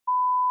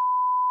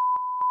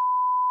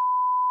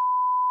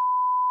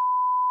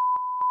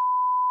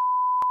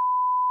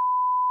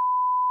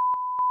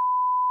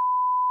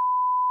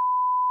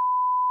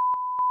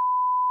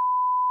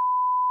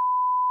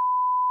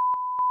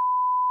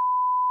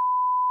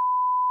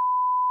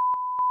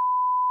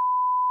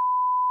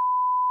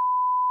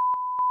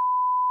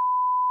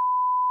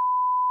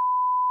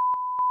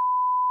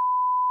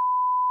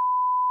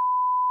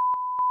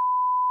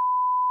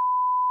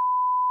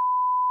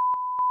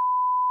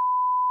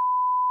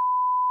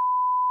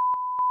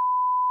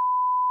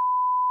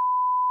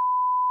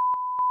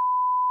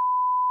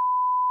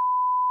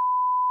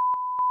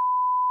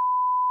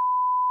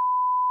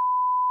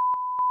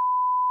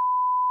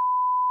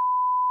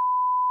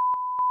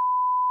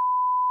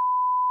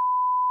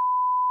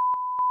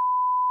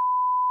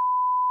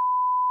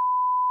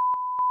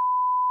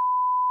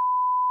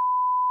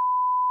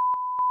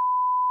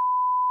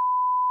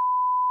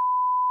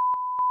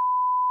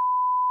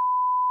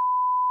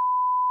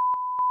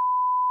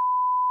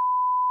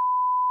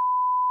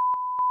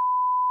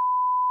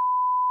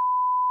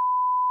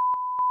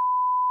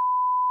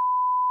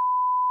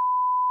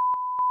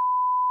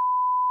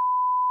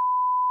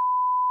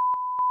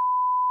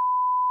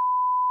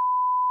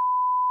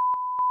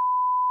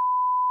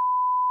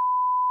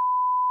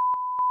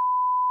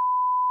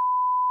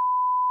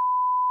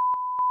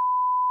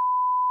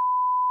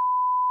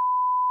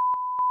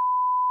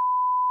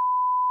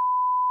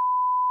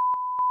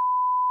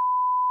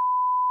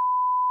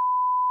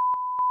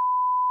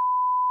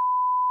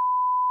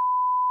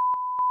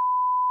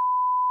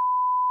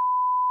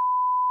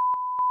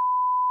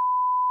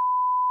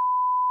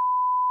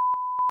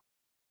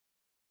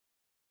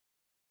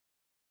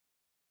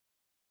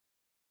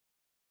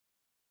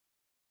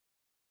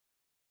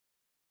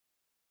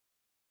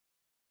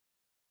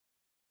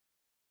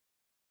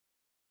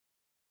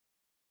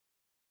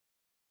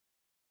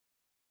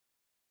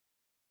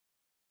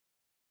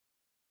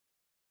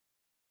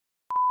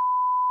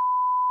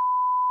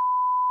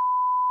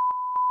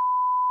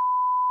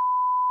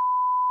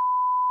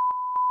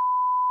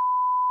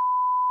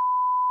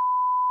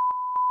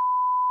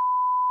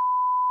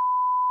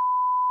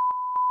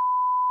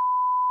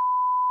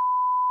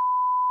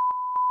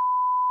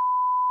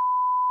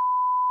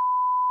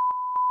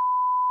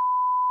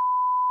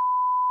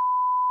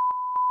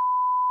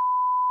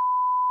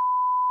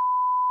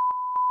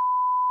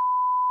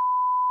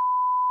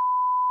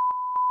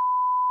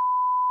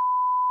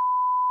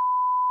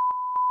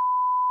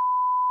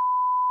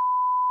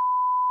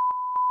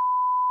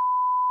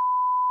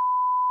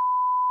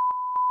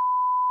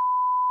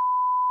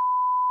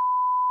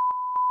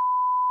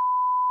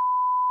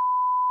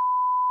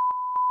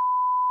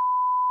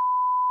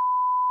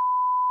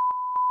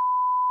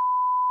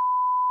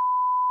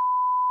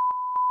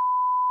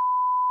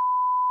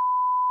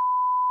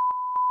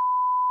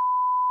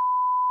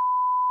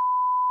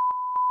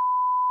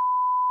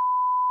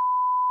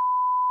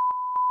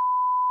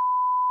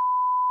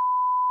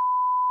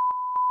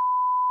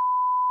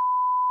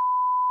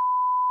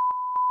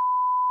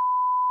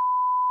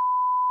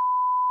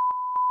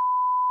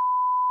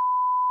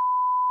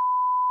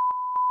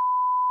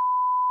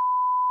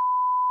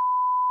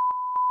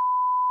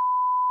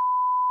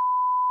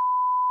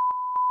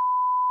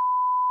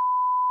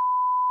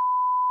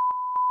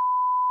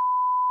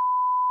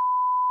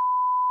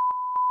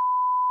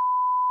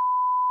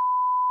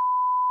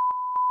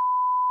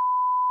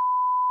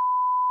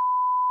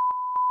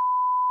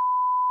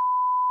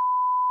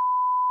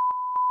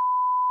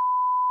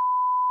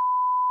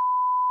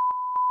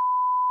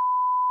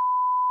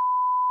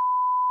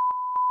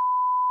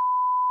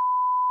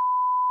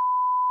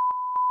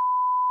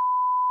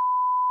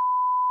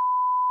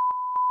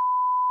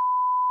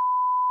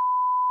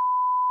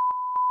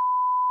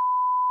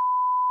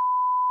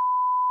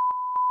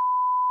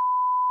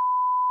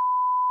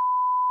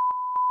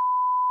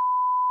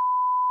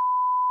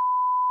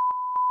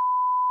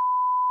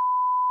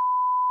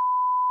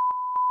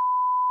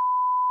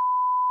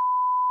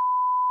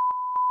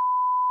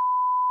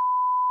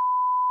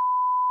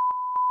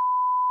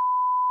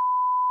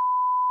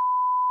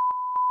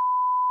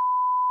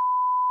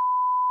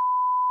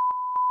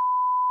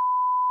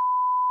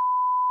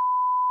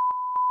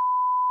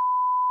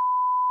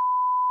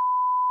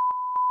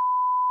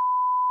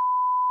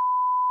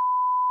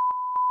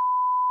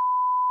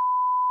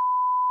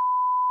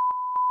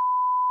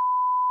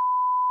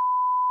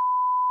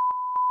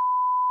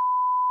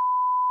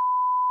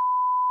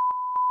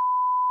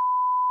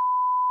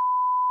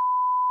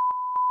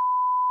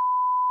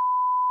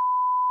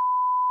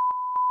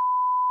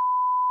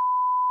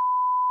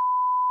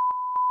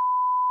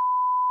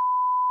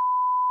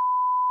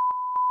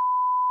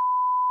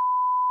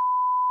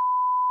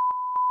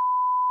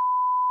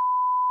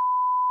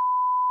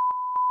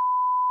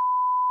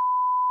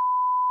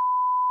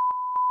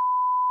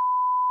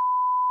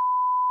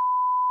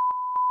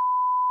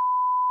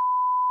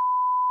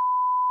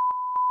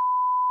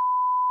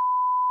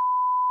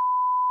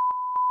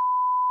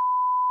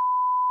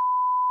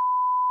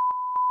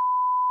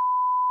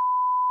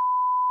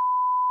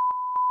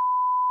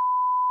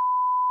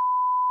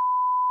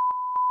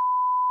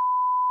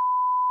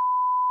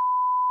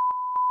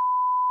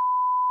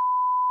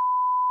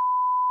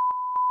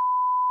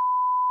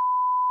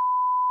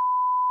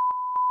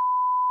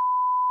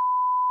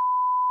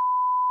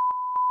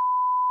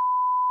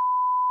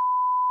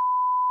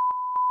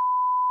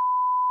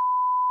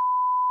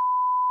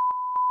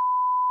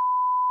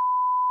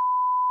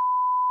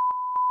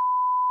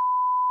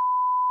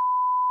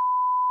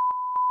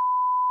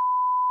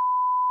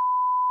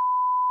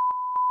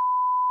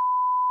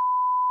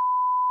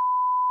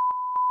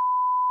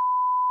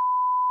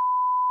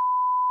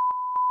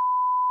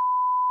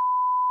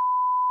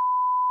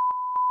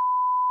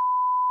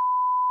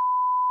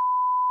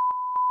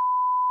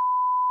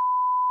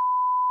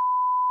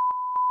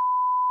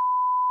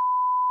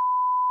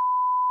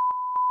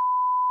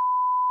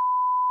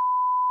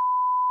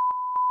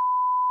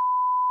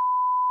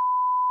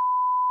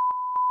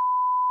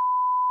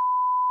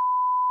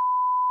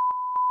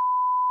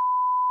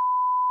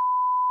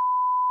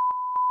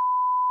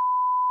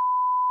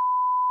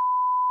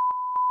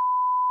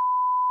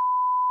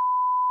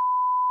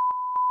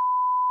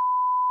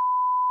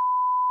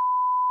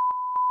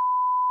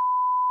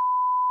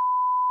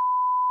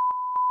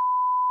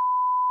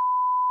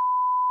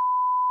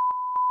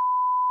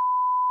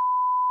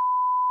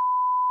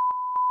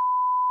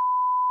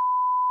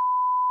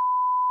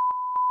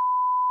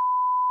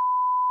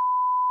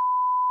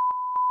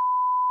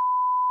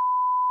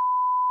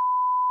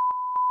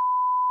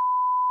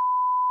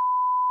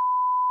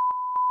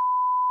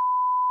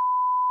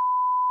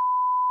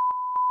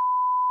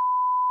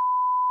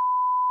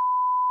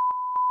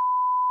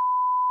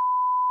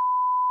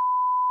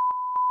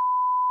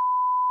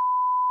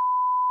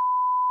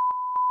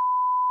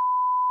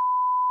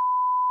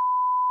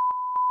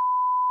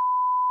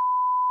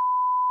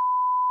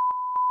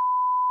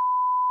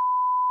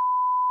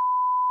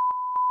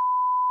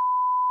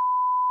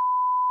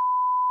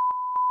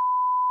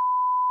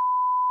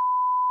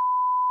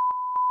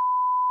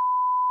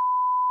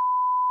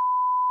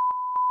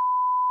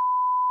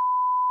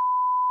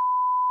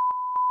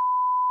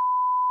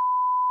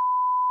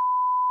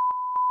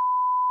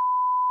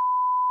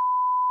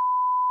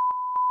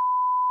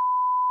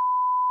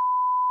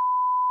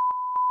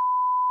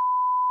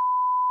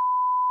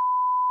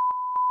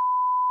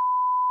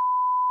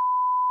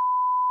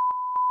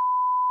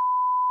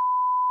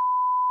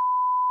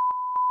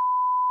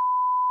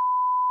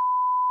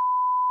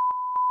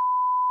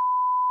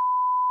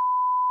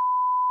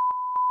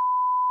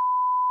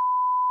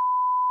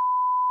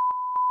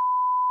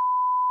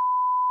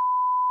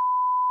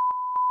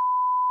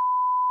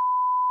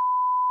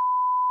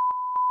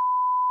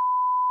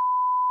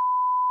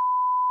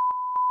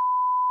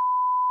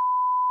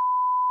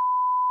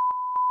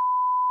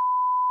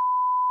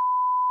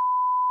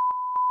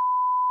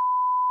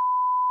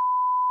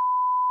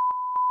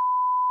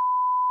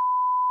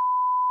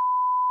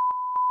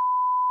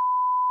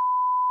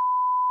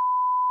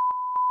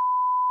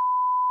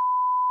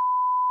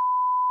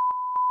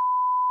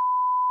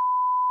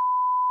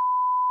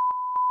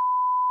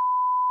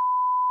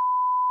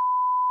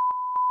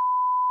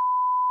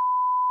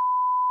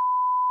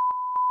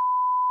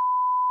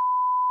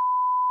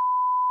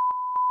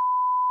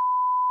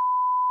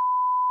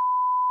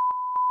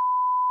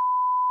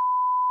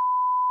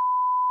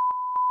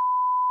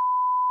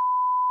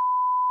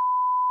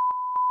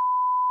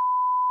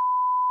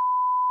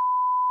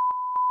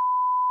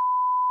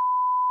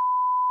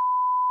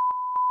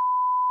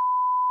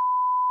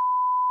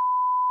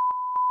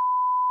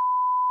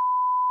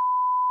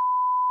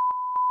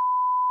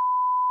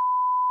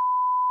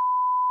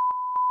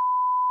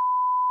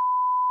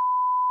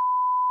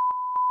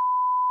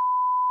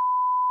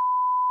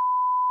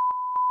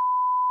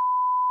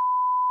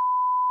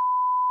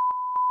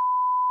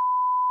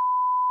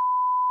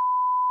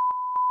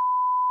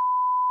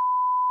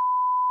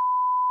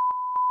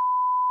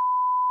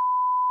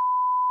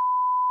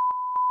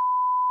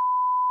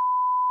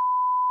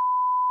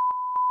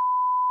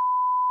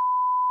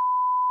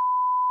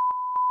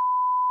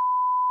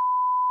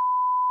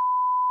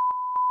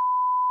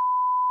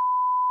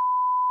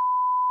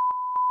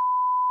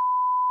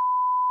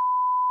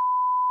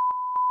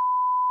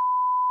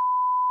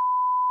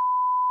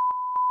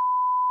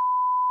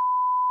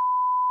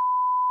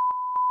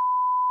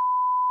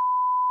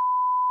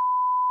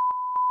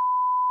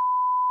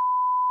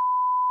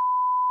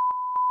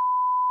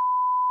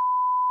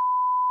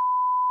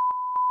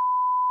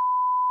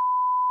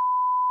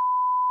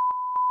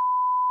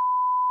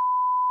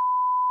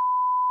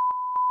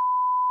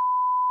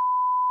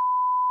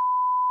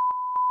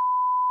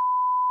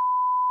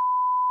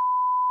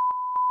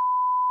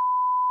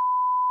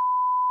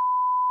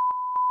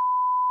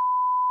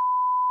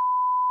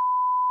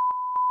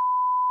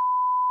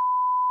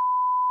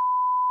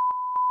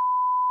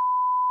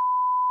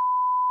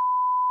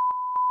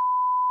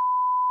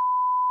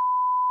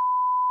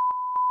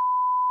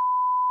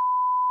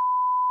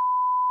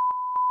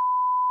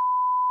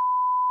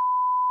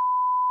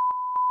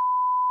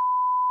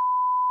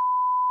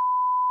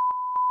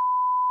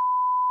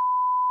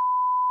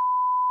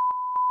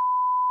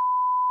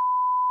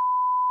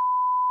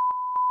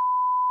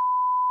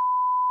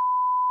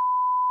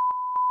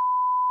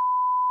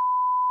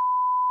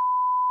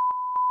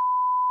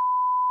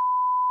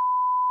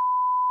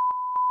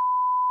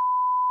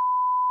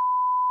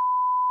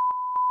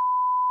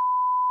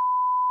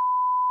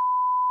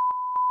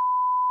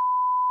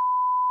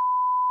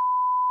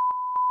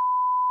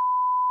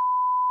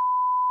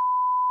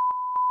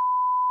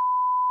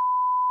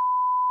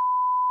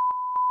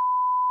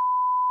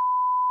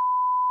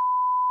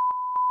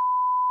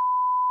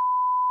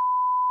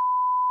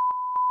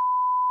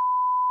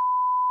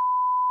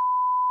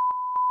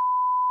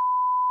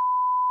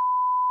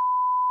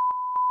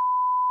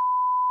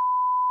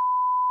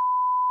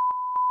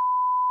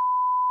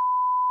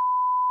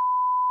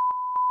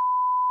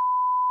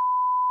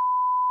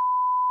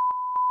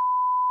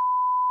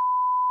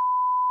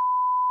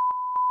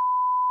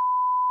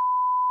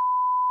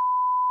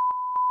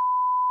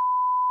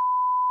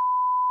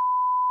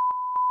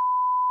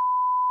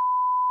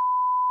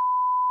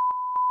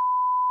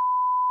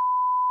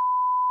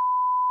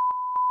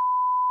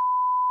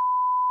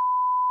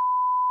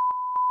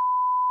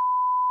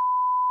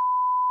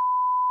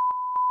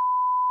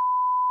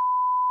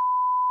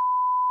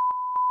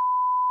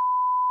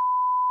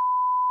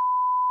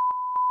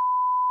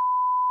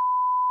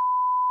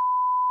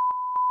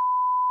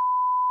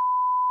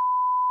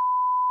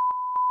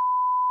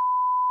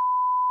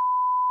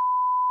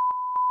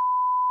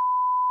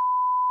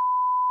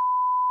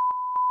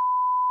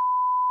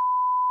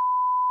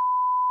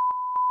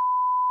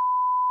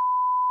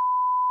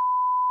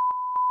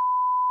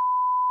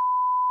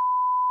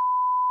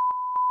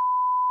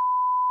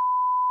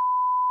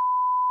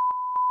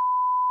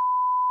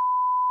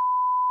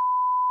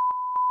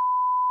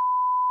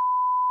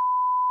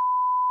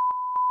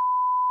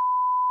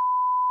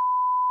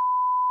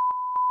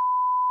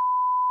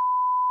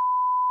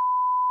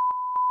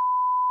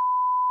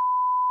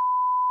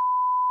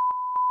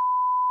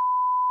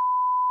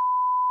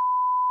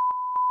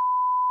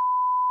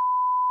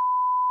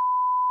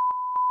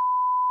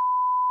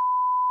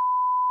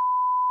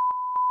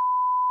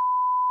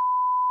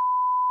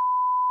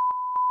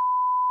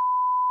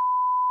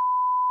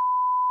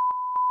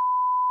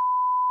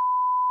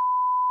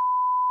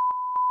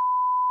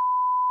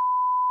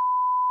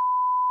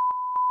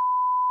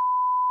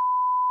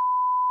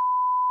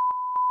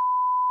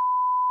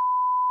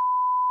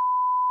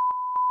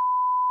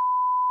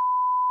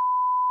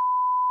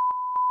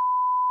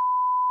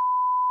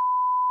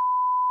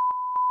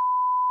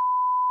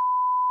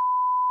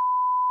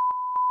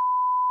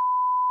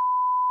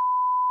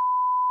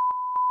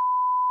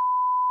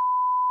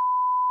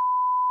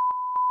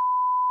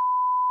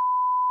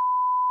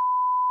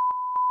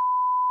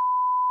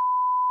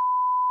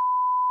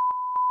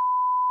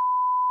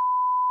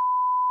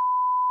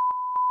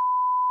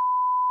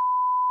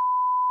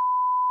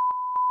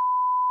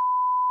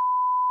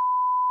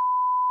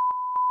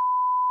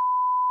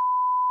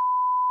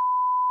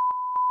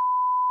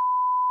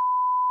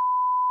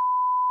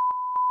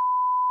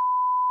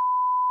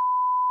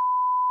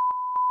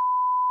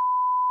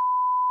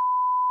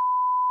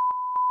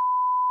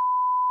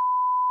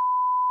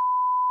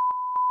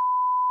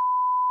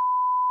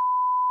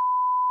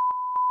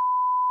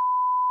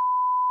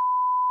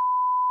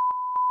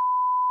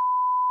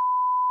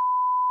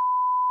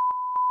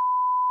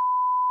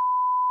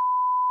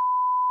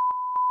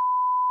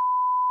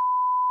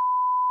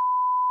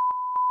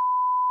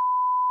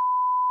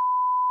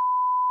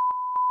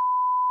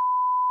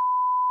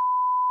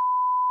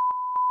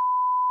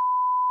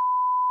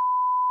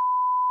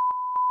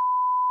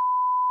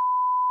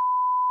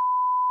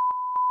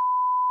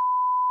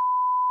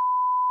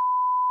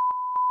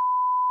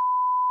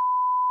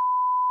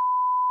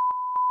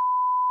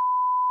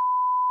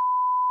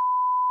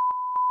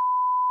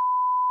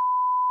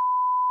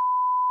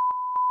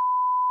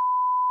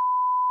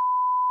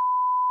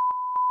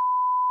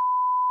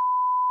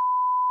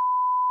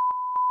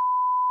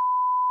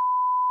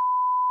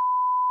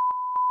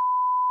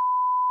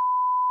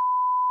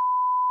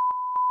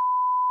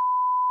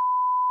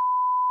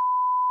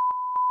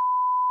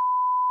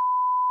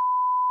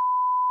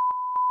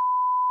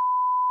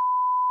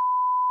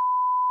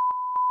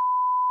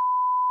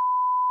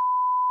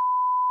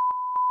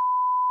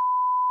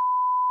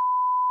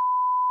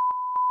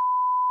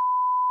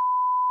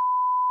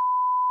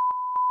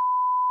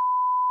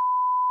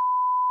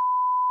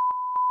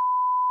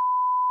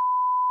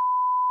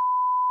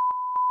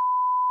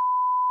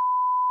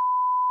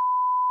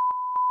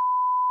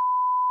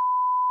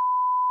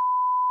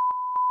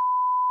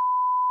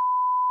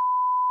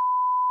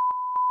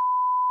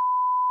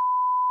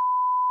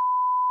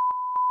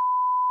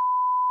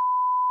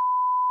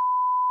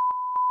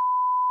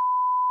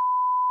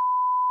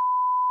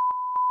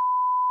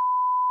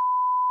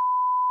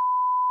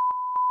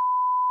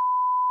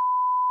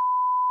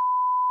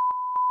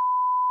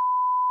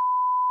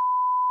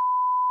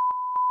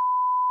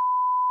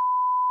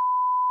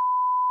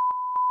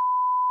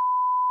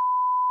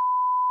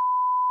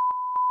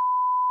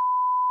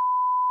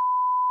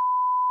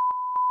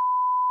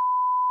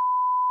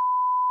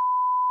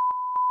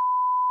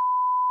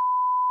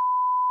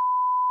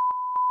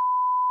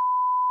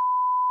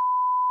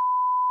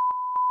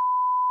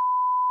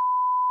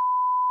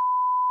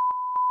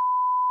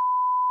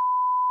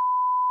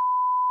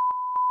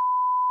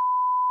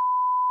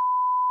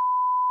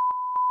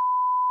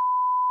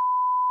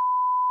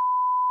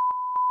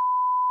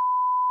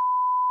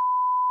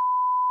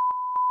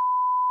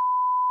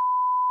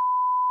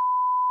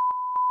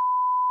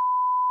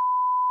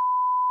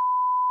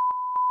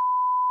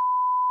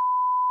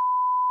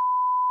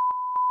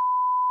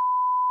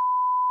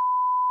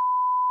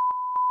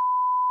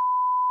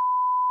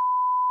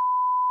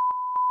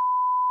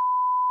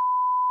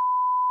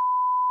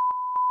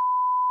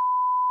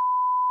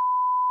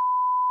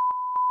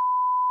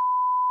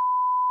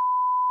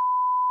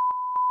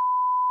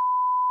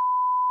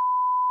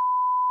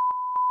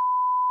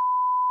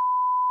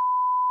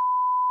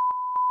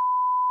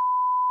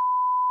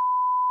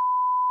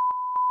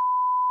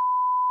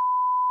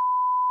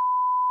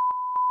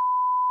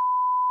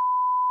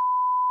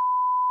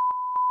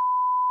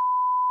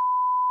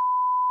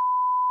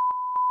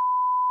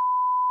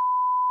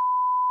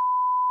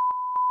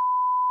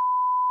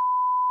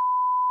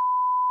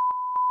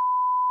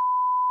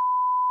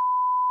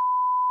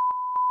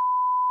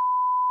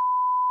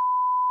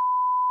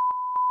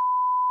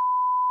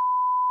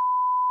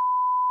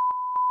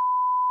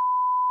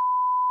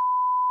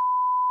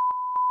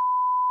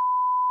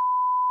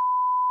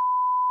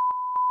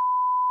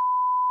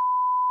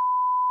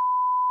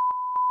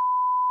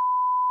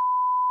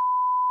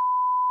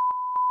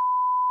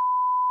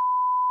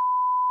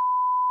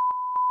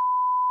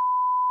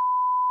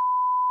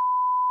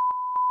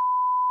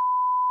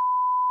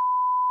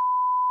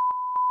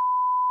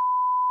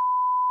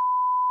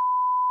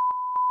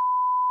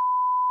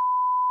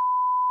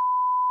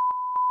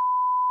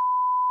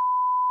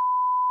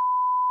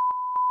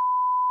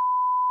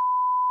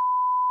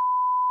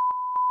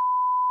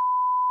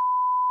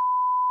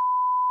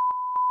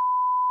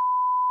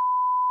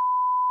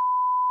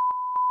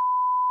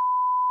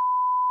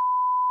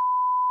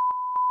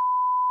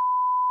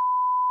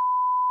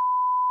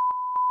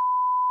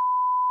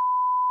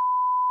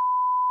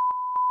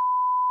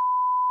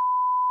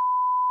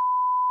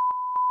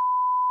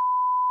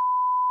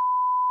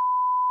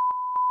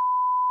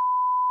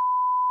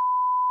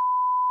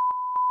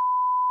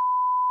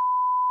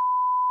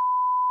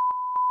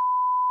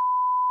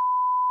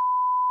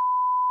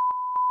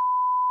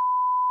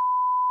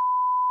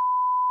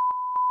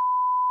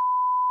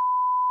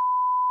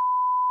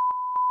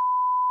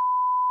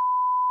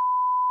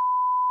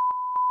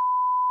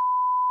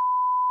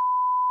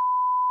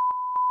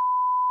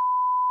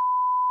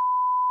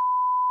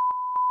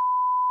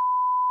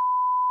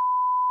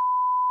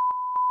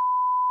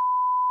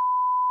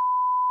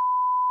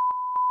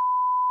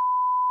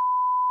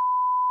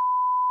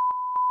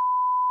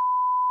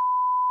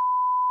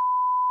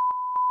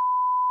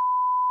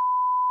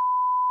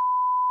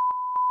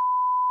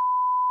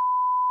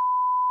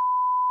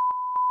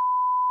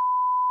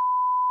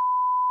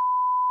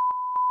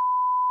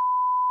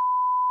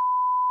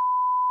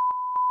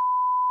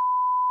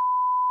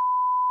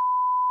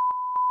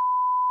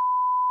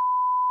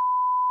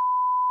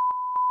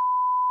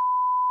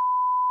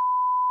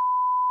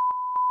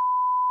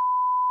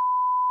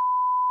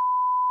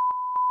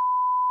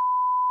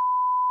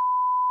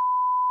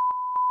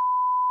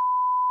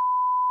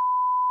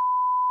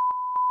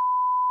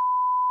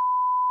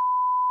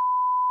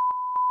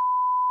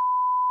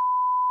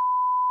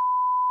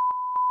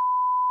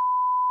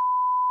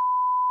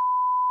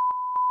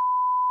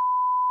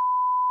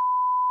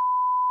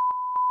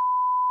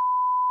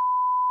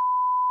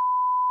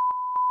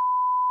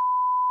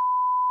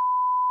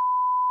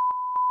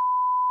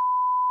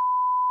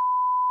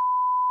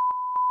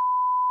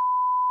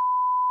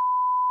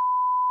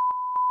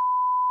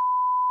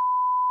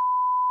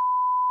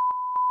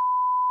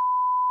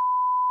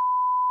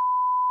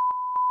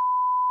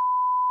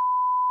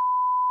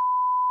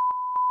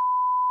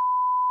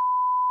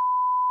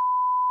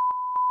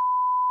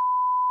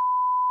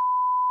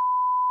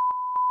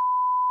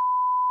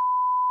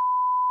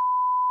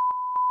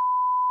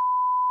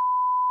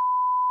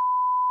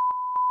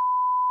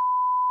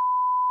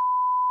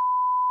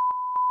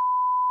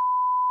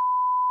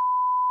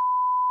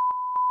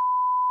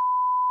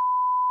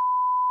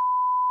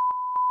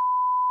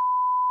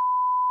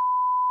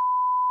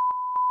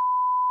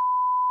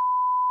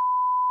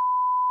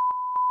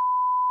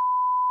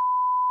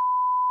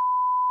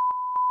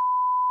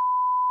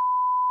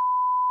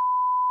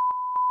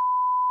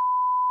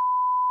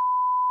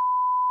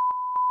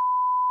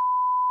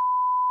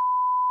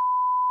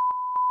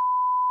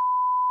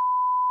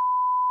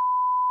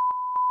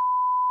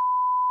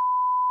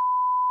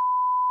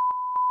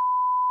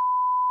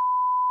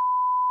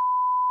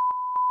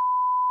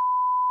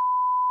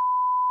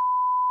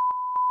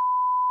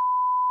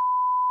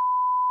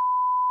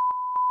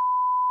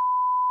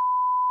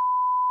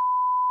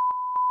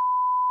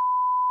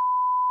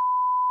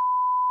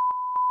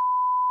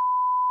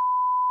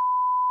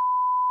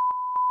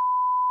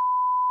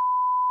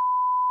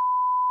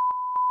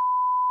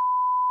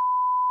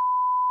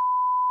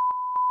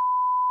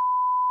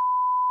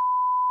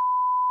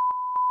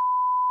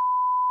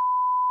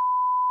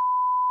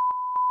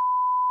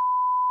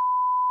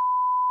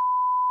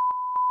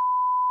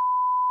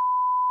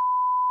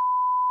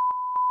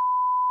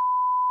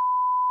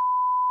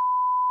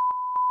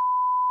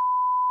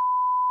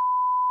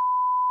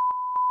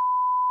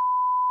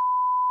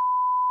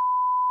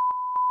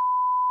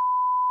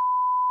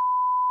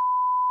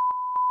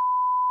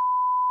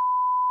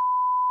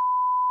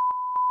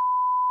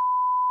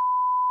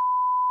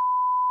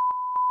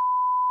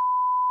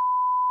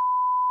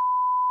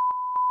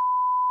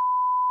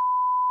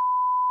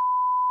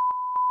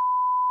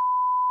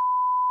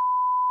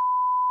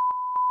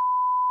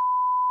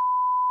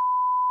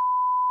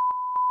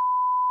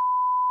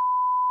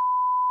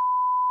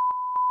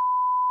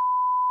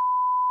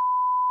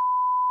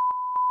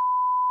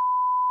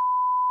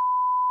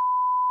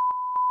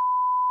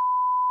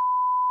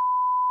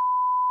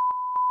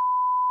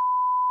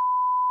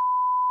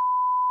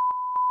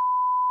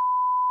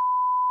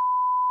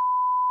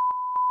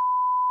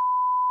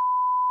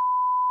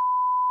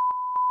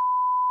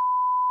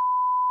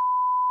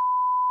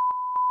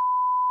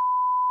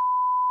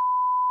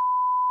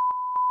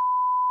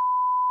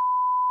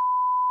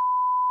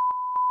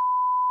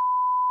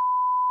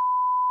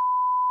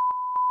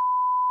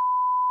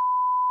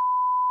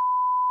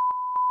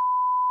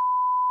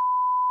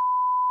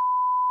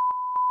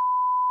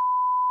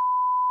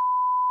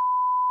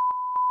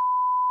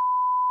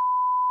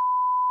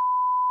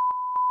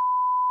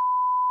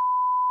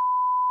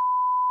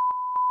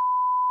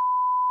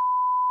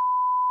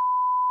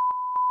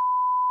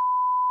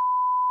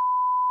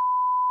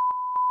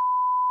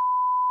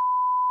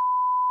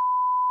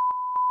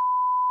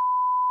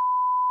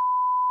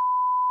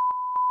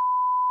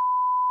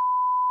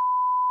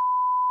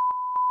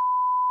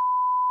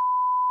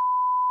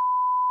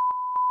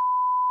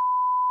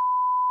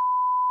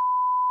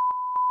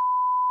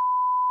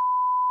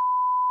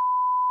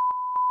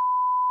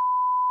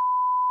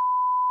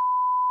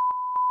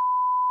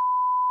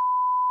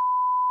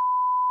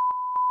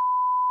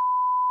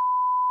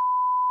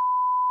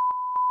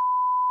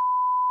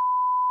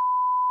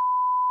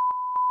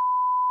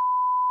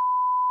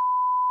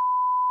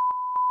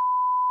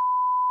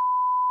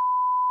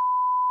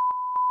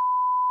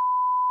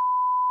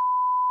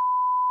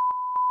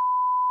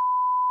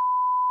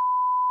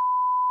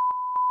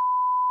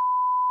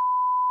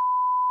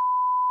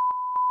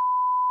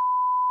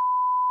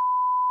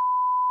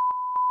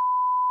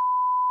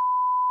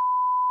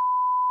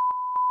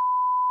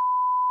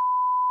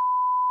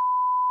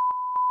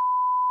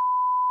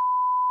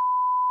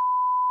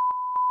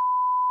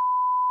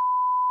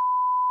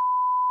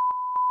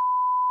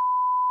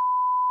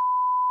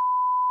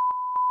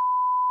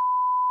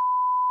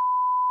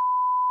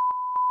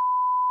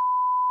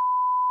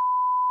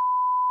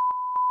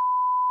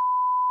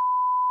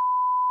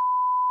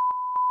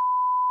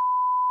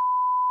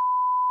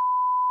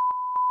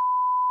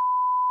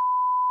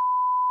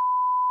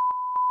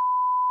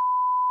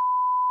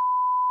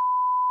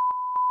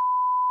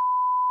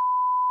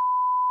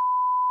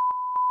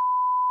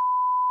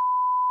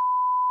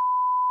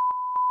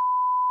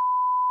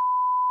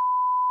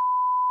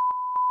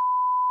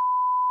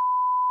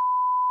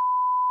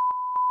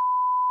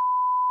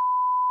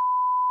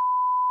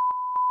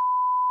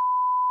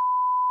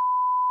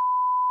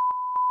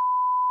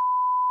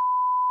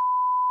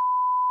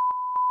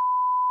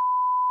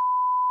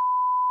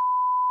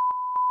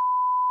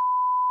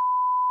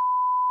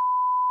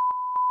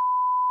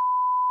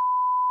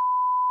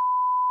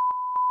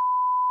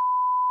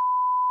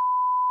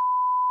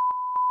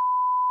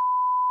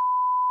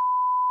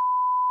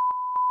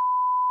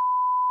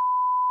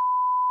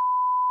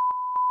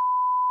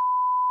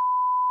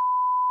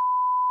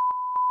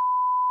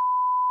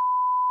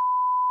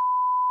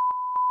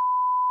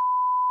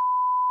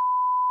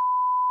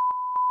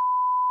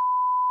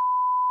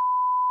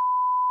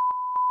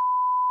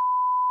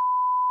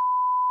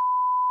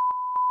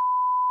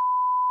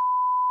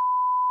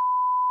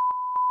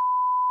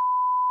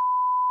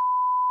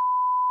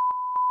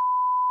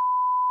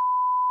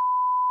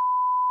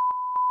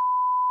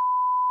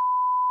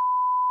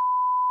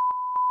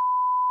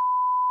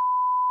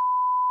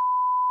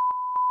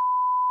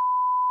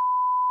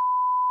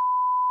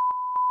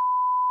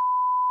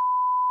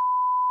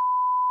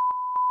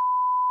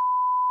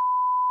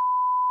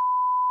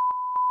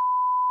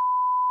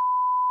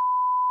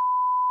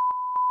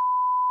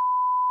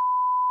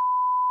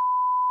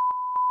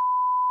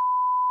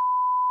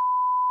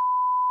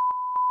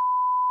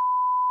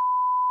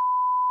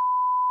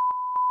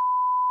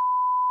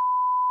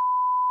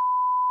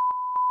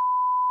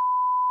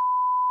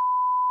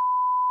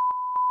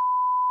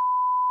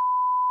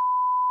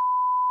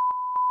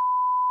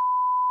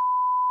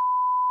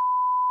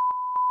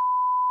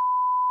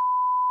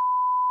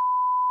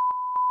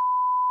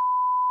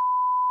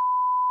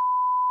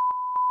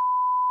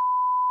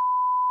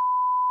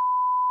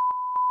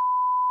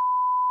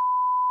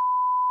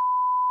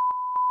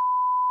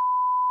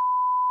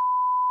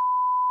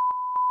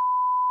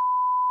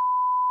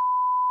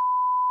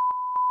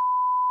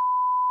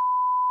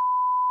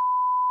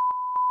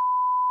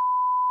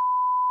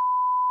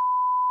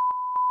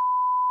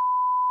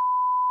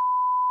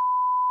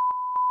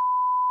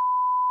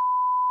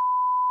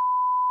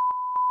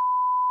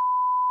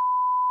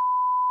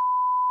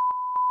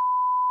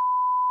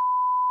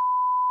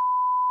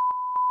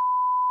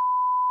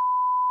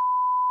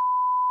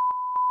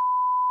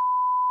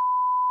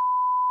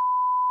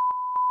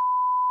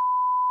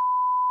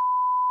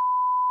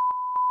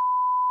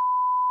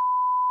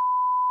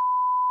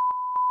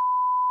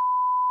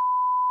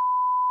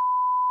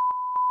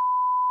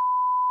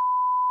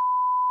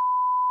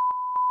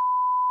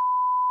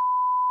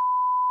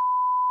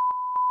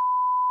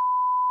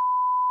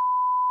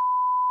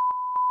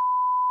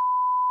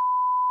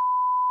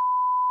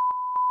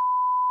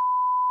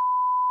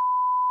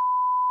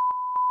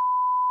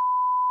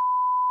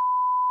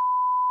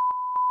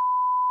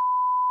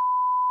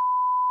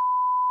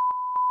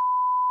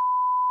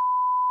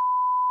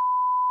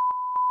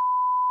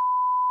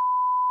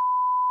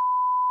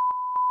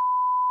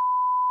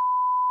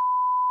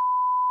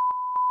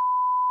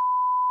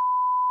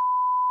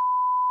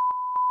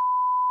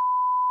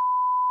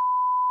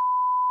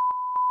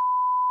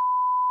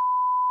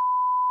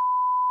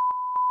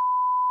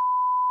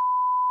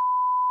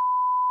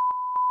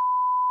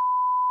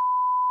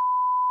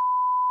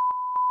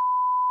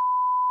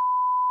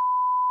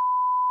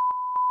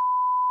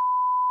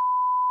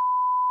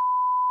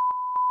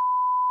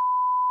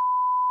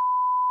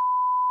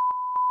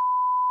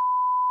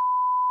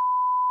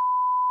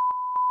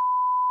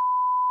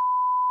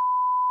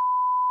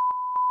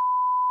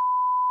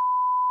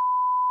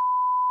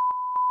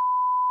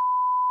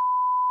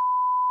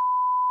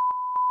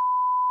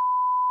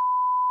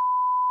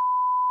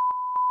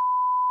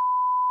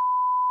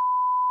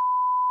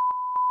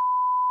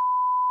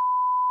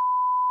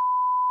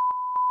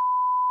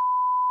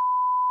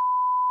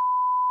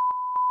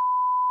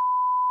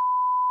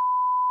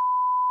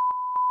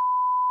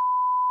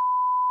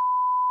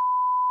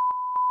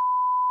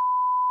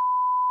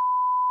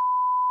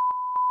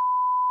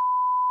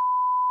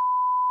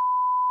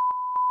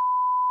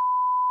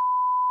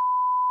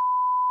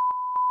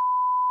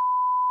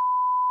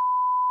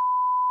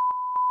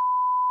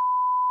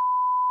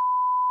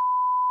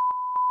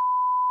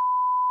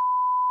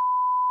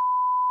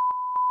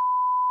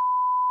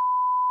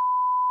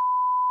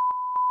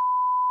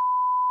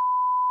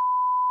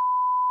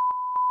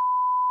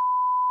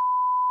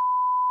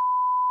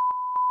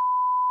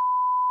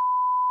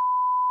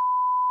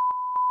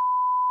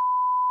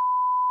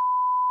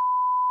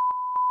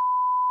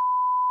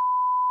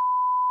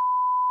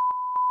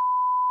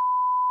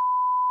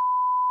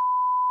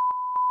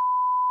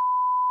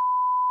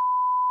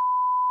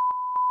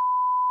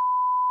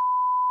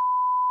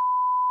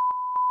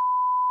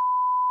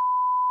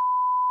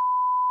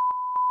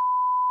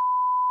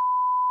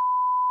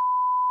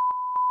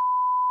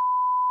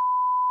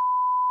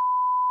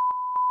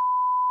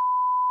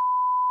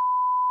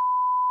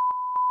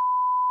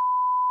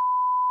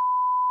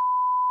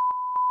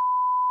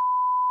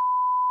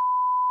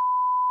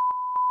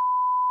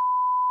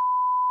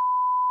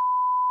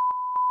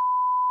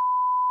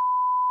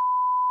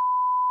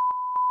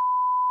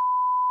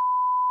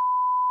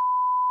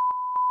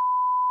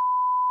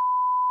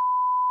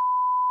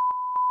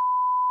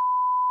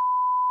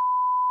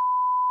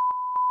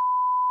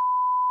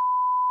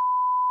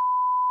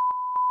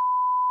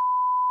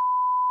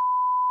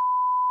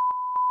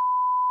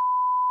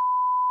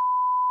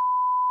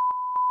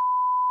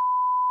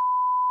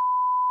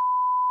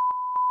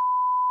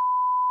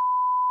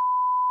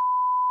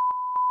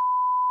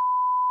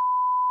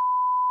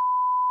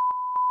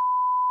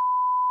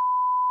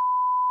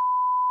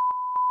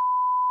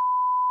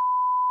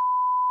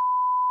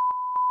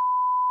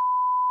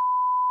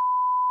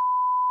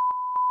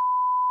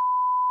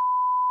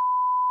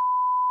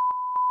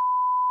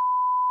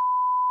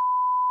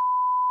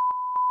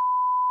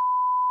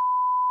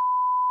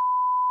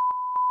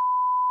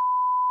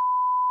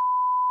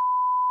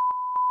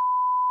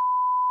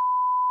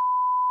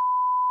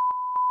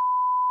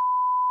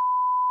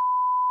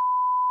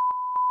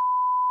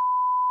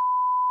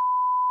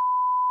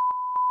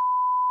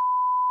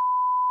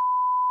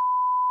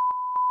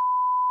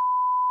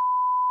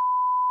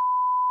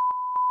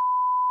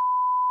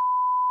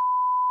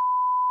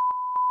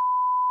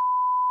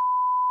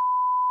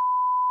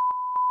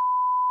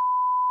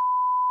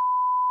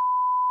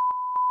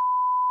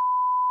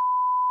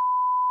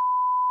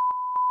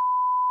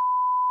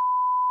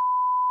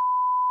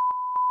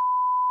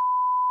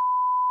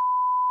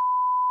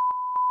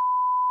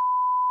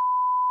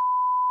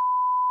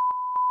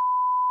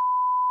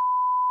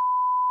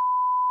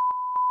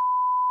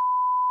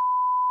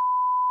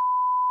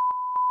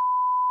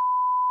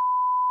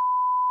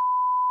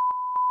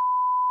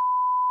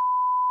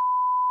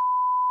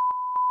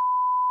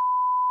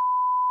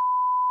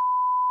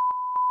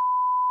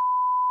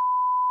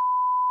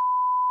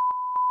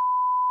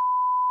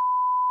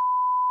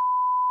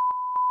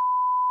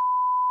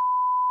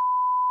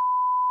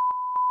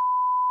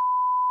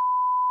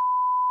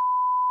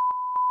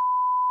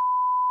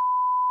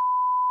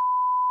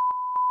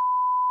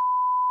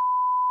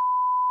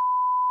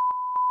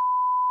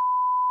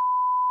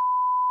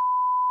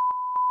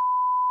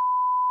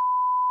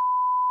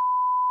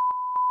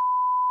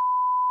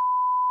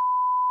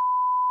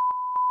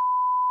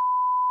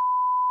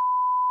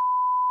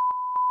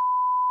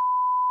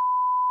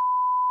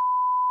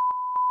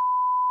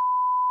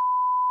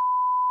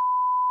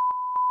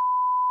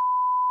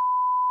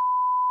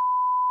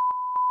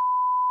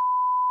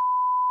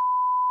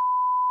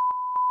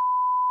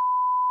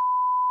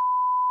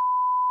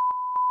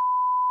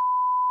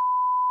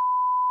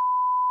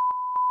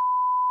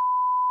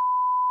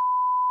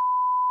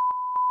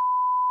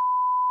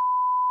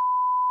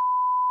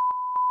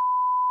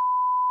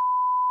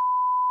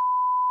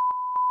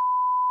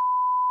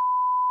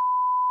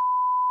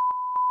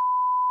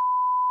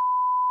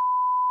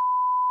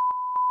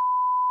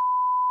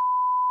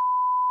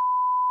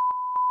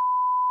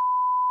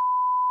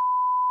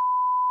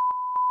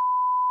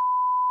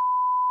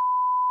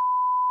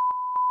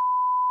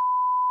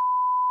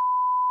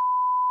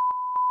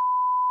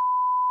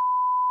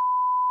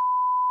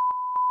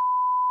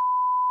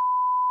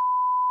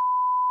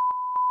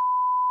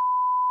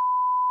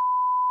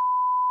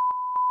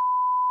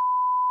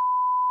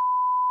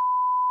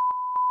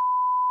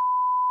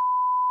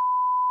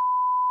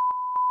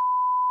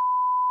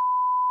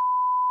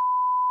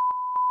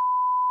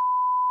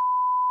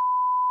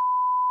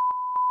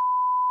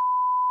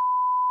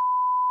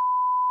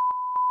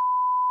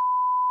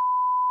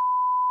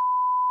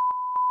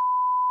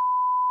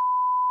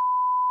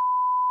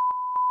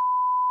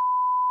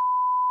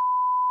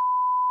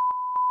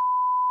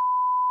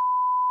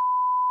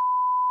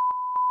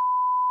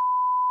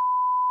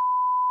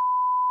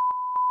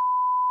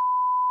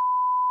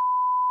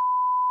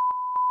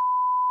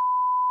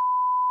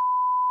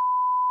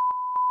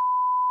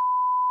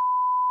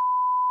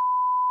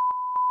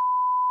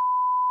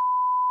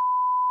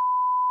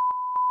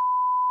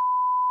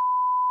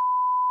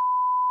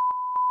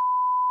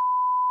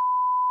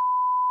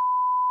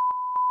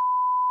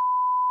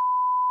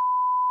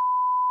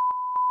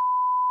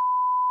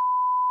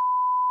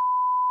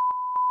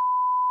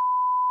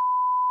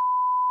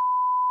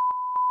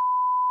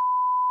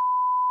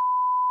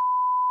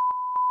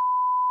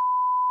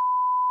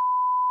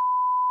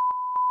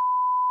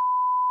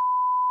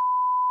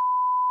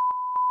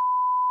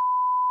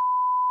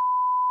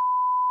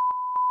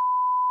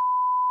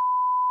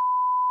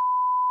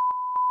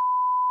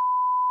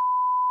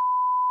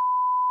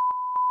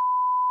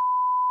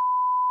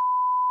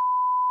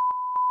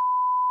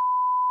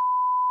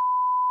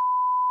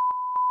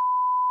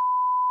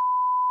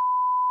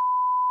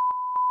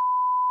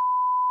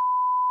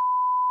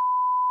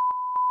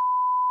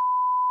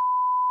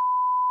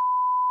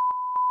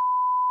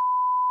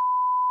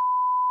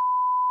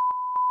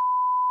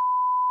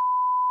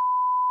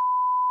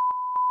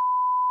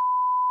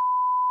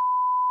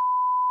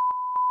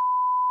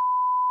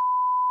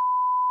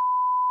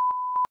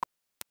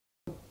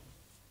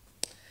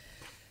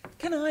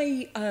Can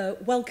I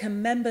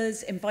welcome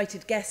members,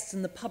 invited guests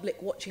and the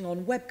public watching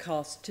on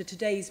webcast to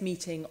today's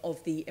meeting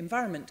of the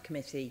Environment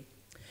Committee.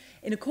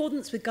 In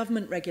accordance with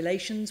government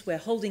regulations, we're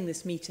holding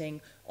this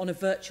meeting on a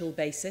virtual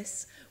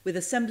basis with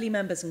Assembly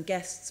members and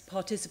guests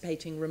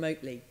participating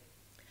remotely.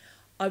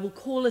 I will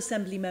call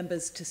Assembly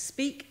members to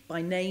speak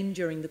by name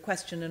during the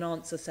question and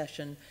answer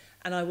session,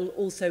 and I will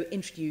also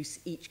introduce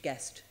each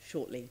guest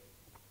shortly.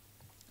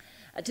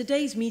 At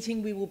today's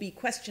meeting, we will be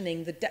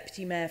questioning the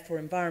Deputy Mayor for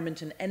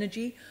Environment and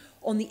Energy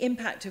on the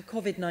impact of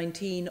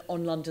COVID-19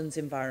 on London's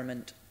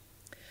environment.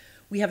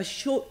 We have a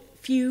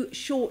few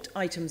short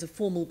items of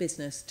formal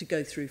business to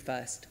go through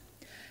first.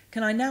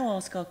 Can I now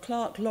ask our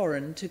clerk,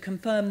 Lauren, to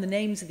confirm the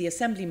names of the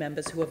Assembly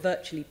members who are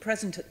virtually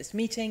present at this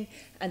meeting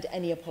and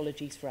any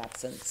apologies for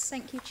absence?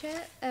 Thank you,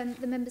 Chair.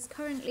 The members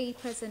currently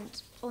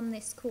present on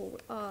this call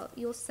are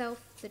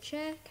yourself, the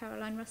Chair,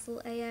 Caroline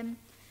Russell AM,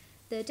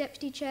 the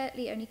Deputy Chair,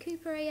 Leonie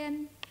Cooper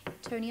AM,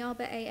 Tony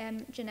Arbor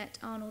AM, Jeanette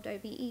Arnold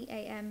OBE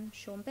AM,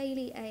 Sean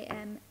Bailey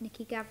AM,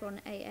 Nikki Gavron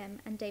AM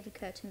and David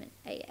Curtin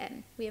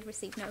AM. We have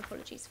received no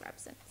apologies for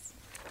absence.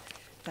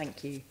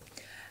 Thank you.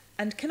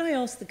 And can I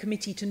ask the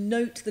committee to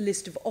note the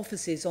list of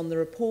offices on the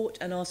report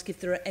and ask if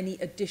there are any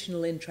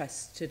additional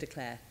interests to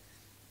declare?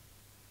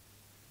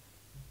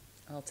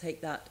 I'll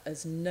take that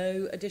as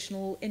no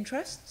additional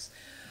interests.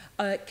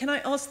 Can I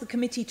ask the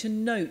committee to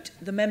note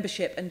the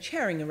membership and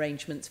chairing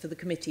arrangements for the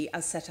committee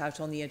as set out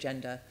on the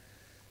agenda?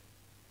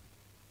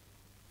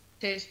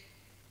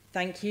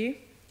 Thank you.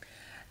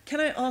 Can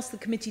I ask the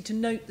committee to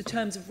note the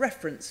terms of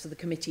reference for the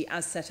committee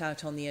as set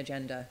out on the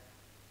agenda?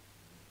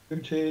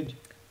 Noted.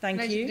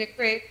 Thank you.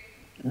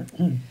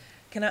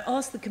 Can I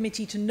ask the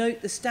committee to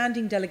note the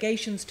standing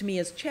delegations to me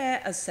as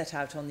chair as set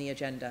out on the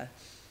agenda?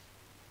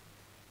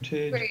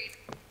 Noted.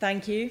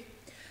 Thank you.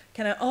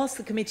 Can I ask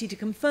the committee to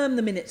confirm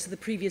the minutes of the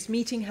previous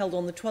meeting held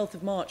on the 12th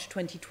of March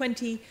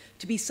 2020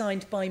 to be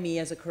signed by me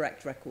as a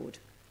correct record?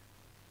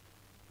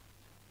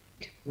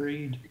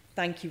 Agreed.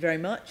 Thank you very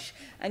much.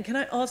 And can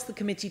I ask the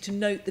committee to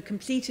note the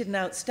completed and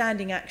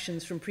outstanding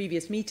actions from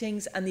previous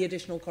meetings and the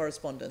additional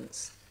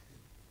correspondence?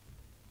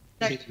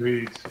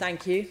 Agreed.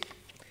 Thank you.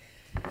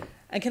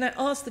 And can I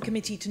ask the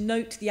committee to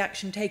note the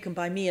action taken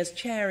by me as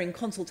chair in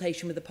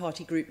consultation with the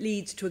party group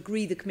leads to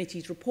agree the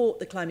committee's report,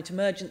 the climate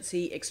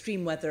emergency,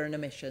 extreme weather and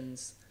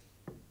emissions?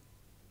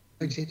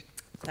 Noted.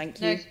 Thank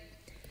you. No.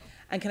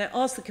 And can I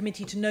ask the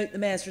committee to note the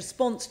Mayor's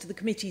response to the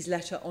committee's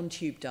letter on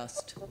tube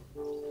dust?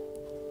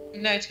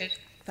 Noted.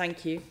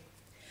 Thank you.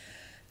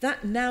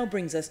 That now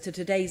brings us to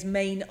today's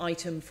main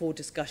item for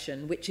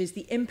discussion, which is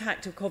the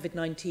impact of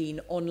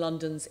COVID-19 on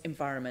London's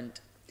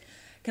environment.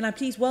 Can I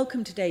please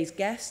welcome today's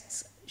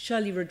guests,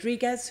 Shirley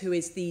Rodriguez, who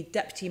is the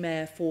Deputy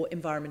Mayor for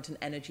Environment and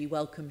Energy.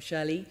 Welcome,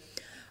 Shirley.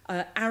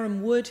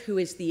 Aaron Wood, who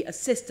is the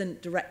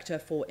Assistant Director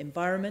for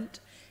Environment.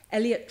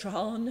 Elliot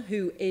Trahan,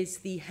 who is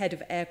the Head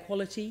of Air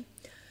Quality.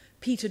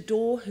 Peter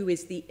Dorr, who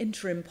is the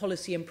Interim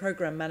Policy and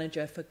Programme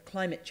Manager for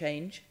Climate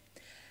Change.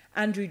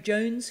 Andrew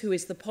Jones, who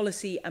is the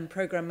Policy and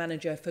Programme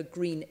Manager for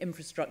Green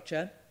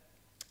Infrastructure.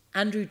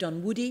 Andrew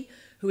Dunwoody,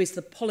 who is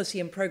the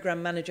Policy and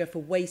Programme Manager for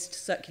Waste,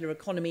 Circular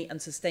Economy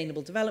and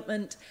Sustainable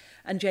Development,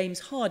 and James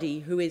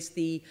Hardy, who is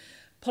the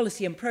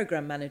Policy and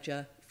Programme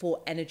Manager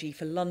for Energy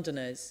for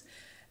Londoners.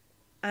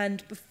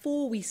 And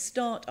before we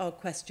start our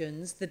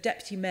questions, the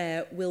Deputy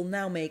Mayor will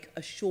now make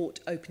a short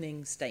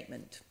opening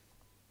statement.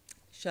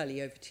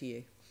 Shirley, over to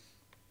you.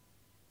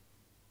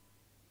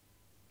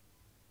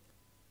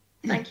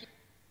 Thank you.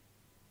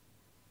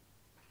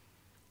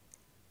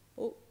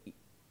 Oh,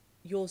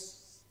 you're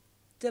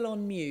still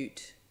on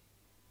mute.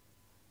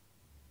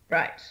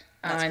 Right.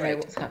 That's I great. know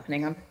what's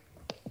happening.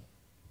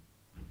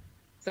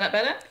 Is that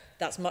better?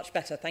 That's much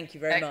better. Thank you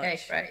very much. Okay,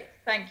 great.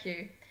 Thank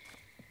you.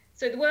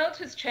 So the world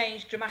has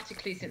changed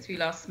dramatically since we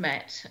last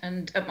met.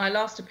 And at my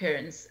last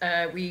appearance,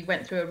 we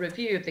went through a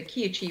review of the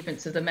key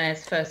achievements of the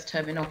Mayor's first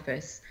term in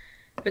office.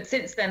 But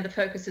since then, the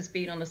focus has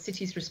been on the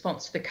city's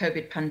response to the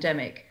COVID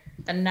pandemic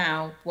and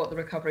now what the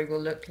recovery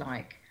will look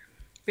like.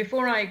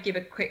 Before I give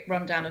a quick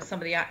rundown of some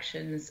of the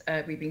actions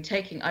we've been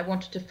taking, I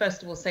wanted to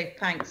first of all say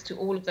thanks to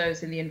all of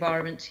those in the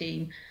environment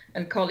team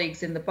and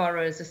colleagues in the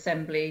Boroughs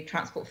Assembly,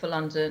 Transport for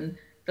London,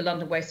 the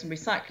London Waste and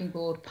Recycling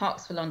Board,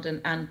 Parks for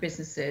London and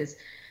businesses.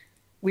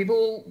 We've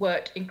all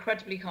worked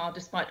incredibly hard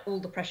despite all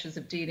the pressures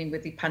of dealing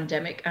with the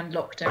pandemic and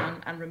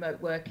lockdown and remote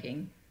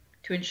working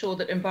to ensure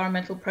that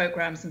environmental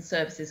programmes and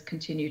services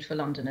continued for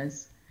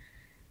Londoners.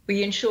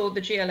 We ensured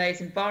the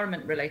GLA's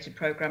environment-related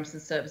programmes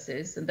and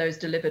services, and those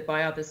delivered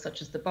by others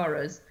such as the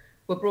boroughs,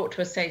 were brought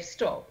to a safe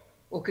stop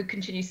or could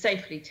continue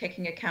safely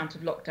taking account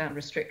of lockdown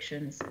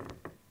restrictions.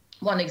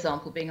 One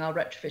example being our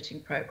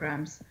retrofitting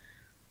programmes.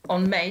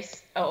 On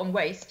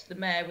waste, the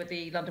Mayor with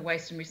the London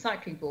Waste and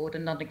Recycling Board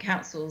and London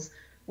Councils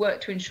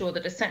worked to ensure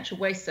that essential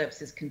waste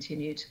services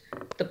continued.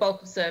 The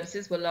bulk of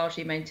services were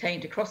largely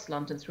maintained across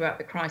London throughout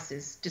the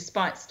crisis,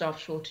 despite staff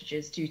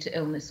shortages due to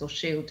illness or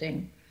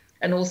shielding.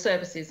 And all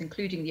services,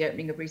 including the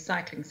opening of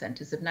recycling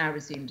centres, have now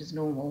resumed as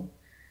normal.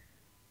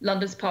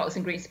 London's parks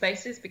and green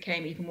spaces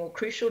became even more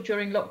crucial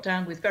during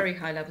lockdown with very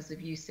high levels of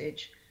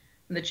usage.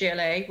 And the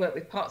GLA worked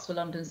with Parks for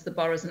London's, the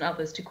boroughs and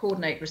others to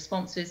coordinate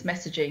responses,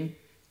 messaging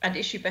and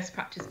issue best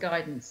practice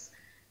guidance.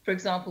 For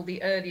example, the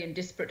early and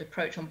disparate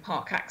approach on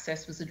park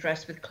access was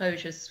addressed with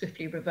closures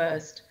swiftly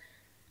reversed.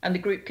 And the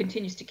group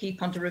continues to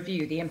keep under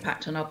review the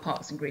impact on our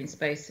parks and green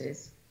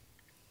spaces.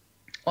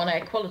 On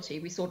air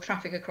quality, we saw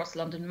traffic across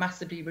London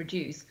massively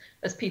reduce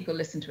as people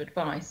listened to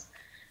advice.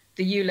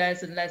 The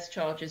ULEZ and LES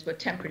charges were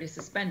temporarily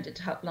suspended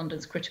to help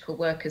London's critical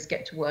workers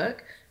get to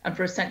work and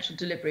for essential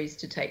deliveries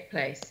to take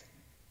place.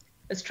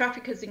 As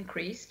traffic has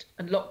increased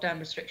and lockdown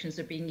restrictions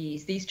are being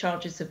eased, these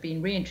charges have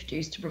been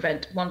reintroduced to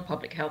prevent one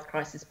public health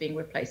crisis being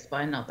replaced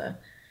by another.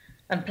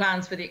 And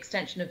plans for the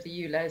extension of the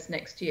ULEZ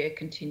next year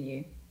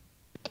continue.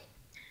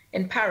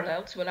 In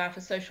parallel, to allow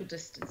for social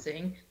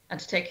distancing and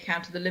to take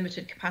account of the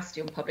limited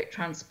capacity on public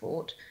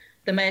transport,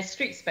 the Mayor's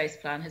Street Space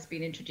Plan has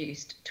been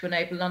introduced to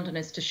enable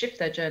Londoners to shift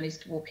their journeys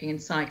to walking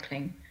and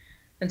cycling.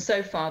 And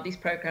so far, these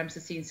programmes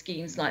have seen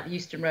schemes like the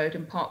Euston Road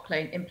and Park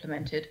Lane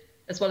implemented,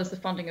 as well as the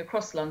funding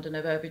across London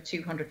of over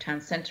 200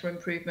 town centre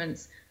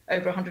improvements,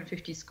 over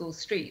 150 school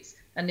streets,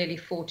 and nearly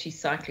 40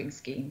 cycling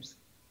schemes.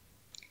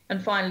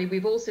 And finally,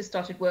 we've also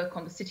started work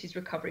on the city's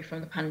recovery from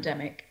the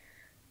pandemic.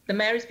 The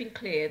Mayor has been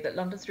clear that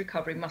London's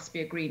recovery must be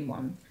a green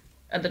one,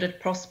 and that a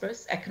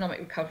prosperous economic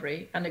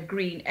recovery and a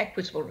green,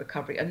 equitable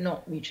recovery are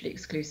not mutually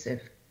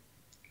exclusive.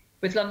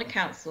 With London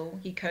Council,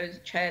 he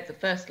co-chaired the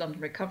first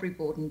London Recovery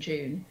Board in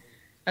June,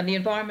 and the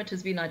environment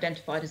has been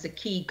identified as a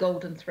key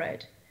golden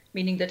thread,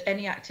 meaning that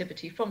any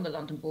activity from the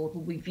London Board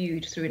will be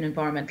viewed through an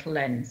environmental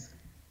lens.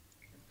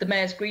 The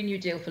Mayor's Green New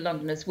Deal for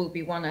Londoners will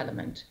be one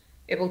element.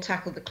 It will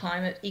tackle the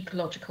climate,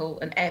 ecological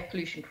and air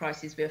pollution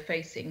crises we are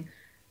facing,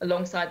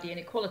 alongside the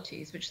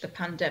inequalities which the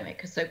pandemic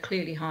has so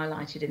clearly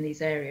highlighted in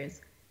these areas.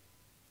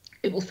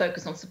 It will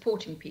focus on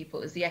supporting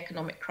people as the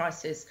economic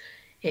crisis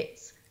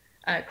hits,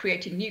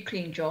 creating new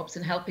clean jobs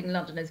and helping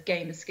Londoners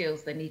gain the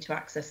skills they need to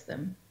access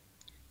them.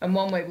 And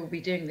one way we'll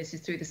be doing this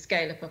is through the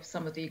scale-up of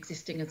some of the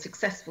existing and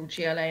successful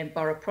GLA and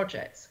borough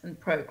projects and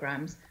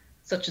programmes,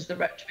 such as the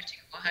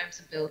retrofitting of our homes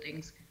and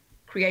buildings,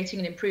 creating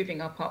and improving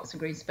our parks and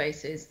green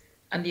spaces,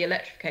 and the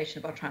electrification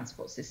of our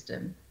transport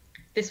system.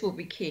 This will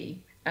be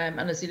key. And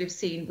as you'll have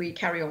seen, we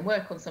carry on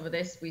work on some of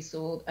this. We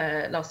saw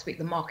last week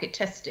the market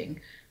testing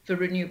for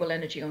renewable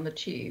energy on the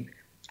Tube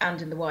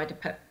and in the wider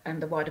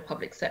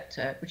public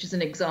sector, which is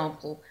an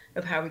example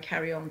of how we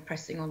carry on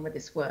pressing on with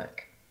this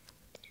work.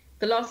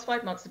 The last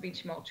 5 months have been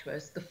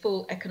tumultuous. The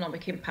full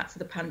economic impacts of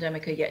the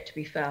pandemic are yet to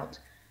be felt,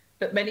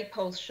 but many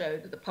polls show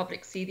that the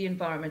public see the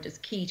environment as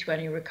key to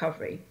any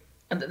recovery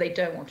and that they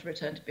don't want to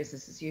return to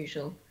business as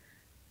usual.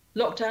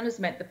 Lockdown has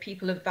meant that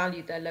people have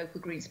valued their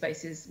local green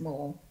spaces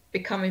more,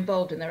 become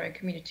involved in their own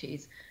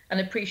communities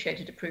and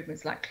appreciated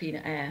improvements like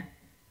cleaner air.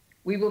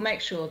 We will make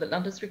sure that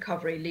London's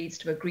recovery leads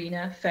to a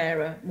greener,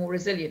 fairer, more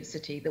resilient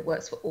city that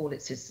works for all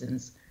its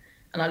citizens.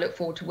 And I look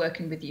forward to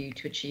working with you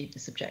to achieve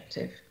this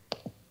objective.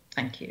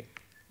 Thank you.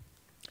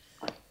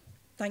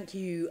 Thank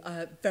you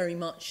very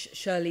much,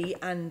 Shirley,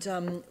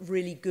 and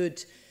really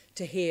good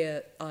to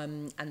hear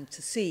and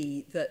to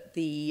see that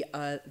the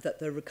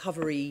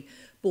Recovery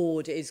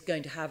Board is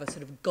going to have a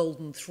sort of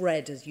golden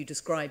thread, as you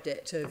described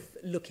it, of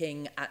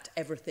looking at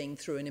everything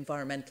through an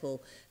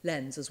environmental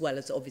lens as well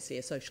as obviously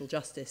a social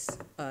justice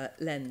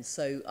lens.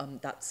 So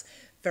that's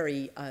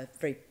very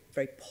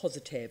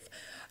positive.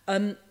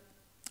 And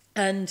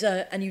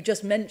you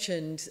just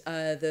mentioned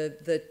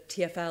the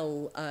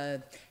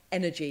TfL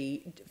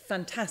energy.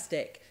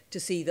 Fantastic to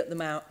see that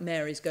the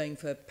Mayor is going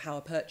for power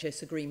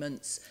purchase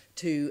agreements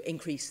to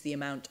increase the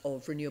amount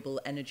of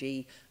renewable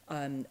energy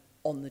on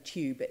the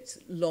Tube. It's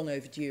long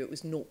overdue. It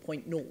was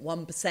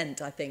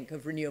 0.01%, I think,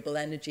 of renewable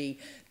energy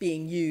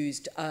being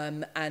used.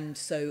 And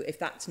so if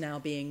that's now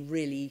being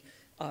really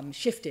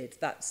shifted,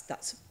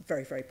 that's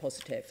very, very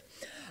positive.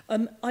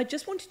 I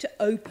just wanted to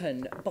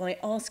open by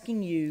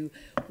asking you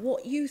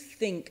what you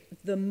think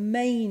the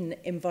main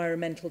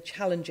environmental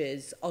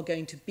challenges are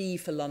going to be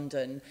for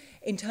London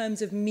in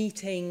terms of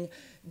meeting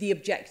the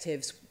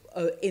objectives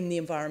in the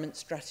environment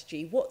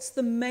strategy. What's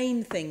the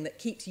main thing that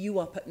keeps you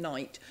up at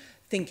night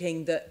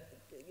thinking that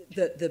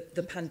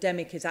the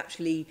pandemic is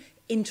actually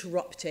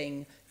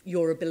interrupting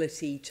your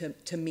ability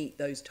to meet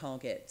those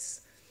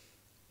targets?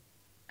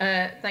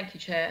 Thank you,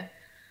 Chair.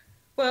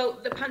 Well,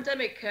 the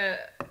pandemic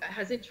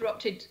has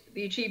interrupted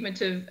the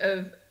achievement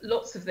of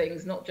lots of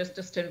things, not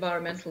just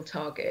environmental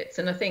targets.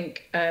 And I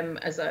think,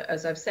 as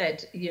I've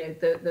said,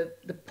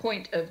 the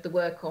point of the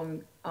work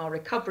on our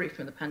recovery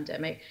from the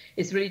pandemic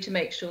is really to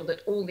make sure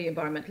that all the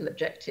environmental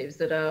objectives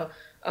that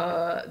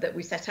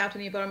we set out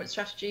in the environment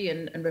strategy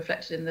and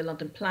reflected in the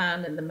London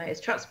Plan and the Mayor's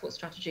transport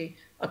strategy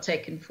are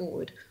taken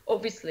forward.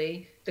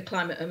 Obviously, the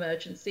climate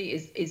emergency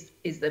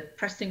is the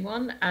pressing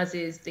one, as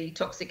is the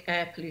toxic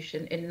air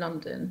pollution in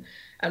London.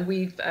 And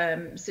we've,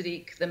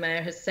 Sadiq, the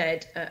Mayor, has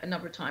said a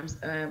number of times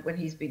when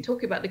he's been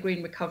talking about the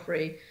green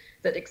recovery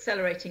that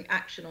accelerating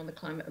action on the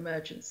climate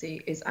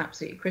emergency is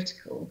absolutely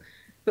critical.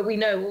 But we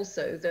know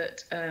also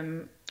that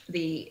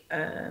the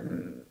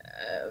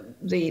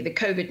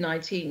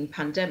COVID-19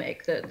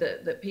 pandemic,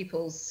 that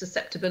people's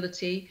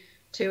susceptibility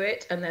to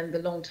it, and then the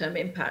long-term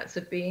impacts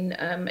have been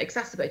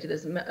exacerbated.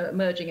 There's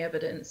emerging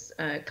evidence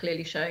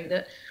clearly showing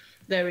that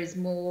there is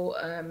more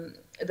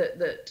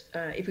that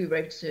if we were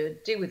able to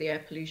deal with the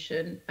air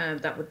pollution,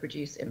 that would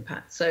reduce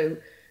impact. So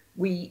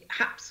we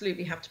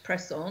absolutely have to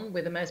press on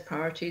with the Mayor's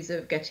priorities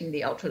of getting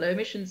the ultra-low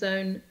emission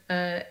zone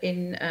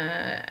in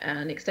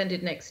and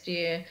extended next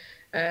year.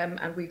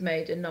 And we've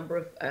made a number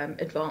of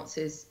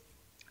advances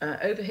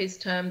over his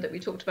term that we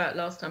talked about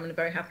last time, and I'm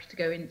very happy to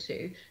go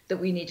into, that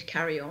we need to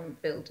carry on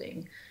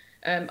building.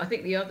 I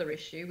think the other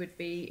issue would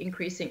be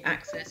increasing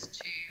access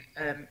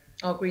to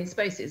our green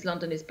spaces.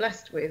 London is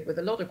blessed with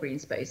a lot of green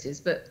spaces,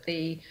 but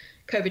the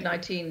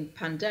COVID-19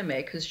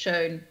 pandemic has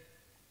shown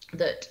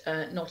that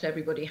not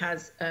everybody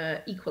has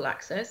equal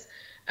access.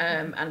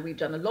 And we've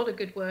done a lot of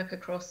good work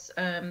across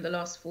the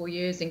last 4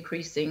 years,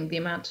 increasing the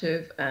amount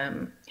of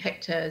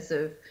hectares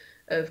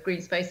of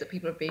green space that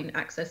people have been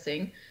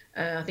accessing.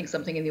 I think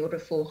something in the order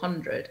of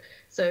 400.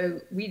 So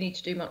we need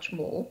to do much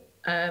more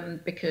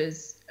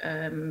because,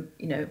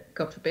 you know,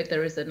 God forbid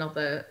there is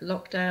another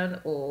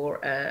lockdown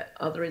or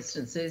other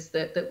instances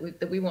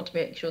that we want to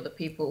make sure that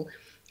people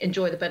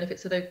enjoy the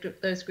benefits of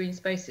those green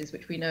spaces,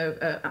 which we know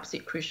are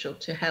absolutely crucial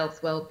to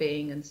health,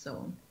 well-being, and so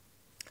on.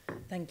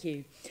 Thank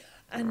you.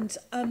 And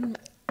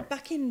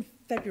back in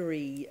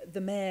February,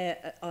 the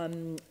Mayor,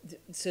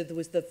 so there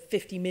was the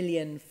 50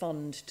 million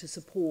fund to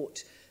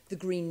support the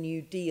Green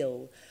New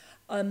Deal.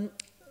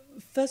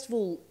 First of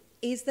all,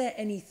 is there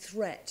any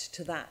threat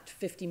to that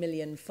 50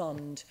 million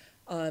fund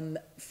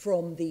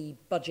from the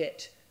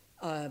budget,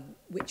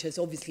 which has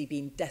obviously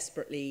been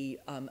desperately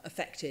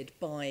affected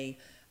by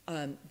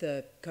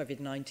the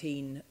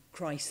COVID-19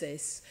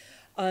 crisis?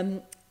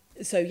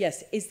 So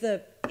yes, is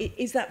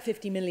that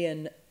 50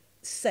 million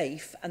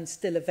safe and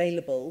still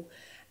available?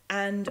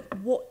 And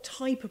what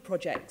type of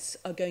projects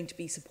are going to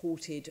be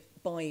supported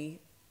by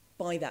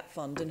that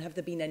fund? And have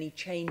there been any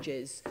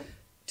changes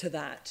to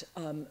that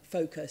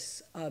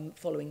focus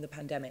following the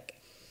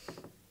pandemic?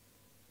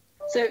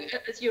 So,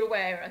 as you're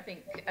aware, I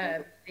think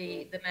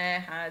the Mayor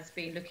has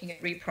been looking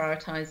at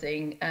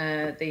reprioritising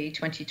the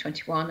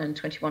 2021 and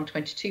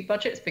 21-22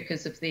 budgets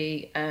because of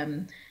the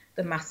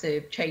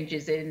massive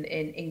changes in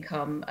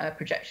income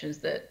projections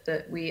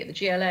that we at the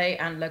GLA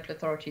and local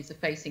authorities are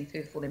facing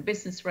through the fall in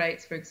business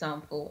rates, for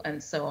example,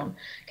 and so on,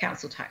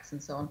 council tax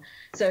and so on.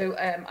 So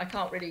I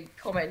can't really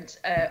comment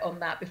on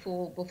that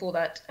before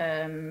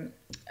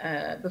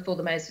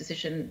the Mayor's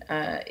decision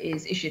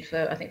is issued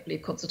for, I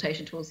believe,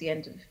 consultation towards the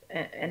end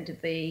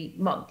of the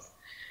month.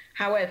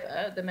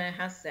 However, the Mayor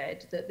has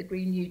said that the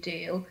Green New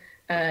Deal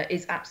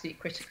is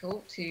absolutely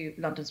critical to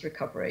London's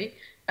recovery.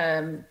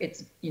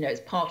 It's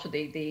part of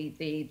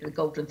the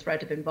golden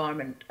thread of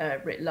environment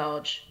writ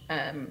large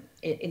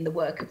in the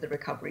work of the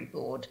Recovery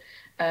Board.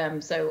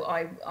 So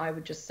I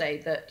would just say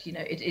that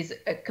it is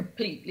a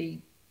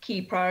completely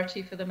key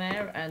priority for the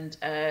Mayor, and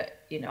I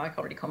can't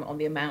really comment on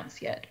the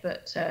amounts yet,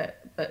 but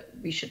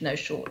we should know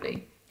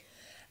shortly.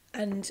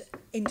 And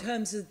in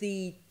terms of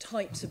the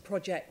types of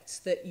projects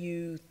that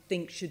you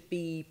think should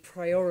be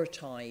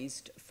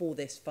prioritised for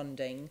this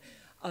funding,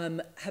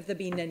 have there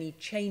been any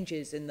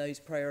changes in those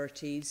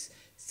priorities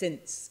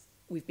since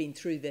we've been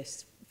through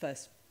this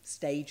first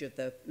stage of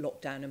the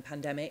lockdown and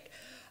pandemic?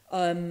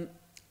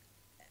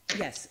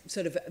 Yes,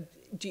 sort of.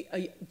 Do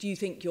you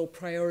think your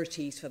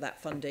priorities for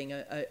that funding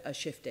are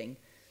shifting?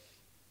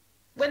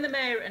 When the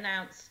Mayor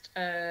announced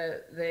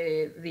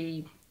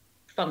the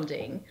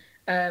funding,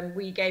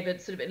 we gave a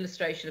sort of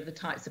illustration of the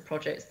types of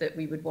projects that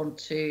we would want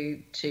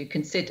to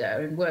consider,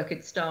 and work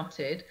had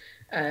started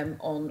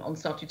on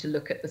starting to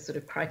look at the sort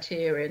of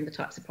criteria and the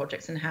types of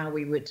projects and how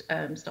we would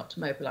start to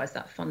mobilise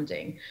that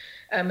funding.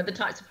 And the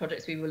types of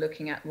projects we were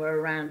looking at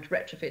were around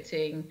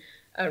retrofitting,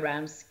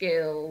 around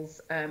skills,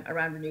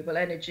 around renewable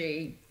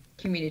energy,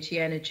 community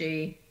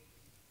energy,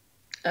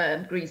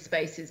 green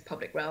spaces,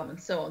 public realm, and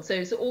so on.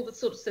 So all the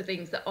sorts of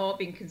things that are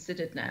being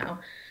considered now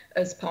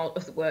as part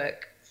of the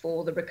work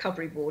for the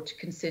Recovery Board to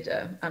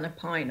consider and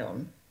opine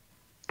on.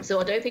 So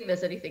I don't think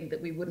there's anything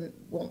that we wouldn't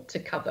want to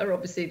cover.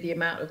 Obviously, the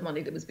amount of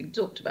money that was being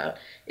talked about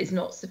is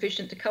not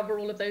sufficient to cover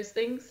all of those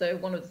things. So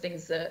one of the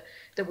things that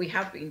we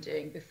have been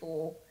doing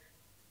before,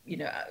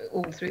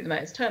 all through the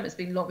Mayor's term, has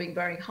been lobbying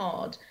very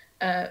hard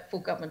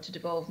for government to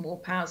devolve more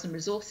powers and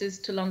resources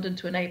to London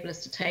to enable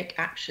us to take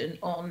action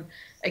on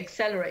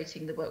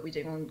accelerating the work we're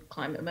doing on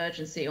climate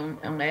emergency,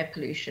 on air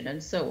pollution,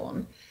 and so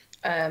on.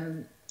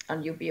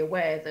 And you'll be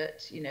aware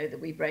that, that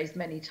we've raised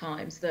many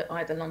times that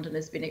either London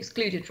has been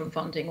excluded from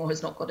funding or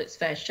has not got its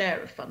fair share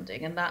of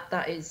funding. And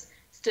that is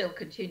still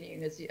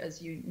continuing,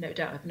 as you no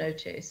doubt have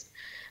noticed.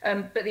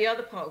 But the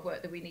other part of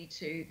work that we need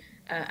to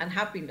and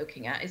have been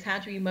looking at is how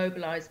do we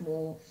mobilise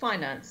more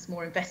finance,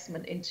 more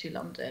investment into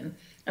London?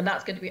 And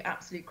that's going to be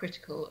absolutely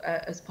critical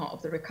as part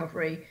of the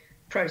recovery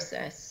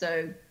process.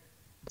 So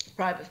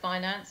private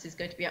finance is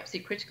going to be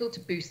absolutely critical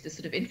to boost the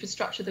sort of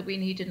infrastructure that we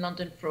need in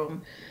London,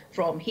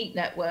 from heat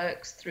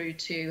networks through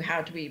to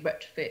how do we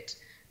retrofit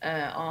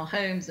our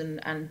homes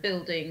and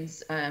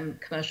buildings,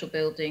 commercial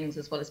buildings,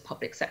 as well as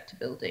public sector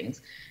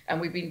buildings. And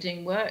we've been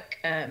doing work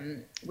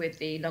with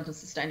the London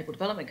Sustainable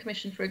Development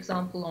Commission, for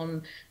example,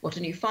 on what a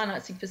new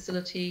financing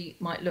facility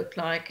might look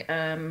like,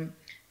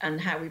 and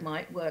how we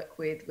might work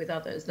with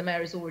others. The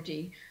Mayor has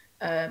already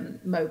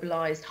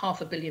mobilised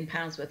 £500 million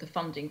worth of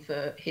funding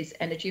for his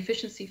energy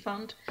efficiency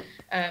fund,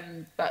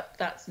 but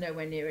that's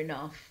nowhere near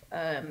enough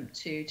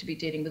to be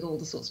dealing with all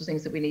the sorts of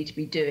things that we need to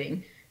be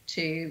doing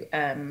to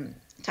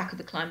tackle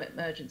the climate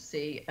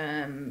emergency.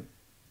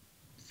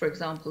 For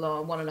example,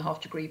 our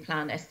 1.5-degree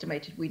plan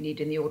estimated we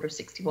need in the order of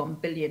 £61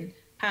 billion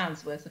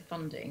worth of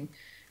funding.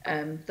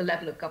 The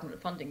level of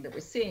government funding that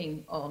we're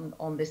seeing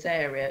on this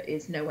area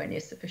is nowhere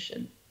near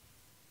sufficient.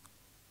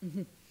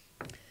 Mm-hmm.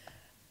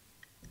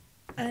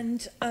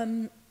 And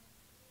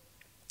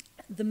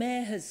the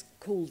Mayor has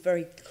called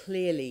very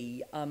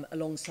clearly,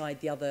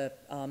 alongside the other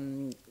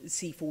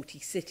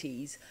C40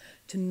 cities,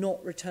 to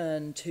not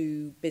return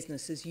to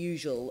business as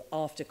usual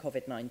after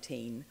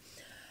COVID-19.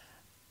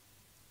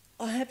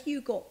 Have you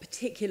got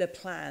particular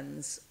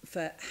plans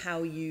for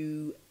how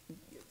you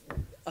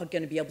are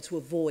going to be able to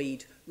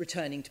avoid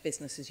returning to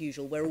business as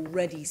usual? We're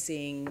already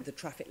seeing the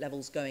traffic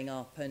levels going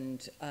up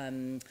and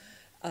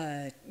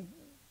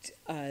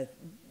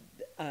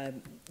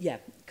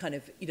kind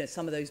of,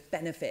 some of those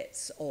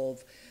benefits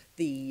of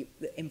the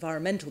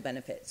environmental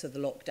benefits of the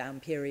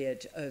lockdown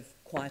period of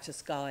quieter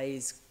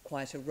skies,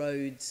 quieter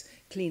roads,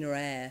 cleaner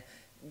air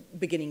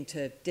beginning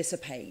to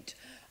dissipate.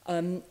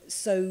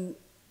 So,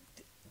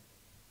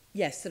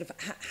 yes, sort of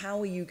how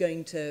are you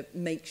going to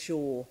make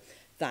sure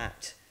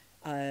that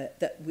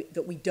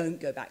that we don't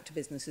go back to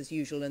business as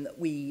usual and that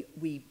we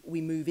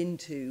move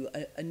into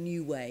a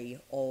new way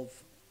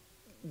of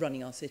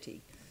running our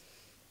city?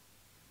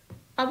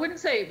 I wouldn't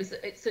say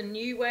it's a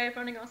new way of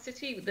running our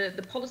city.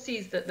 The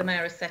policies that the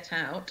Mayor has set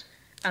out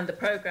and the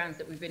programmes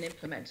that we've been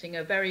implementing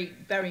are very,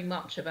 very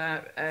much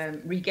about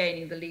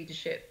regaining the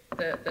leadership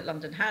that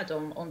London had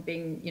on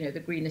being, the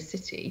greenest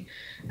city.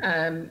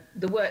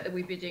 The work that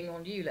we've been doing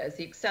on ULEZ,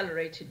 the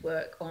accelerated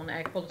work on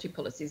air quality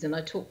policies, and I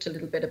talked a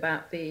little bit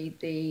about the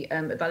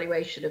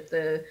evaluation of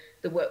the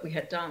work we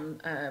had done,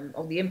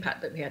 or the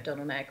impact that we had done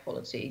on air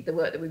quality, the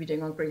work that we've been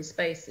doing on green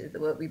spaces, the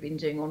work we've been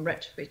doing on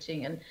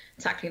retrofitting and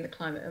tackling the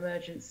climate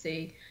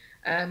emergency.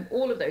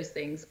 All of those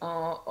things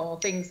are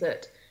things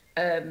that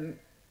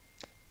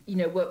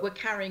we're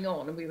carrying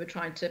on, and we were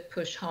trying to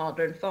push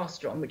harder and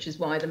faster on, which is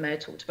why the Mayor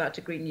talked about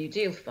a Green New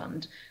Deal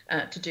fund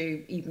to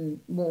do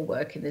even more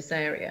work in this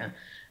area.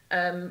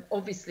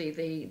 Obviously,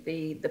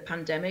 the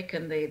pandemic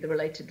and the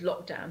related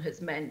lockdown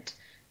has meant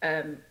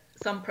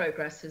some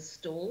progress has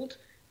stalled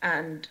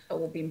and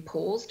or been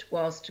paused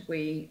whilst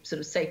we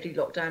sort of safely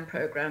locked down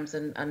programs,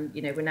 and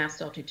we're now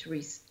starting to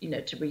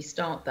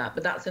restart that.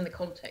 But that's in the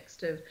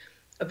context of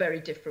a very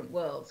different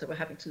world. So we're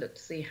having to look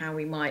to see how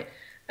we might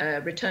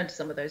return to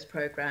some of those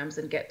programs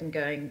and get them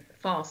going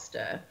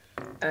faster.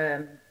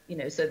 So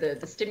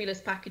the stimulus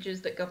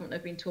packages that government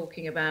have been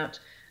talking about,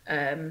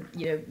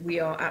 we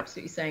are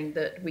absolutely saying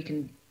that we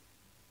can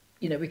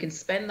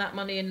spend that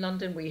money in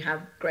London. We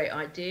have great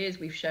ideas.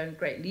 We've shown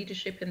great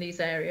leadership in these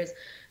areas.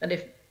 And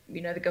if,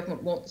 the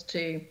government wants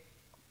to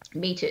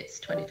meet its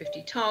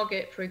 2050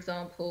 target, for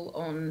example,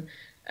 on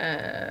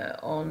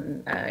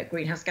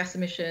greenhouse gas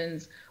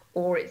emissions,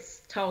 or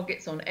its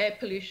targets on air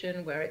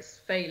pollution where it's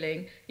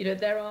failing,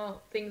 there are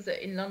things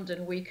that in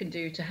London we can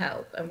do to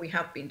help, and we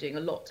have been doing a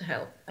lot to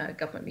help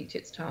government meet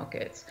its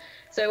targets.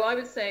 So I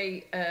would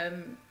say,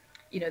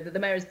 that the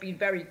Mayor has been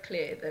very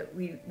clear that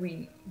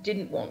we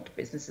didn't want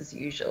business as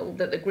usual,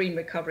 that the green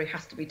recovery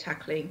has to be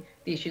tackling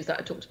the issues that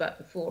I talked about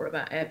before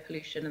about air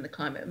pollution and the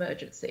climate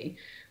emergency.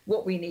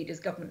 What we need is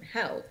government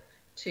help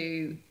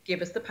to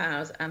give us the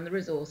powers and the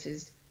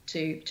resources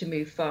to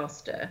move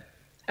faster.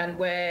 And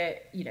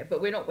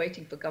but we're not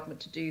waiting for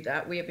government to do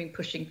that. We have been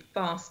pushing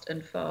fast,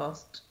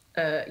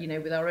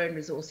 with our own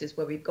resources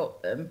where we've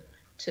got them,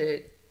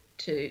 to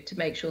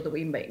make sure that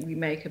we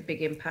make a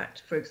big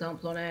impact, for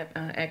example, on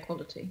air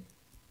quality.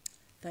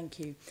 Thank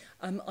you.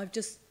 I've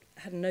just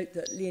had a note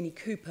that Leonie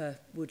Cooper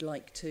would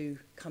like to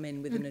come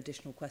in with an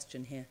additional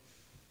question here.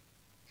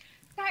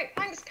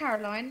 Thanks,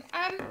 Caroline.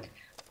 I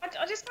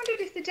just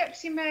wondered if the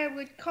Deputy Mayor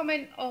would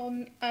comment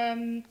on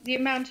the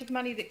amount of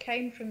money that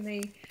came from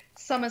the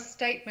summer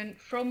statement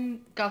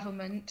from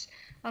government.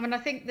 I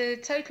think the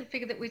total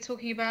figure that we're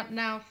talking about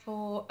now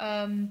for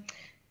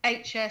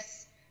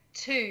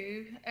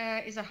HS2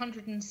 is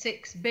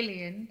 106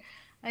 billion,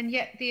 and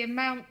yet the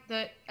amount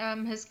that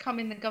has come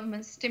in the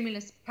government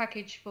stimulus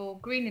package for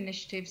green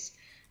initiatives,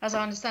 as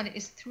I understand it,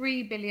 is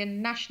 3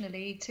 billion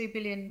nationally, 2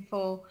 billion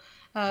for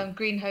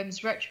green homes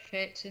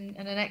retrofit, and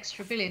an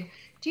extra billion.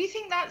 Do you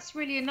think that's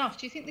really enough?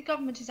 Do you think the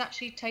government is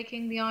actually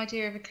taking the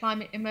idea of a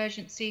climate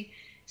emergency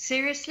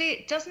seriously?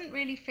 It doesn't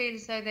really feel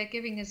as though they're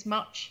giving as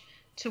much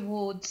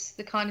towards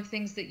the kind of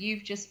things that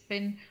you've just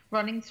been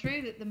running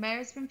through, that the Mayor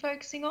has been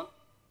focusing on.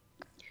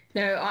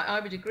 No, I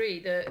would agree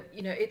that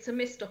it's a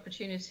missed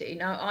opportunity.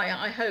 Now,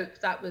 I hope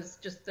that was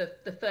just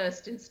the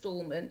first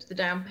instalment, the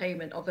down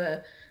payment of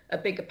a a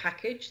bigger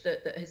package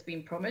that has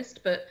been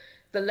promised, but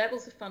the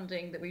levels of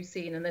funding that we've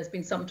seen, and there's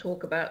been some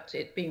talk about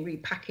it being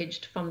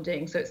repackaged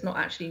funding, so it's not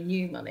actually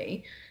new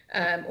money,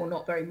 or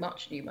not very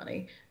much new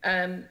money,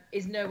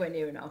 is nowhere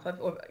near enough.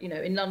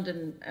 In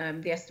London,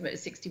 the estimate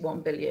is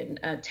 61 billion,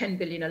 10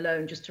 billion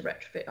alone just to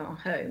retrofit our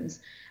homes.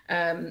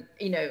 And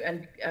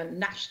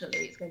nationally,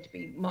 it's going to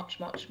be much,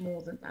 much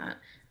more than that.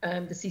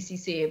 The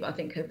CCC, I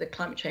think, the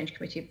Climate Change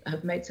Committee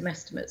have made some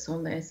estimates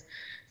on this.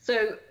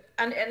 So.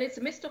 And it's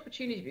a missed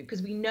opportunity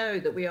because we know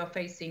that we are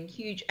facing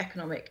huge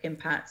economic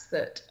impacts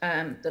that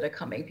are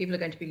coming. People are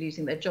going to be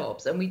losing their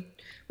jobs, and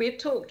we have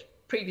talked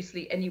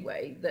previously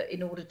anyway that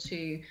in order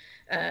to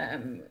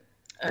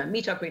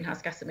meet our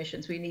greenhouse gas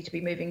emissions, we need to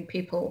be moving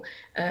people,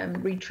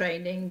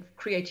 retraining,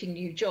 creating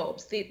new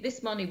jobs.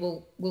 This money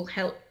will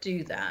help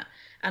do that,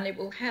 and it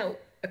will help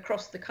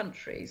across the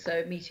country,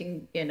 so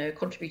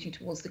contributing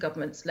towards the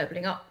government's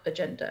levelling up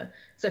agenda.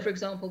 So, for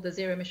example, the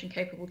zero emission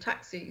capable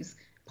taxis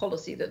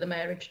policy that the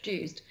Mayor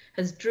introduced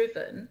has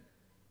driven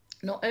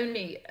not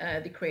only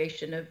the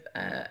creation of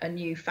a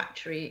new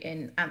factory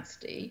in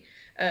Anstey,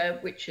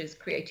 which is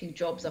creating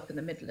jobs up in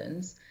the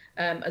Midlands,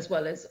 as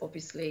well as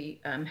obviously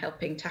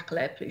helping tackle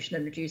air pollution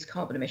and reduce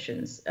carbon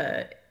emissions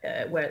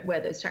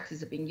where those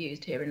taxis are being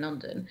used here in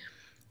London.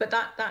 But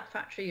that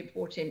factory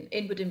brought in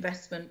inward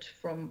investment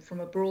from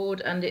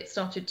abroad, and it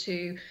started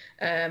to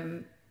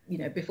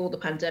before the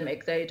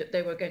pandemic,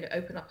 they were going to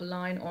open up a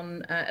line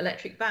on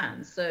electric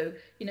vans. So,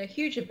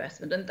 huge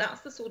investment. And that's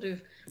the sort of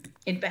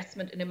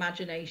investment in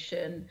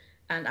imagination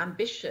and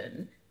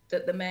ambition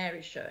that the Mayor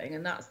is showing.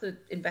 And that's the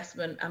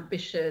investment,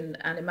 ambition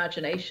and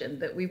imagination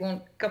that we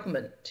want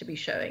government to be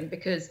showing,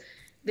 because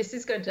this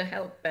is going to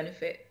help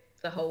benefit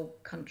the whole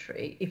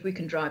country if we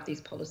can drive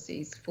these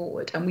policies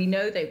forward. And we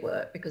know they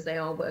work because they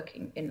are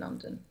working in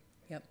London.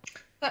 Yep.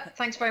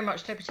 Thanks very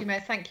much, Deputy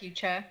Mayor. Thank you,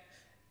 Chair.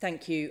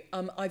 Thank you.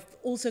 I've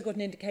also got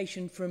an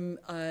indication from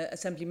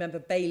Assembly Member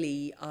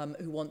Bailey,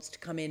 who wants to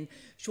come in.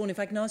 Sean, if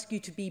I can ask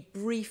you to be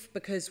brief,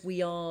 because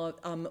we're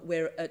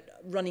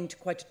running to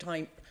quite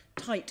a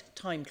tight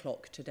time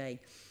clock today.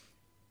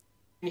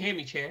 Can you hear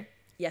me, Chair?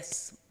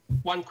 Yes.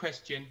 One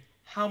question.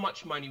 How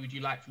much money would you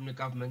like from the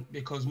government?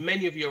 Because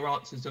many of your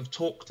answers have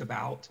talked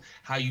about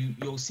how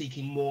you're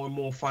seeking more and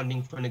more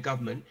funding from the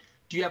government.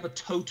 Do you have a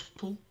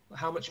total,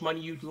 how much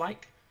money you'd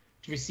like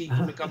to receive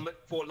from the government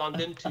for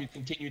London to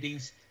continue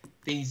these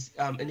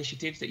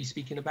initiatives that you're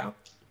speaking about?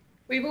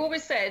 We've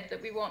always said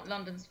that we want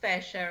London's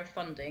fair share of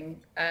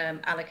funding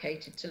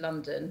allocated to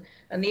London,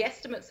 and the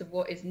estimates of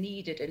what is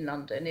needed in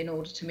London in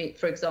order to meet,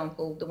 for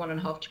example, the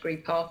 1.5 degree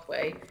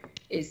pathway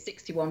is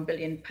 £61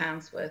 billion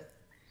worth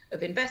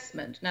of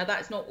investment. Now,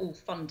 that is not all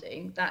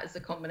funding. That is a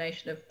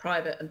combination of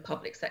private and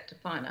public sector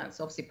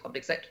finance. Obviously,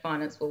 public sector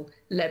finance will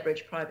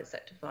leverage private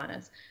sector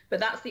finance, but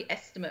that's the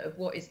estimate of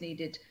what is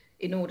needed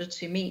in order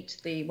to meet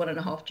the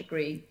 1.5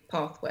 degree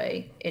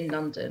pathway in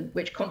London,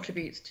 which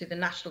contributes to the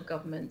national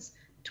government's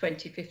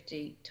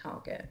 2050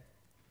 target.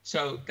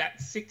 So that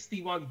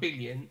 61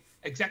 billion,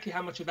 exactly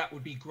how much of that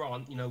would be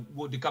grant?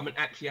 Would the government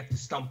actually have to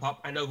stump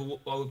up, and over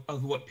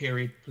what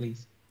period,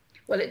 please?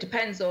 Well, it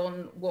depends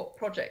on what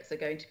projects are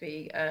going to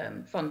be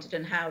funded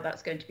and how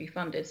that's going to be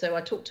funded. So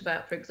I talked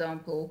about, for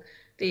example,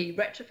 the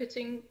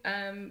retrofitting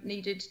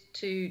needed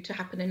to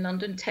happen in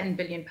London, £10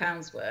 billion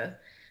worth.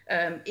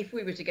 If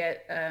we were to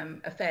get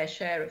a fair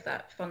share of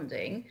that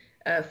funding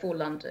for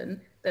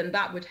London, then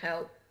that would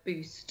help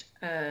boost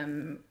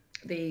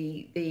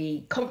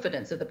the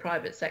confidence of the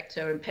private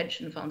sector and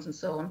pension funds and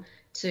so on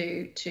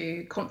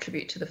to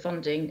contribute to the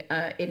funding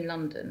in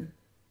London.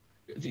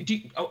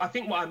 I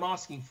think what I'm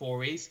asking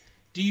for is,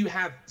 do you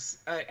have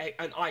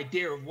an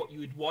idea of what you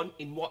would want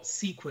in what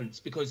sequence?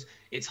 Because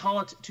it's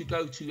hard to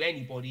go to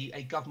anybody,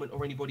 a government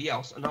or anybody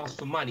else, and ask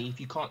for money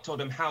if you can't tell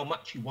them how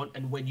much you want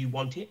and when you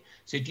want it.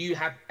 So do you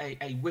have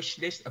a wish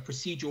list, a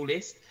procedural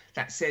list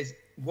that says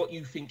what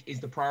you think is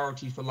the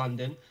priority for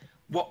London,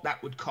 what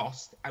that would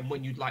cost, and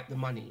when you'd like the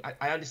money?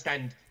 I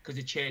understand because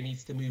the chair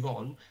needs to move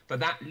on,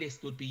 but that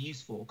list would be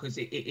useful, because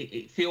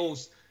it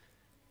feels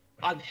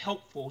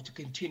unhelpful to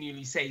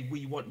continually say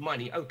we want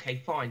money.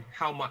 Okay, fine.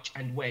 How much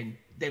and when?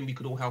 Then we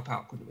could all help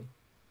out, couldn't we?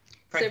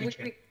 Thank you,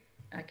 Chair.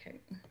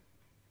 Okay.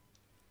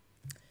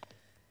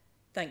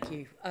 Thank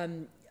you.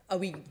 Are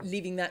we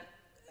leaving that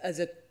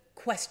as a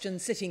question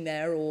sitting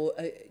there, or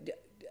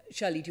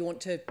Shirley, do you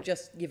want to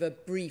just give a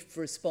brief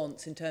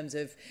response in terms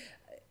of,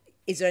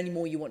 is there any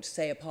more you want to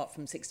say apart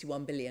from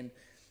 61 billion?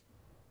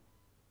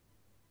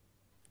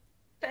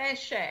 Fair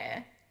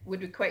share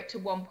would equate to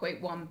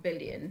 1.1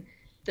 billion.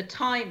 The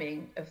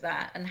timing of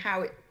that and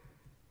how it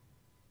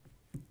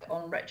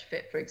on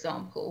retrofit, for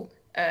example,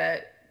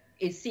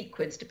 is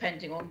sequenced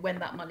depending on when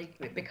that money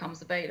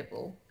becomes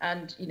available.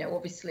 And,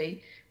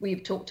 obviously,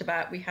 we've talked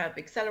about, we have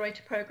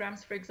accelerator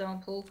programs, for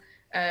example,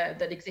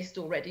 that exist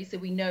already. So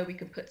we know we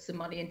can put some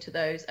money into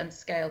those and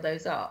scale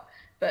those up.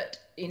 But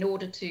in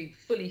order to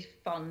fully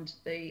fund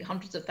the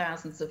hundreds of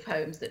thousands of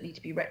homes that need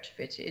to be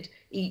retrofitted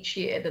each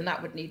year, then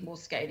that would need more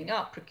scaling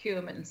up,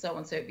 procurement and so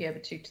on. So it'd be over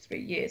 2 to 3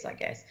 years, I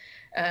guess.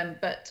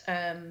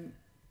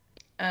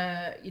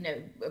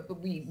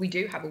 we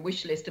do have a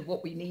wish list of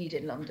what we need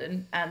in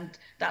London, and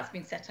that's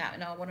been set out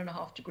in our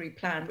 1.5 degree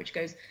plan, which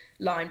goes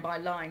line by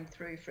line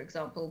through, for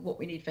example, what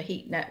we need for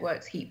heat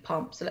networks, heat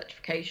pumps,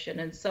 electrification,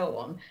 and so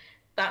on.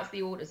 That's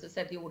the order, as I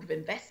said, the order of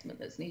investment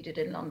that's needed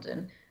in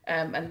London,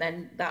 and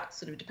then that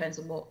sort of depends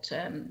on what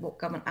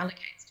government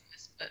allocates to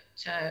us.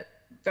 But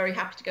very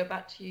happy to go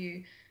back to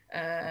you,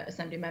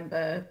 Assembly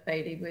Member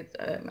Bailey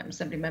and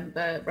Assembly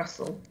Member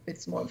Russell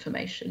with some more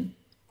information.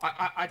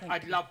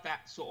 I'd love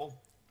that sort of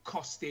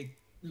costed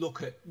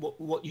look at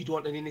what you'd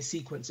want in a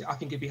sequence. I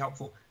think it'd be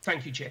helpful.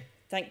 Thank you, Chair.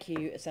 Thank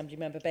you, Assembly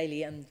Member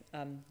Bailey, and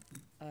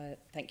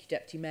thank you,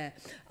 Deputy Mayor.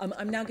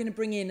 I'm now going to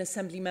bring in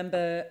Assembly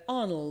Member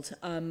Arnold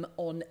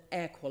on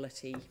air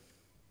quality.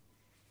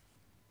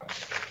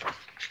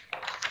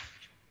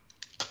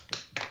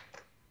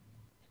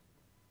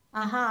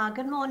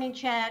 Good morning,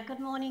 Chair. Good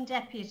morning,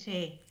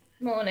 Deputy.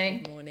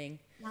 Morning. Good morning.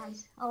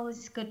 Nice.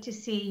 Always good to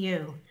see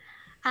you.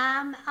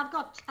 I've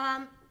got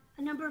a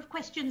number of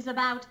questions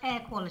about air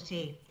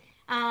quality.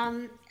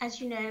 As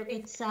you know,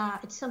 it's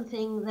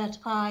something that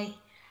I,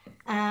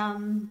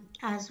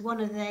 as one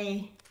of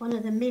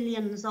the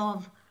millions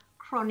of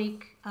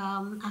chronic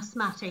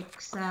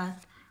asthmatics,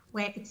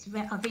 where it's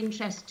of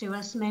interest to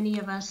us. Many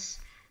of us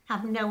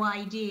have no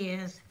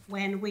ideas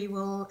when we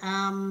will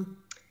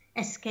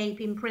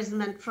escape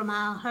imprisonment from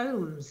our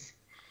homes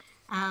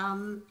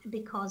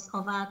because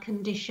of our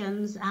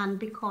conditions and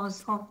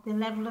because of the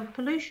level of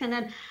pollution.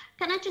 And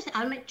can I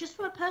just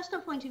from a personal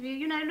point of view,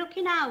 you know,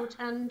 looking out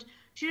and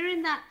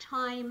during that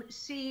time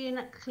seeing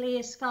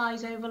clear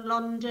skies over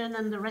London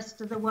and the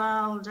rest of the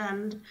world,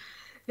 and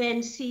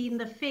then seeing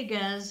the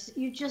figures,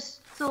 you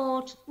just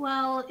thought,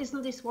 well,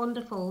 isn't this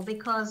wonderful?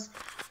 Because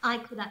I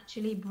could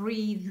actually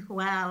breathe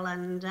well,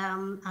 and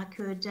I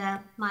could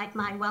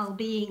my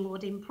well-being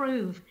would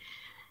improve.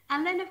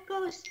 And then, of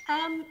course,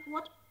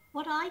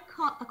 what I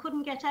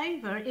couldn't get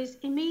over is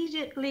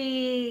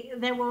immediately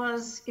there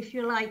was, if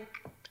you like,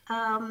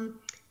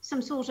 some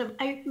sort of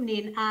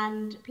opening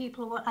and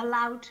people were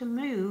allowed to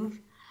move.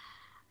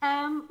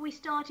 We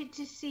started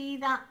to see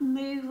that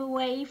move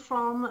away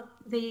from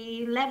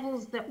the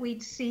levels that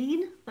we'd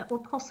seen that were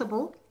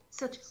possible,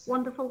 such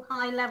wonderful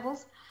high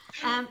levels.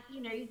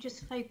 You know, you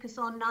just focus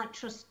on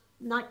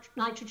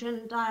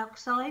nitrogen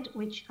dioxide,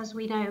 which, as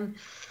we know,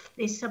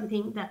 is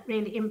something that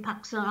really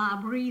impacts on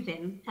our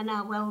breathing and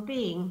our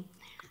well-being.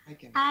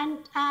 Okay.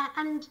 And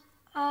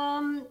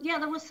yeah,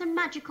 there were some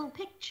magical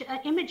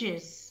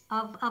images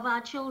of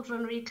our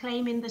children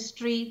reclaiming the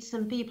streets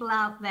and people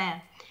out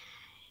there.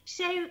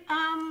 So,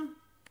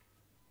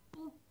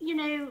 you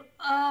know,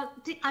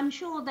 I'm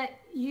sure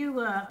that you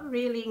were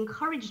really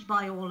encouraged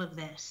by all of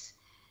this.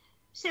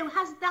 So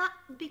has that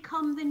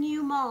become the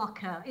new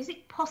marker? Is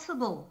it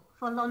possible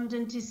for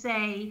London to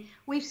say,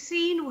 we've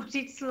seen what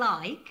it's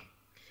like,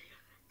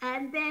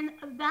 and then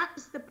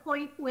that's the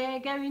point we're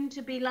going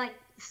to be like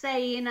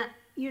saying,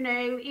 you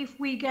know, if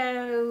we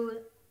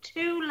go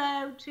too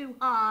low, too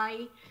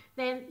high,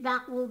 then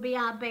that will be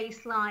our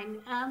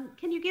baseline.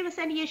 Can you give us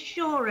any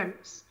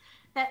assurance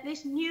that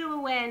this new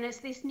awareness,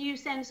 this new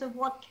sense of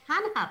what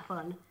can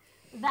happen,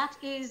 that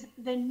is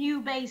the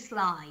new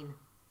baseline?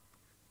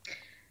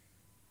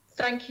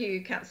 Thank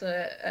you,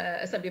 Councillor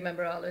Assembly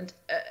Member Ireland.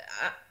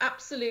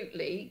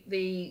 Absolutely,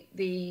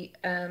 the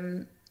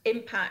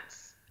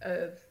impacts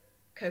of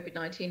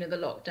COVID-19 and the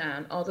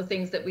lockdown are the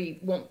things that we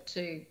want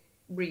to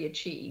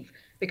re-achieve,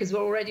 because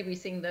we're already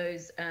seeing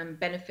those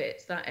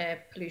benefits, that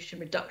air pollution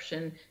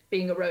reduction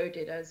being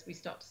eroded as we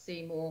start to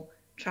see more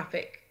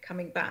traffic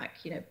coming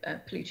back, you know,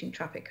 polluting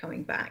traffic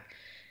coming back.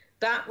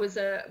 That was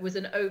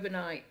an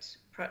overnight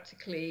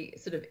practically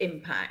sort of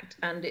impact,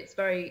 and it's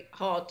very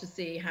hard to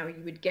see how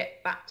you would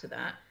get back to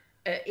that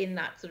in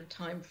that sort of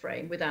time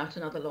frame without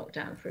another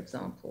lockdown, for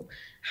example.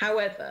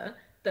 However,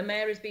 the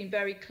Mayor has been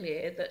very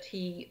clear that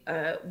he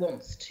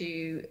wants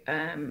to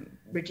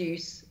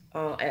reduce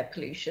our air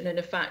pollution, and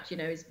in fact, you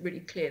know, is really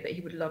clear that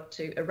he would love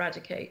to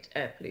eradicate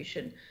air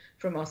pollution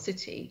from our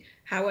city.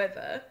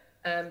 However,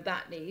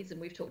 that needs, and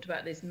we've talked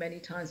about this many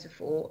times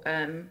before,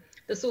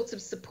 the sorts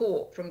of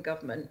support from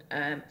government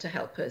to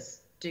help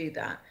us do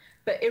that.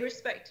 But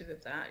irrespective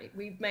of that,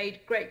 we've made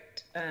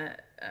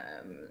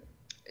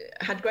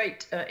had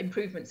great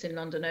improvements in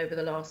London over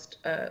the last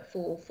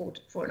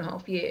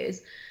 4.5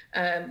 years.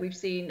 We've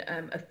seen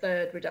a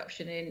third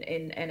reduction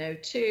in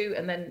NO2,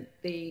 and then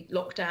the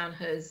lockdown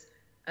has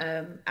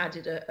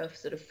added a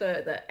sort of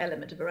further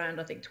element of around,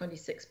 I think,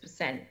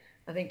 26%.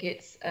 I think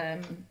it's,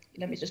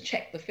 let me just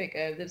check the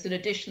figure. There's an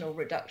additional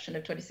reduction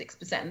of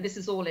 26%, and this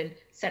is all in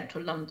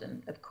central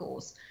London, of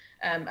course,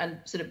 and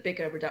sort of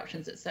bigger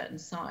reductions at certain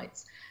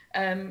sites.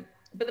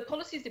 But the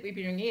policies that we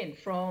bring in,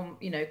 from,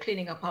 you know,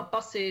 cleaning up our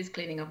buses,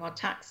 cleaning up our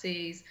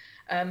taxis,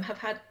 have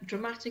had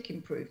dramatic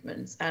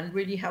improvements and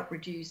really helped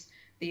reduce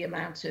the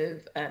amount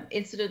of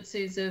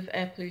incidences of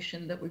air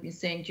pollution that we've been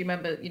seeing. Do you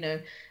remember,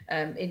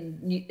 in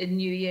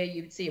New Year,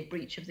 you would see a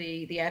breach of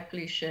the air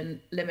pollution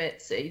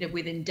limits,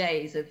 within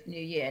days of New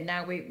Year.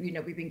 Now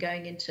we've been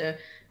going into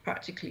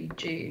practically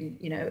June,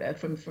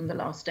 from the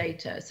last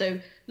data. So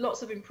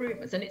lots of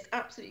improvements, and it's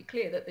absolutely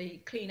clear that the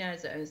clean air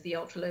zones, the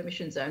ultra low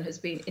emission zone, has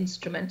been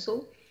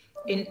instrumental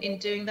in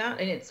doing that,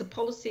 and it's a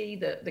policy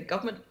that the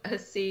government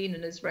has seen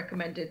and has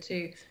recommended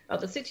to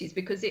other cities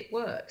because it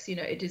works.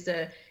 It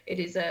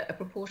is a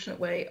proportionate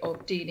way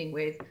of dealing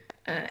with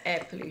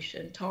air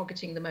pollution,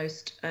 targeting the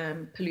most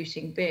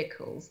polluting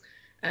vehicles,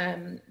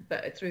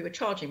 but through a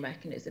charging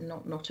mechanism,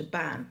 not a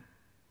ban,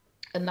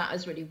 and that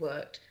has really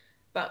worked.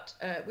 But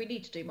we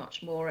need to do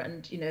much more,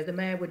 and the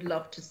Mayor would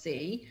love to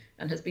see,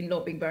 and has been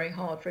lobbying very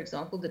hard, for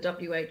example, the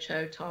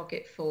WHO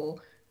target for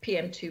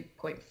PM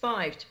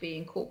 2.5 to be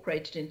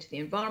incorporated into the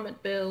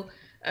Environment Bill.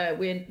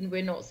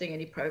 We're not seeing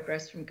any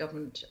progress from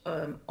government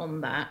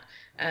on that,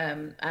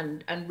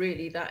 and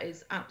really that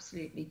is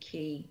absolutely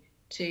key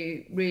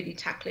to really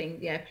tackling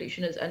the air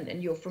pollution.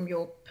 And you're, from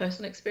your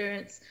personal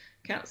experience,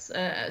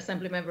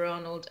 Assemblymember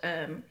Arnold,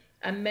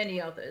 and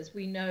many others,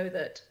 we know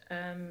that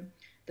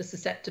the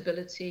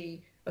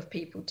susceptibility of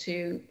people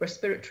to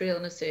respiratory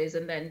illnesses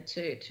and then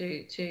to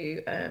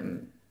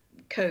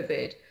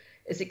COVID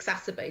is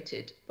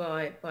exacerbated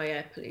by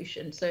air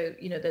pollution. So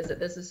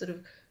there's a sort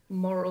of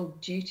moral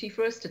duty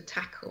for us to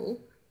tackle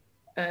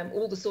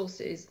all the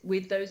sources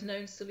with those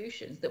known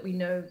solutions that we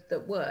know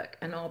that work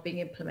and are being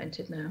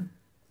implemented now.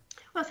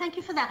 Well, thank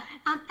you for that.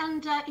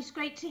 And it's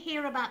great to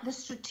hear about the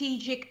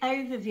strategic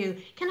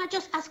overview. Can I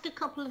just ask a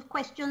couple of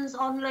questions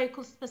on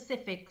local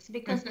specifics?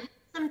 Because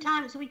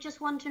sometimes we just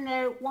want to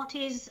know what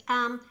is,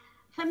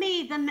 for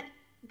me,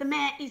 the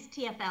Mayor is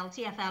TfL.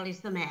 TfL is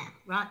the Mayor,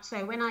 right?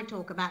 So when I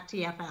talk about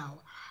TfL,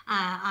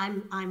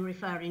 I'm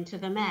referring to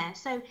the Mayor.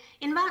 So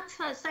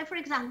for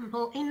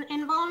example, in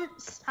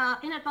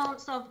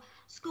advance of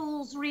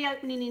schools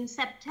reopening in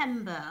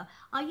September,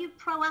 are you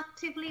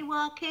proactively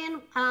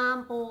working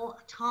or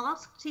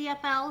tasked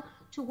TfL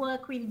to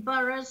work with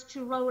boroughs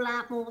to roll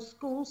out more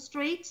school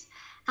streets?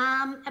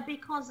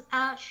 Because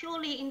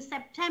surely in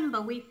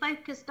September we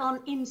focused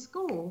on in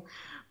school,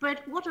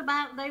 but what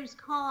about those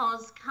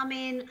cars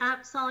coming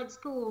outside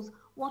schools?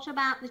 What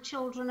about the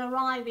children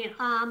arriving?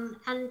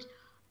 And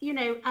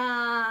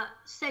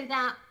so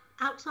that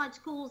outside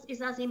schools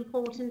is as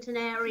important an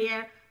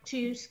area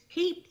to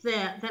keep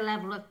the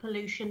level of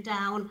pollution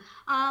down.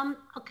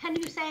 Can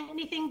you say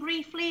anything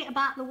briefly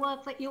about the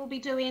work that you'll be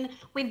doing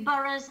with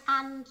boroughs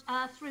and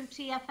through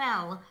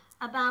TfL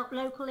about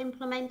local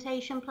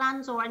implementation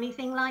plans or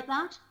anything like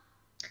that?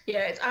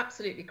 Yeah, it's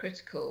absolutely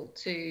critical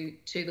to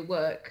the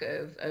work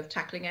of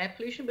tackling air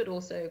pollution, but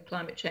also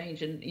climate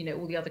change and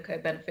all the other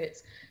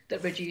co-benefits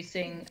that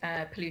reducing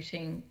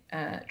polluting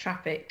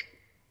traffic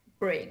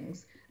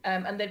brings.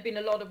 And there'd been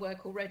a lot of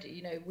work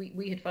already.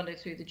 We had funded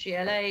through the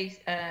GLA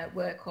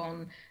work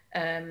on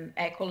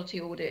air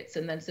quality audits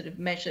and then sort of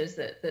measures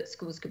that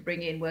schools could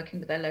bring in, working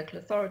with their local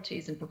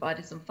authorities, and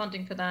provided some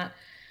funding for that.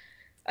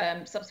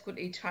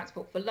 Subsequently,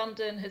 Transport for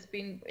London has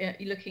been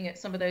looking at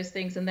some of those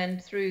things, and then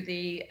through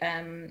the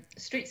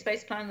street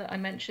space plan that I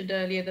mentioned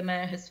earlier, the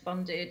Mayor has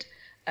funded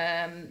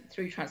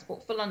through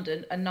Transport for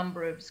London a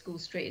number of school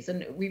streets,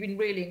 and we've been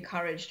really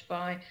encouraged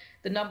by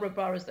the number of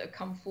boroughs that have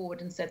come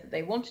forward and said that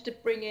they wanted to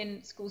bring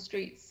in school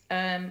streets.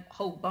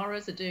 Whole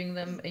boroughs are doing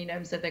them,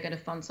 and said they're going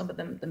to fund some of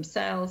them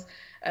themselves,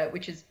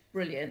 which is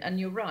brilliant. And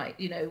you're right,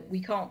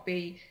 we can't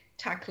be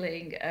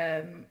tackling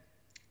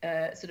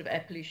sort of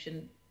air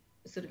pollution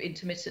sort of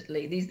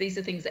intermittently. These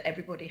are things that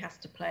everybody has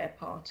to play a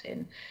part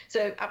in.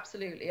 So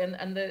absolutely,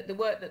 and the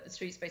work that the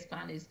street space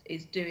plan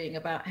is doing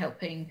about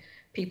helping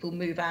people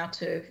move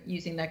out of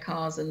using their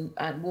cars and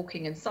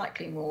walking and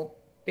cycling more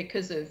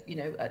because of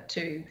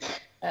to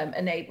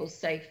enable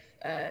safe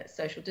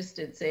social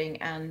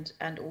distancing and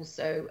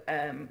also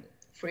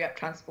free up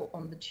transport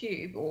on the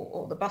tube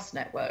or the bus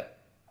network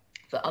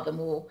for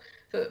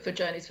for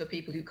journeys for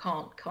people who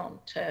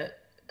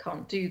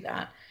can't do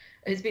that,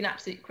 has been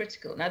absolutely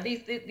critical. Now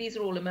these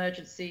are all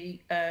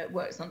emergency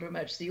works under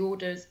emergency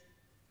orders,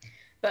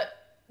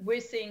 but we're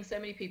seeing so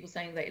many people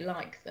saying they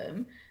like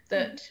them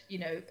that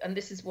and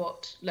this is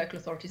what local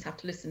authorities have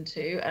to listen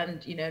to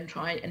and and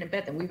try and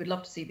embed them. We would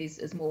love to see these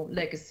as more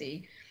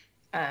legacy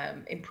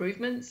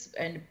improvements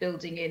and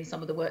building in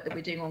some of the work that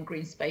we're doing on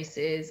green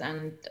spaces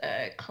and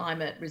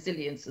climate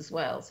resilience as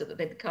well, so that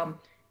they become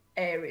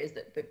areas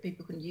that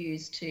people can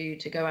use to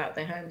go out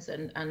their homes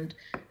and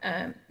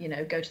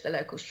go to the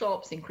local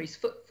shops, increase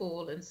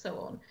footfall and so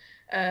on.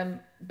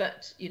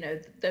 But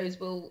those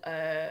will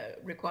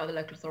require the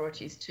local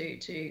authorities to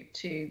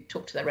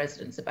talk to their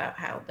residents about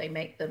how they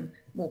make them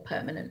more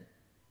permanent.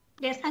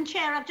 Yes, and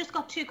Chair, I've just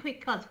got two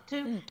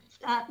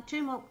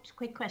more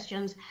quick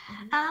questions.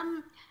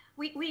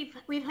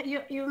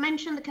 You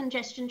mentioned the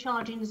congestion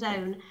charging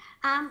zone.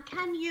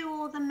 Can you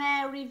or the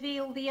Mayor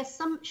reveal the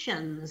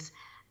assumptions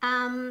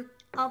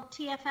of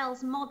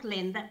TfL's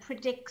modelling that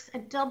predicts a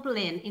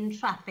doubling in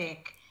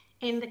traffic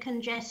in the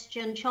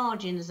congestion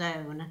charging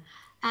zone?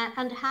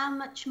 and how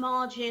much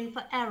margin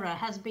for error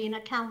has been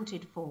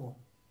accounted for?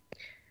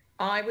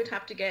 I would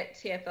have to get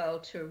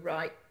TfL to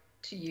write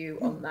to you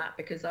on that,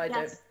 because I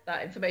don't have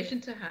that information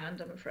to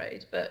hand, I'm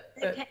afraid, but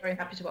Okay. very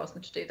happy to ask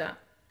them to do that.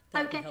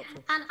 That'd be Okay,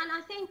 helpful. and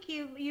I think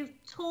you've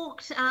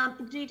talked,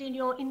 indeed, in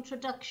your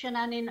introduction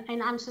and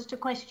in answers to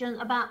questions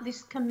about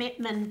this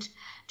commitment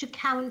to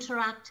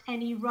counteract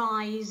any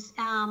rise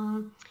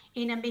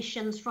in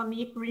emissions from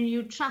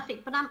renewed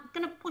traffic. But I'm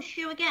going to push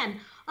you again.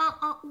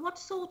 What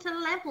sort of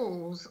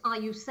levels are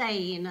you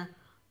saying?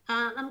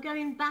 I'm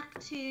going back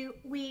to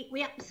we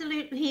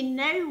absolutely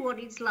know what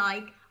it's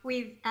like.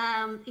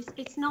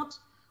 It's not.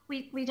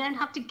 We don't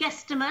have to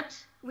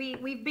guesstimate.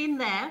 We've been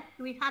there.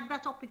 We've had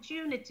that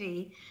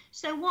opportunity.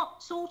 So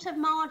what sort of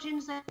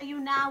margins are you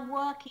now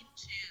working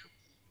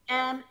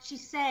to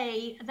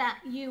say that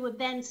you would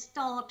then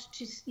start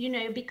to,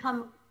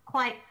 become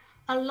quite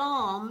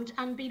alarmed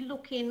and be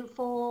looking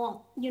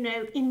for,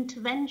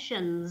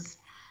 interventions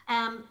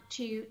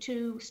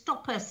to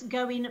stop us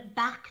going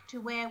back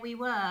to where we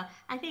were?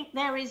 I think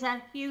there is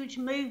a huge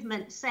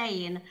movement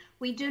saying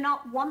we do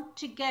not want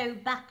to go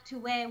back to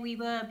where we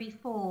were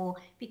before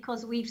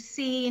because we've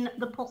seen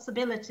the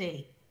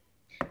possibility.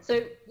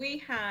 So we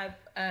have,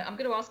 I'm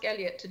going to ask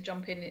Elliot to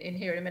jump in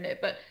here in a minute,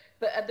 but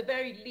at the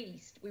very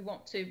least, we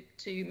want to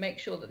make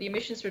sure that the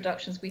emissions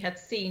reductions we had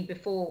seen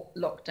before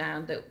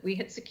lockdown, that we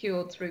had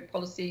secured through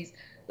policies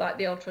like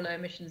the ultra low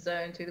emission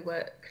zone, through the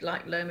work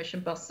like low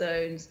emission bus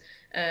zones,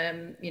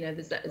 the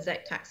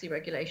ZEC taxi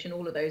regulation,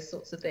 all of those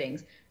sorts of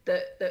things,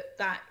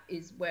 that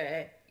is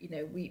where,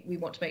 we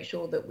want to make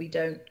sure that we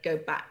don't go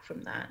back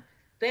from that.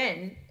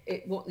 Then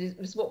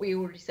what we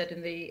already said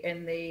in the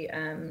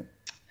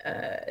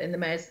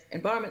Mayor's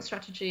environment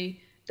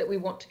strategy, that we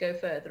want to go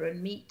further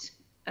and meet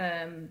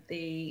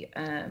the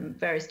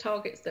various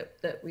targets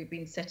that we've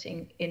been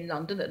setting in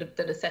London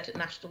that are set at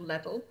national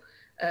level,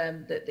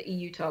 the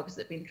EU targets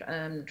that have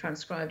been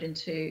transcribed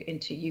into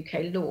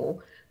UK law,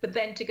 but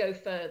then to go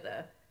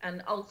further.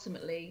 And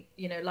ultimately,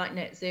 like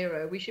net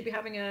zero, we should be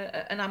having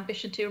an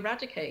ambition to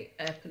eradicate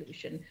air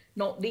pollution,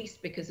 not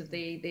least because of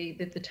the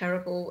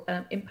terrible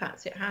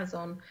impacts it has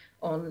on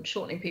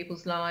shortening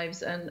people's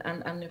lives and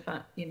in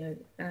fact,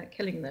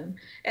 killing them.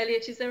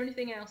 Elliot, is there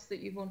anything else that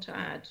you want to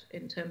add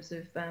in terms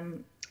of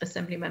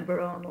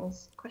Assemblymember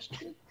Arnold's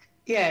question?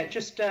 Yeah,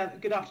 just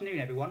good afternoon,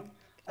 everyone.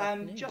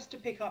 Just to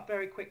pick up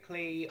very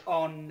quickly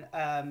on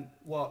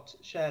what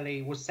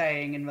Shirley was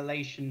saying in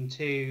relation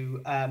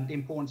to the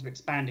importance of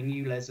expanding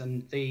ULEZ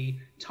and the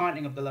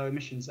tightening of the low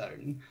emission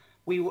zone,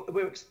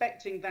 we're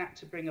expecting that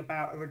to bring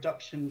about a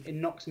reduction in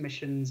NOx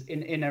emissions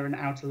in inner and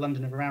outer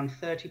London of around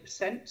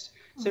 30%.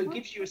 So it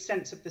gives you a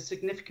sense of the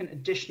significant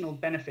additional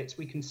benefits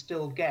we can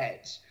still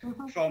get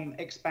from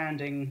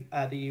expanding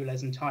the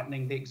ULEZ and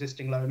tightening the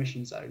existing low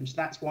emission zones.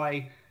 That's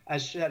why,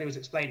 as Shirley was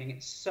explaining,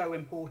 it's so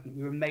important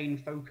we remain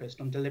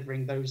focused on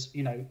delivering those,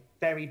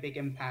 very big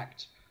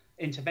impact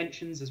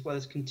interventions, as well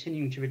as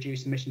continuing to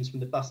reduce emissions from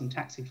the bus and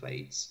taxi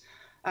fleets.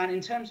 And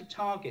in terms of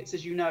targets,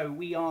 as you know,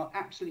 we are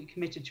absolutely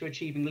committed to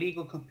achieving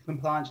legal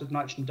compliance with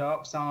nitrogen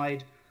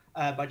dioxide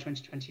by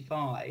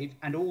 2025,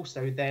 and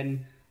also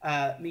then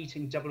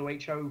meeting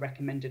WHO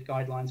recommended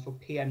guidelines for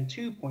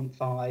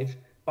PM2.5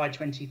 by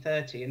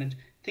 2030. And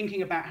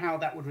thinking about how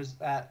that would,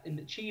 in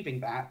achieving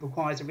that,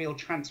 requires a real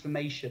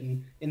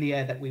transformation in the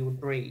air that we would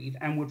breathe,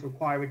 and would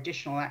require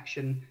additional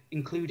action,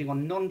 including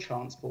on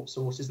non-transport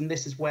sources. And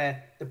this is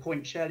where the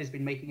point Shirley's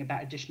been making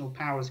about additional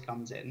powers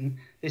comes in.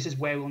 This is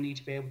where we'll need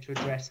to be able to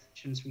address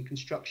emissions from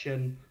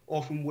construction,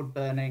 or from wood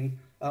burning,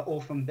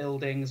 or from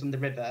buildings on the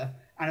river.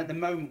 And at the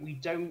moment, we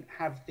don't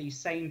have the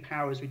same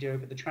powers we do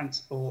over the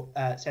transport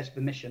set of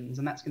emissions.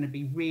 And that's going to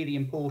be really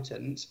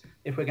important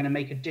if we're going to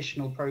make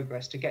additional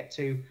progress to get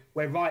to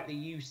where rightly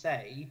you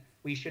say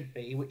we should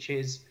be, which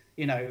is,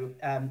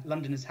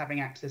 London is having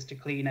access to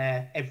clean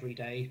air every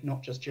day,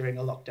 not just during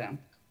a lockdown.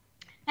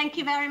 Thank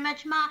you very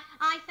much,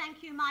 I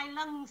thank you, my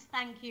lungs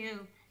thank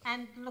you,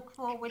 and look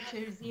forward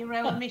to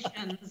zero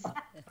emissions.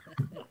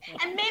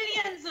 And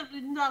millions of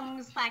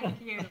lungs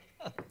thank you.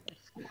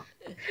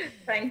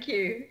 Thank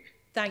you.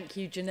 Thank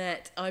you,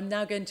 Jeanette. I'm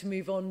now going to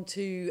move on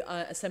to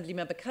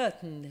Assemblymember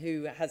Curtin,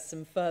 who has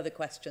some further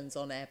questions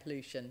on air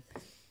pollution.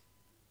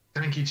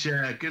 Thank you,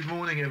 Chair. Good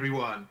morning,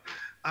 everyone.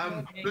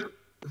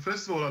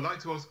 First of all, I'd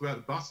like to ask about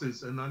the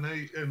buses, and I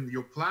know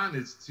your plan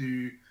is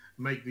to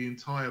make the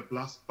entire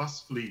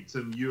bus fleet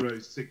Euro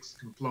 6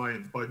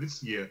 compliant by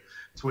this year,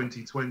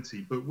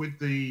 2020. But with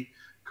the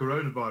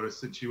coronavirus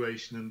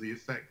situation and the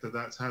effect that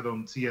that's had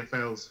on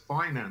TfL's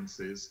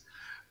finances,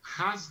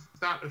 has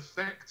that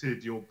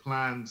affected your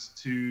plans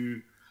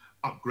to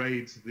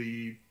upgrade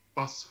the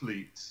bus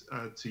fleet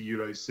to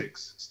Euro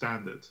 6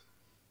 standard?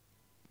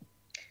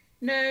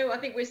 No, I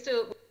think we're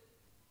still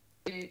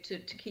to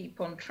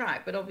keep on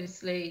track, but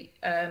obviously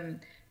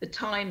the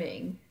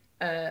timing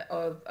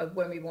of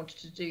when we wanted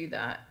to do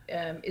that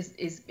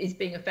is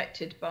being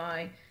affected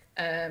by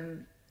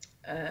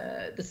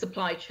the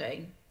supply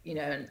chain you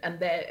know, and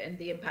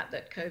the impact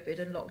that COVID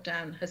and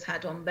lockdown has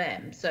had on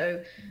them.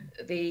 So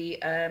the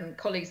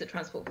colleagues at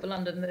Transport for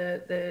London,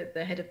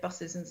 the head of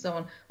buses and so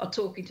on, are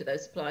talking to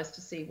those suppliers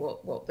to see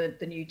what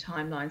the new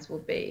timelines will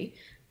be.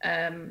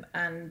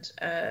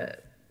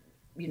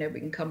 You know, we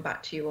can come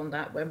back to you on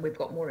that when we've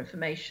got more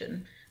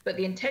information. But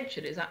the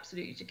intention is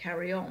absolutely to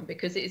carry on,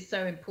 because it is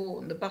so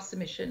important. The bus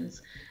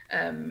emissions,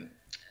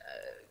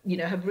 you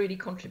know, have really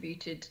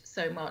contributed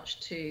so much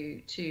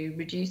to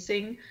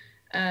reducing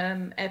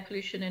air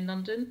pollution in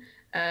London,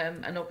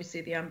 and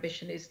obviously the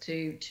ambition is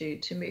to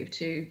move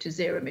to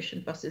zero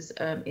emission buses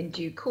in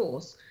due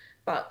course.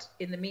 But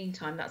in the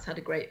meantime, that's had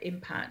a great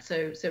impact.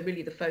 So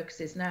really the focus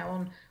is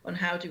now on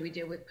how do we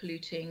deal with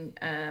polluting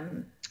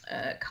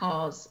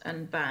cars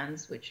and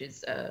vans, which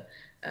is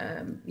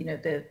you know,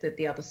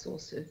 the other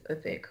source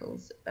of vehicle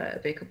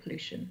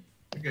pollution.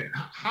 Okay.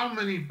 How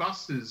many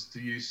buses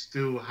do you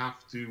still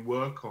have to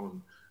work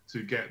on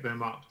to get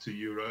them up to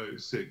Euro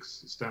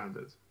 6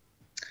 standard?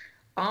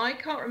 I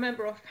can't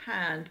remember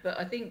offhand, but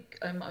I think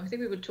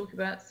we were talking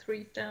about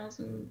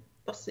 3,000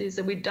 buses,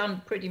 and we'd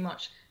done pretty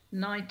much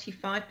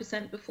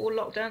 95% before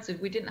lockdown, so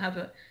we didn't have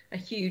a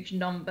huge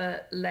number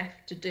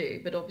left to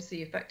do, but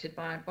obviously affected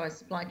by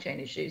supply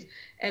chain issues.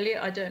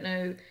 Elliot, I don't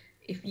know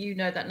if you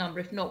know that number.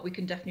 If not, we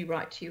can definitely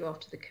write to you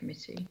after the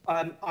committee.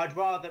 I'd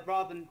rather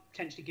than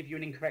potentially give you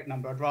an incorrect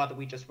number, I'd rather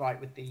we just write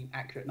with the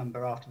accurate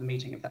number after the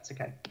meeting, if that's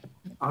okay.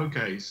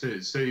 Okay,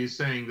 so you're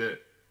saying that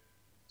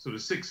sort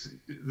of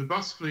the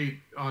bus fleet,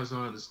 as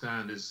I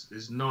understand,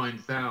 is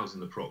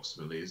 9,000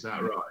 approximately. Is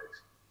that right?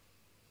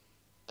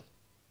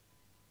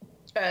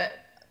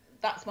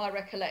 That's my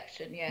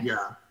recollection, yes.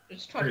 Yeah.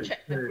 Just trying to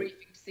check the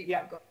briefing to see if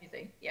I've got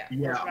anything. Yeah.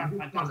 Yeah, I'm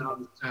just trying to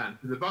understand.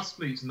 The bus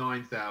fleet's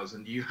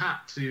 9,000. You had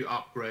to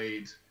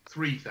upgrade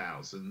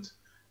 3,000,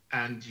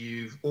 and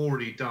you've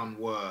already done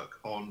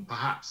work on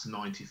perhaps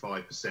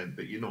 95%,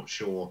 but you're not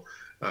sure.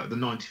 The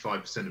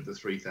 95% of the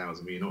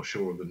 3,000, but you're not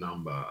sure of the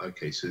number.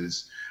 Okay, so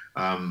there's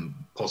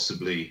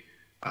possibly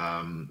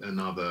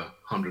another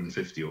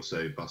 150 or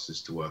so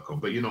buses to work on,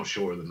 but you're not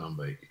sure of the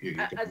number.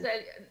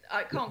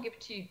 I can't give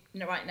it to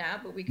you right now,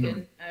 but we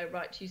can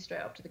write to you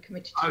straight after the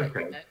committee to let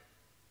you know.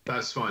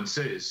 That's fine.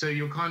 So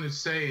you're kind of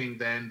saying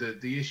then that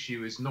the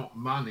issue is not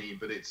money,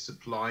 but it's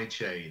supply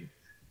chain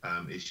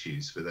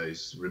issues for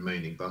those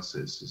remaining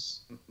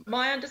buses.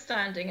 My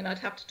understanding, and I'd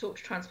have to talk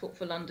to Transport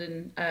for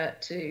London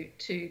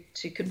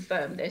to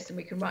confirm this, and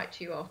we can write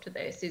to you after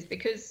this, is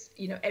because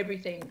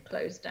everything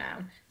closed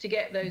down, to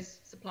get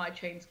those supply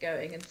chains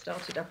going and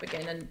started up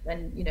again,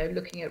 and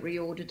looking at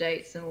reorder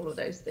dates and all of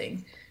those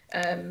things.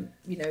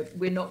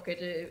 We're not going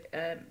to.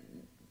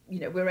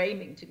 We're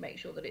aiming to make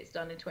sure that it's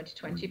done in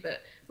 2020, but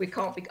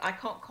I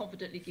can't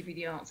confidently give you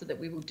the answer that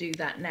we will do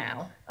that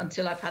now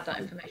until I've had that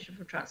information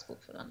from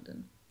Transport for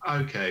London.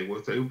 Okay, well,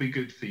 it would be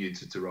good for you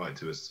to write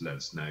to us to let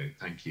us know.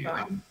 Thank you.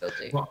 Right, will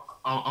do. Well,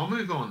 I'll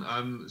move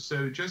on.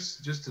 So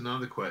just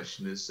another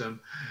question is,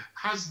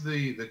 has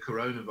the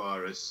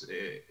coronavirus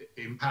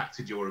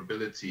impacted your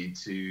ability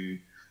to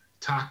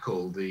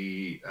tackle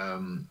the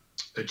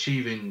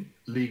achieving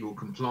legal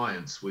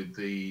compliance with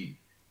the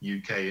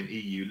UK and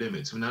EU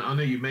limits? I mean, I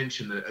know you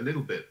mentioned a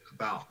little bit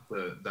about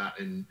that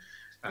in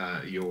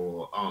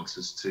your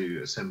answers to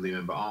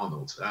Assemblymember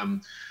Arnold,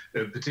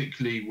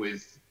 particularly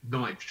with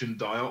nitrogen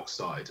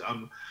dioxide.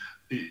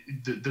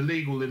 The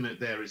legal limit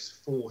there is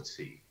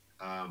 40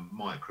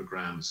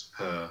 micrograms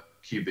per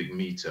cubic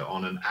meter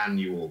on an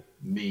annual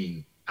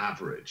mean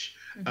average.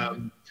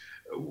 Mm-hmm.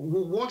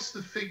 What's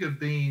the figure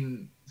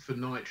been for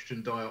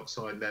nitrogen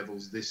dioxide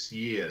levels this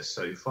year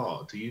so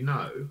far? Do you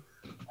know?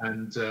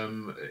 And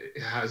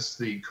has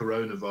the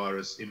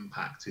coronavirus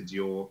impacted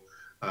your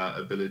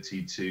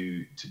ability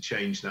to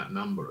change that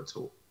number at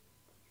all?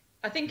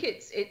 I think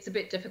it's a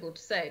bit difficult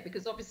to say,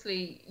 because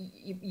obviously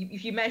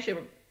if you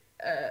measure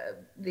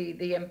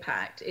the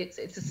impact, it's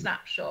a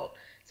snapshot.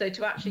 So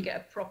to actually get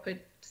a proper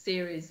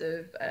series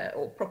of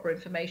or proper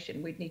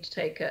information, we'd need to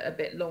take a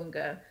bit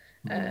longer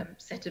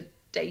set of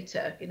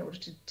data in order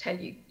to tell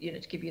you,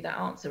 to give you that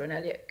answer. And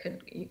Elliot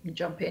you can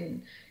jump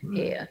in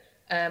here.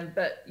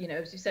 But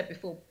as you said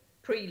before,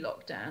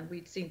 pre-lockdown,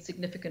 we'd seen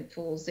significant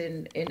falls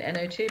in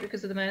NO2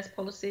 because of the mayor's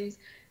policies.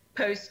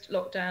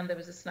 Post-lockdown, there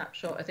was a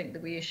snapshot I think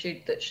that we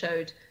issued that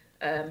showed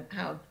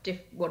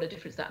what a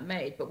difference that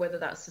made. But whether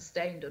that's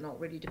sustained or not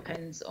really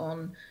depends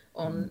on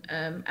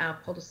our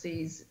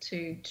policies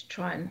to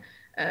try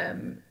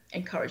and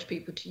encourage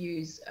people to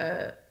use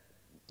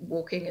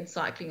walking and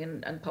cycling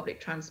and public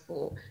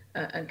transport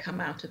and come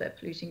out of their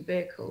polluting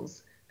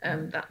vehicles.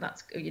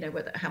 That's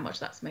how much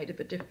that's made of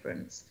a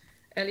difference.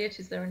 Elliot,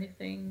 is there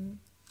anything?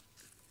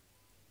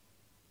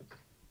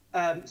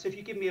 So if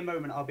you give me a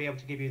moment, I'll be able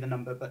to give you the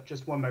number, but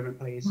just one moment,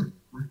 please.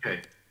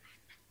 Okay.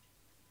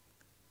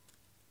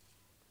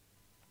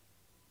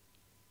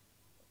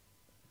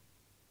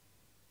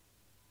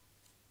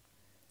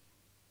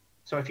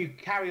 So if you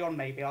carry on,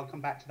 maybe I'll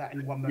come back to that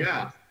in one moment.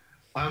 Yeah.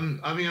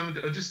 I'm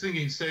just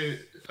thinking, so,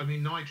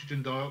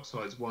 nitrogen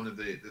dioxide is one of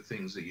the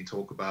things that you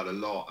talk about a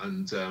lot,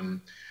 and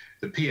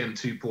the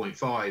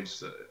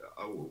PM2.5s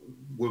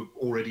were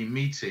already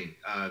meeting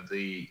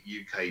the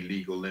UK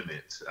legal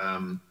limit.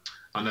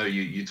 I know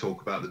you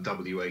talk about the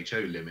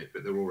WHO limit,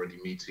 but they're already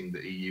meeting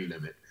the EU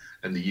limit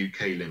and the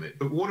UK limit.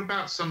 But what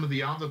about some of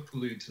the other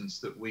pollutants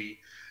that we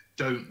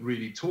don't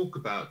really talk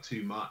about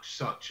too much,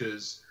 such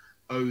as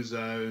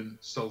ozone,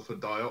 sulfur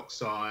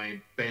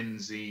dioxide,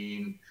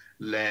 benzene,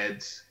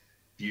 lead,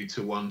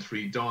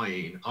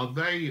 buta-1,3-diene? Are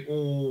they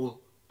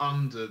all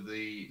under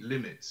the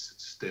limits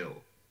still?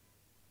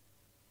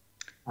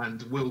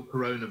 And will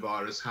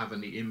coronavirus have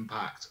any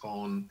impact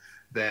on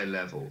their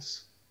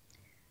levels?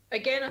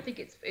 Again, I think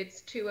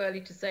it's too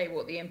early to say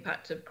what the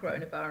impact of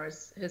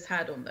coronavirus has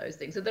had on those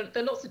things. So there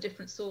are lots of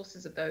different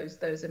sources of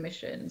those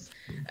emissions.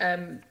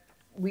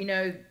 We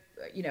know,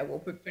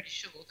 well, we're pretty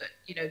sure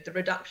that, the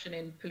reduction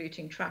in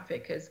polluting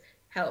traffic has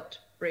helped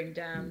bring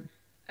down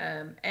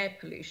air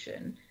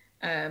pollution.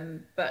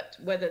 But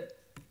whether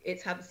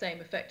it's had the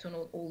same effect on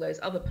all those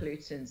other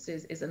pollutants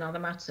is another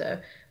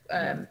matter.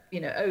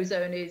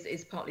 Ozone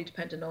is partly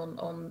dependent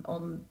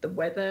on the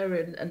weather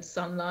and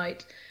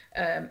sunlight.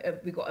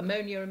 We've got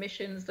ammonia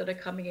emissions that are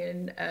coming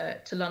in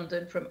to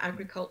London from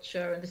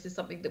agriculture, and this is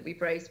something that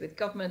we've raised with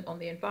government on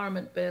the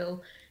Environment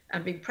Bill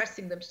and been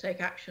pressing them to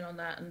take action on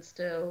that, and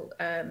still,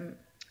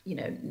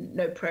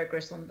 no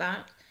progress on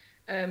that.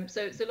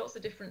 So lots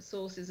of different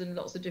sources and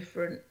lots of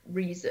different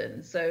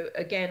reasons. So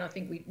again, I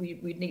think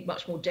we need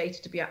much more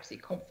data to be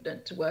absolutely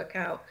confident to work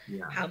out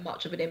how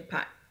much of an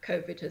impact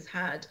COVID has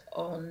had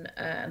on,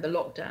 and the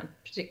lockdown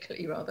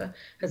particularly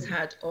has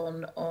had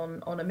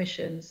on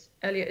emissions.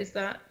 Elliot, is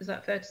that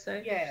fair to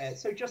say? Yeah,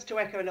 so just to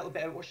echo a little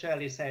bit of what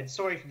Shirley said,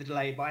 sorry for the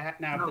delay, but I have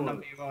now the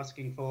number you're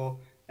asking for,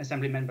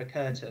 Assemblymember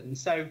Curtin.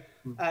 So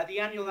the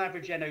annual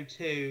average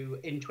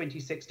NO2 in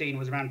 2016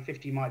 was around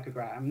 50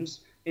 micrograms.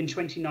 In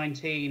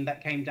 2019,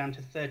 that came down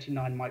to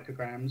 39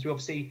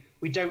 micrograms.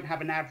 We don't have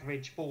an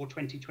average for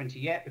 2020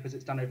 yet because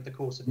it's done over the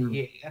course of the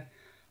year.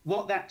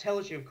 What that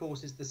tells you, of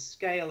course, is the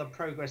scale of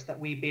progress that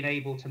we've been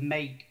able to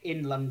make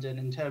in London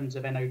in terms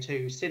of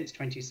NO2 since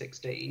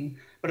 2016.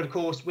 But of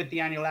course, with the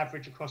annual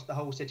average across the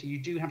whole city, you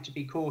do have to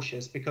be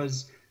cautious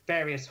because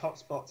various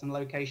hotspots and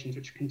locations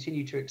which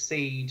continue to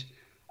exceed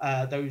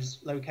those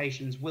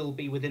locations will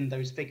be within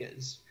those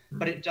figures.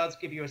 But it does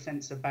give you a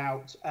sense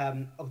about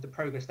of the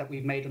progress that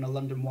we've made on a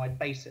London-wide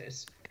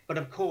basis. But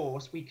of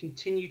course, we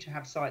continue to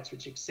have sites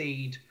which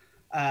exceed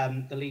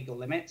the legal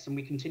limits, and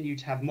we continue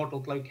to have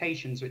modelled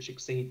locations which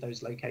exceed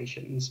those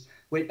locations,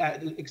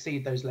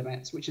 exceed those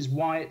limits, which is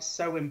why it's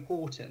so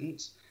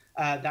important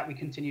that we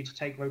continue to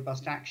take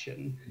robust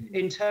action.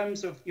 In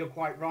terms of, you're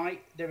quite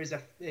right, there is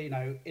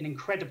an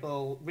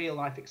incredible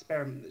real-life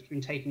experiment that's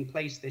been taking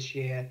place this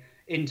year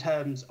in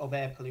terms of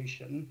air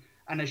pollution.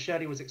 And as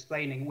Shirley was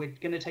explaining, we're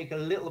going to take a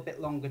little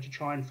bit longer to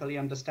try and fully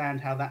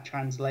understand how that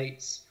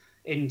translates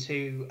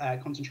into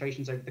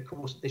concentrations over the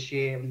course of this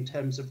year in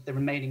terms of the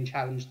remaining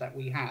challenge that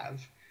we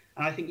have.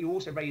 And I think you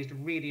also raised a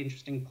really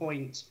interesting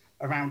point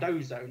around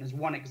ozone as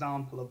one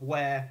example of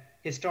where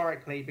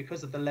historically,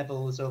 because of the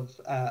levels of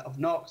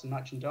NOx and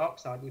nitrogen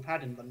dioxide we've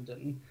had in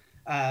London,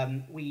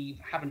 we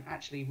haven't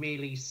actually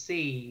really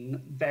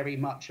seen very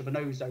much of an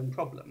ozone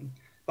problem.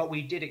 But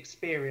we did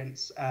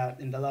experience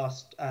in the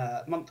last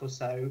month or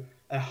so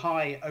a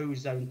high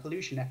ozone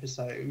pollution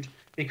episode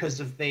because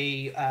of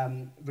the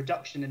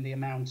reduction in the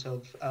amount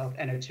of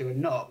NO2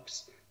 and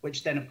NOx,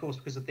 which then, of course,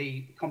 because of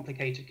the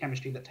complicated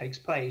chemistry that takes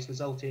place,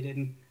 resulted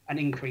in an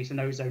increase in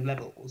ozone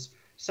levels.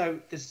 So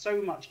there's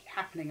so much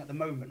happening at the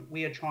moment.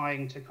 We are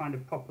trying to kind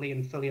of properly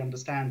and fully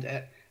understand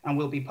it, and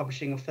we'll be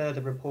publishing a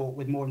further report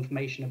with more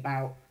information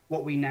about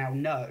what we now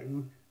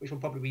know, which will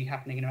probably be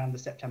happening in around the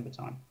September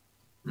time.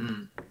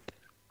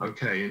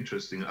 Okay,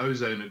 interesting.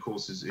 Ozone, of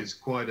course, is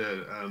quite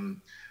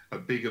a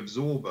big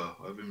absorber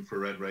of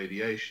infrared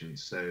radiation.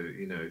 So,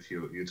 if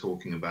you're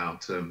talking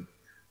about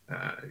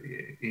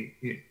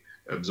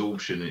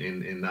absorption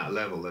in that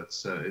level,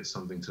 it's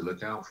something to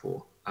look out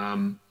for.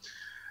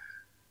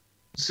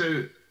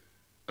 So,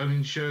 I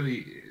mean,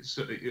 Shirley,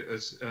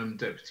 as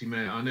Deputy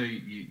Mayor, I know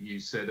you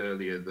said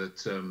earlier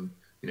that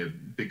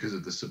because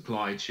of the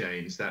supply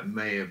chains, that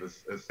may have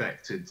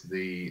affected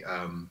the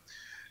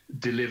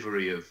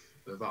delivery of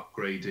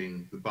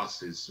upgrading the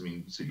buses. I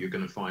mean, so you're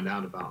going to find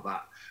out about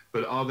that.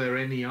 But are there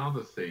any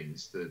other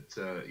things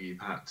that you've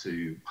had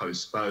to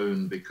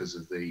postpone because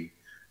of the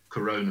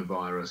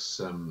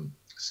coronavirus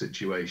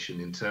situation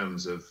in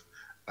terms of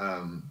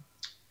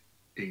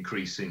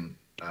increasing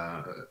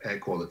air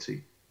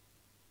quality?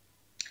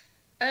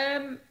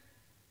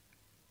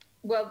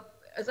 Well,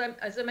 as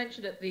I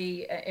mentioned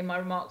in my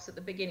remarks at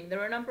the beginning,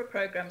 there are a number of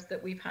programs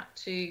that we've had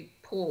to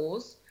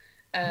pause.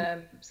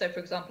 So, for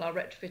example, our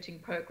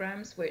retrofitting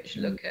programs, which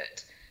look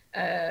at,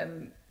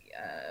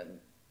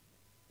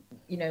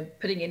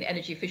 putting in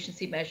energy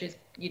efficiency measures,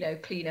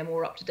 cleaner,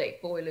 more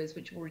up-to-date boilers,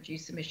 which will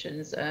reduce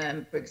emissions,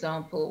 for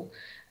example.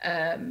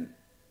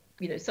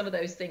 Some of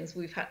those things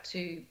we've had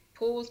to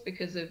pause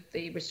because of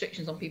the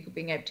restrictions on people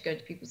being able to go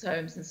to people's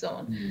homes and so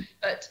on.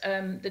 But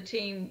the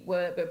team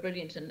were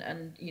brilliant,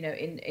 and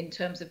in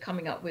terms of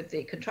coming up with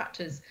the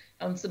contractors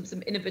on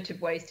some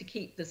innovative ways to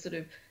keep the sort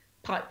of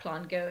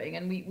pipeline going,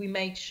 and we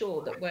made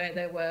sure that where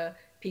there were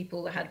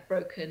people that had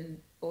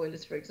broken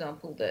boilers, for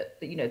example, that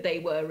they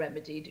were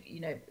remedied,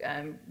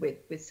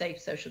 with safe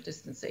social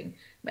distancing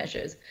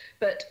measures.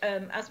 But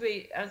as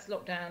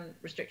lockdown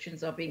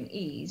restrictions are being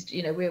eased,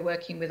 we're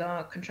working with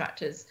our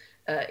contractors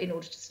in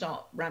order to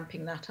start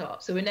ramping that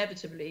up. So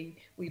inevitably,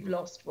 we've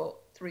lost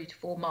 3 to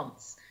 4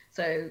 months.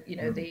 So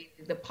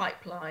the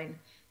pipeline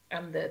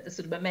and the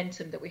sort of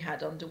momentum that we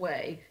had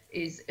underway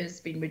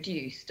has been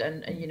reduced,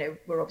 and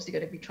we're obviously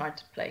going to be trying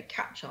to play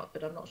catch up,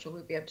 but I'm not sure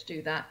we'll be able to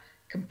do that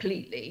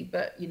completely,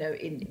 but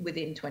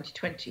within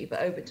 2020. But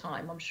over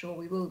time, I'm sure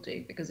we will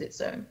do, because it's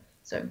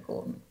so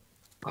important.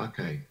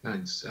 Okay,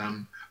 thanks.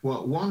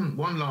 Well, one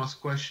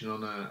last question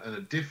on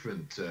a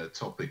different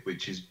topic,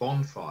 which is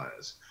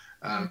bonfires.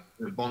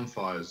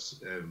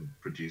 Bonfires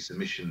produce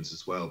emissions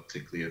as well,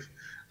 particularly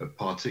of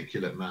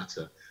particulate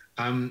matter.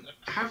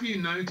 Have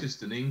you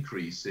noticed an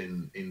increase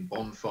in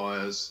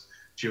bonfires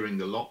during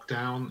the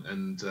lockdown,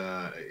 and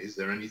is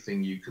there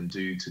anything you can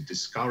do to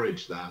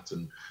discourage that,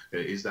 and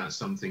is that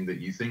something that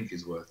you think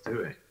is worth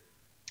doing?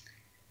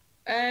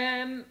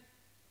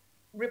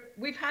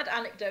 We've had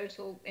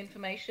anecdotal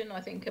information,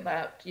 I think,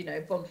 about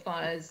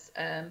bonfires.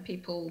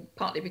 People,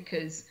 partly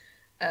because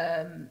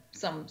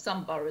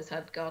some boroughs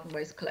had garden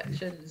waste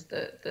collections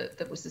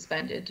that were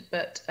suspended,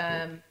 but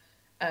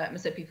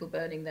so people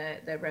burning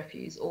their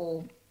refuse,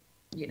 or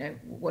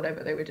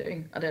whatever they were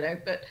doing, I don't know.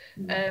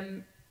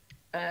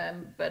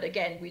 But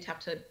again, we'd have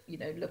to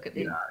look at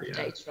the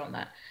data on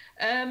that.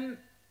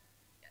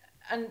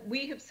 And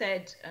we have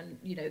said,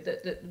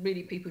 that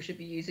really people should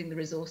be using the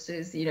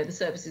resources, the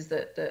services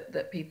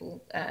that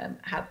people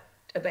have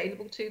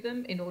available to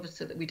them, in order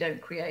so that we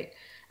don't create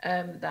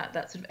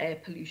that sort of air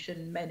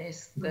pollution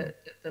menace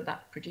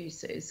that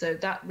produces. So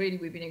that really,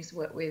 we've been able to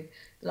work with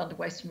the London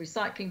Waste and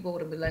Recycling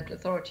Board and with local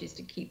authorities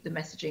to keep the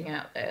messaging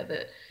out there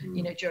that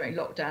during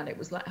lockdown it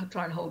was like,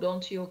 try and hold on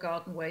to your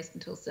garden waste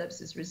until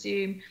services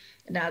resume.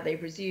 And now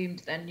they've resumed,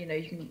 then you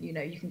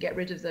can get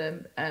rid of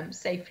them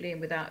safely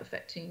and without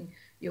affecting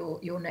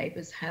your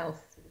neighbour's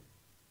health.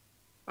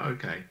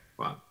 Okay,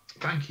 well,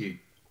 thank you.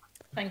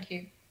 Thank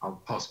you.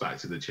 I'll pass back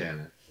to the chair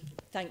now.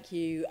 Thank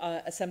you,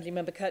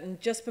 Assemblymember Curtin.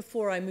 Just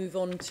before I move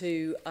on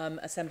to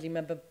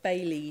Assemblymember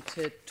Bailey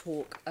to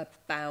talk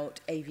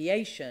about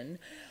aviation,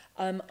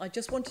 I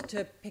just wanted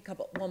to pick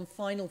up one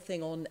final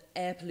thing on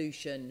air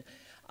pollution.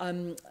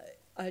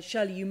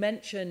 Shirley, you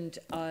mentioned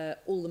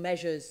all the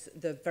measures,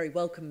 the very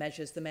welcome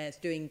measures the Mayor's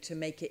doing to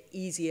make it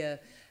easier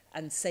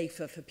and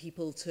safer for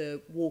people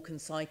to walk and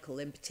cycle,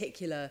 in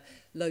particular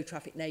low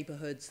traffic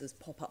neighbourhoods. There's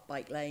pop-up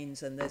bike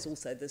lanes, and there's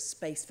also the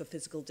space for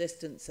physical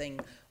distancing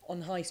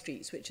on high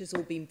streets, which has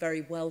all been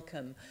very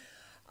welcome.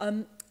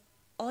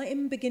 I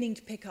am beginning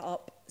to pick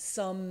up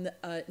some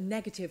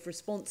negative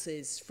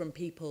responses from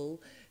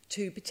people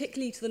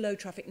particularly to the low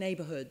traffic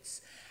neighbourhoods.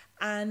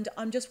 And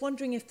I'm just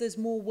wondering if there's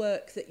more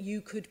work that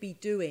you could be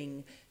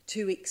doing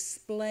to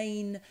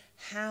explain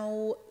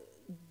how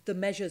the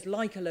measures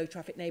like a low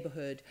traffic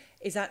neighbourhood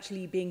is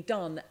actually being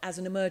done as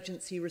an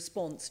emergency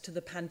response to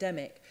the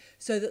pandemic,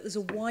 so that there's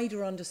a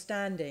wider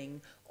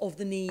understanding of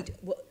the need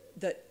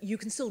that you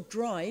can still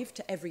drive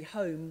to every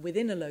home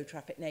within a low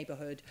traffic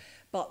neighbourhood,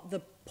 but the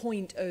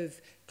point of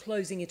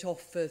closing it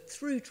off for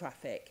through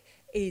traffic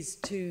is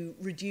to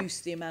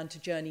reduce the amount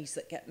of journeys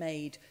that get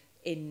made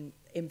in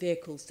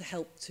vehicles to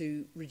help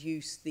to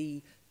reduce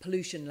the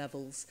pollution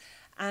levels.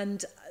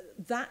 And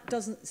that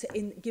doesn't,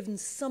 given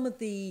some of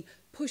the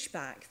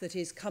pushback that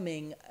is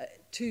coming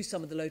to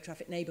some of the low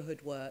traffic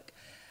neighbourhood work,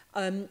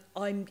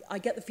 I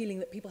get the feeling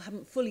that people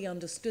haven't fully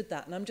understood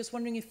that. And I'm just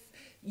wondering if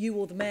you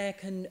or the Mayor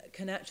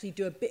can actually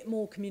do a bit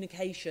more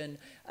communication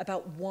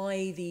about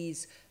why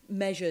these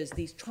measures,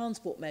 these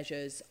transport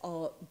measures,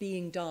 are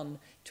being done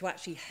to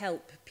actually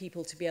help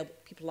people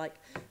like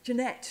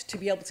Jeanette to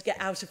be able to get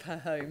out of her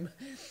home.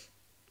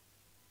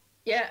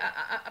 Yeah,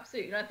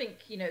 absolutely. And I think,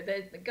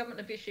 the government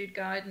have issued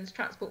guidance,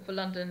 Transport for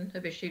London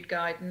have issued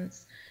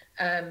guidance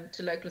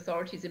to local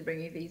authorities in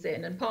bringing these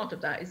in. And part of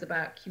that is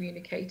about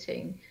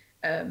communicating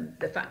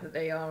the fact that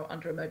they are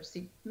under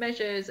emergency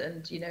measures,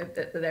 and,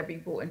 that they're being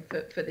brought in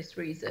for this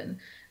reason,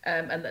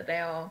 and that they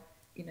are,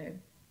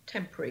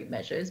 temporary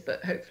measures,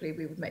 but hopefully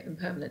we would make them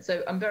permanent.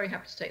 So I'm very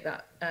happy to take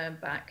that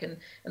back. And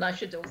I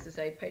should also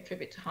say, pay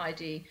tribute to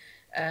Heidi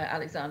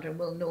Alexander and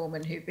Will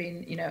Norman, who've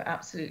been,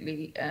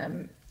 absolutely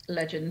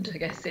legend, I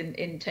guess,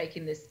 in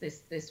taking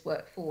this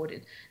work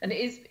forward. And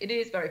it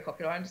is very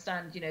popular. I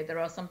understand, there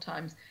are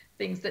sometimes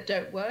things that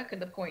don't work,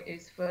 and the point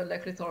is for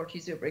local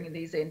authorities who are bringing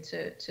these in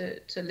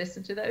to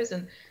listen to those.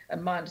 And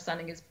my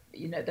understanding is,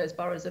 those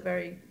boroughs are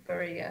very,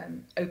 very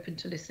open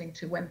to listening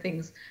to when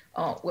things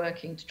aren't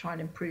working to try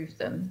and improve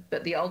them.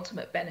 But the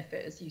ultimate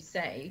benefit, as you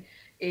say,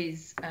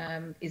 is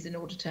in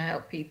order to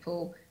help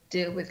people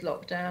deal with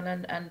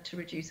lockdown and to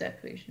reduce air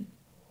pollution.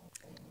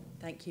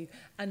 Thank you.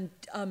 And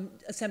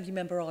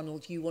Assemblymember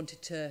Arnold, you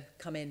wanted to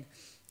come in.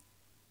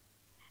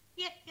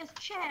 Yes,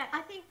 Chair.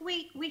 I think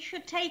we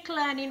should take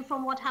learning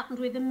from what happened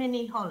with the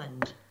Mini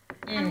Holland.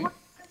 And one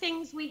of the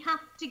things we have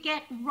to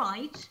get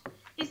right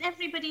is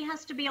everybody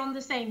has to be on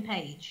the same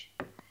page.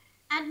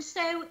 And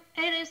so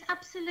it is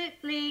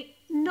absolutely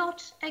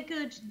not a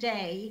good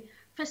day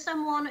for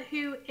someone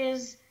who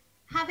is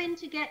having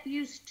to get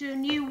used to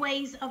new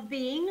ways of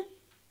being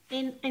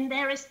in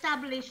their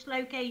established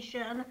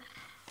location.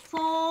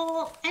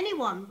 For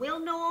anyone, Will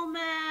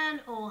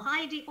Norman or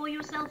Heidi or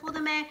yourself or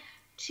the mayor,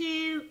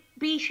 to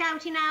be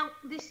shouting out,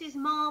 this is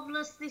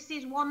marvellous, this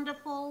is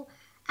wonderful,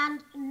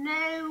 and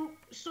no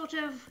sort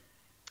of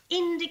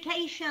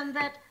indication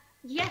that,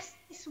 yes,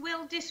 this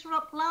will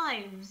disrupt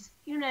lives,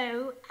 you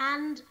know,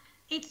 and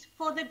it's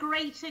for the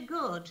greater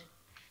good.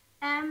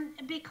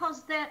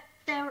 Because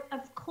there,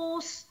 of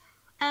course,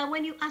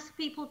 when you ask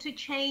people to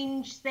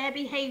change their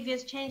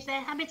behaviours, change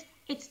their habits,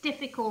 it's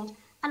difficult.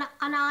 And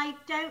I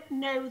don't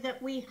know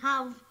that we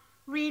have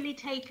really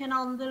taken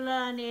on the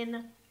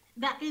learning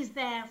that is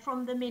there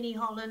from the Mini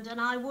Holland. And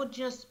I would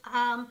just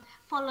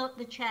follow up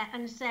the chair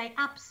and say,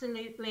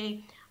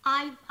 absolutely.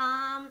 I'm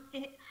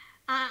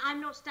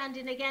not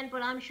standing again,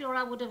 but I'm sure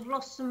I would have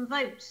lost some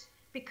votes,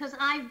 because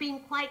I've been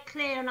quite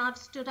clear and I've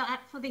stood up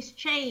for this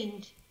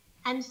change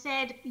and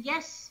said,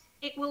 yes,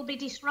 it will be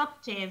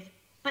disruptive,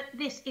 but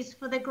this is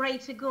for the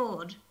greater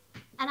good.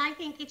 And I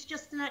think it's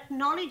just an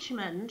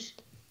acknowledgement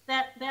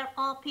that there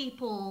are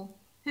people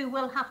who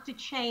will have to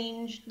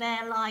change their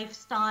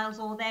lifestyles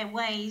or their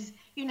ways,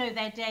 you know,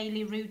 their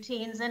daily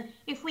routines. And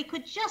if we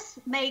could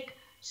just make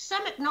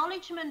some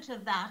acknowledgement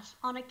of that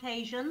on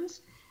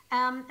occasions,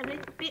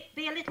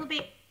 be a little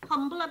bit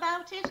humble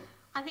about it,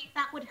 I think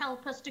that would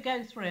help us to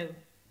go through.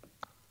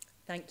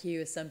 Thank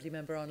you,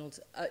 Assemblymember Arnold.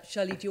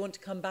 Shirley, do you want to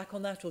come back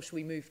on that, or shall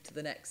we move to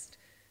the next?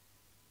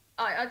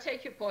 I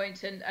take your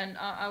point, and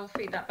I'll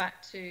feed that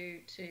back to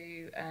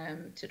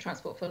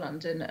Transport for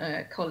London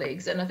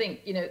colleagues. And I think,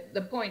 you know,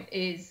 the point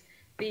is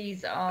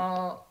these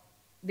are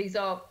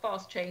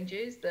fast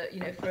changes that,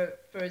 you know,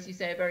 for as you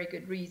say, a very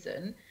good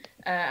reason,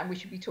 and we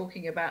should be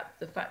talking about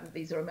the fact that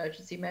these are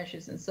emergency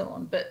measures and so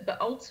on. But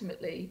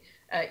ultimately,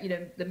 you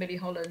know, the Millie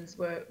Hollands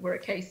were a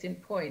case in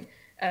point.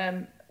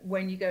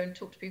 When you go and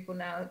talk to people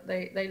now,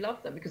 they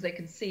love them because they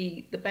can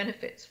see the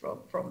benefits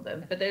from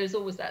them. But there's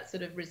always that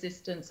sort of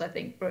resistance, I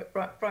think,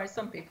 for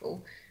some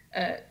people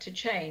to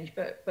change.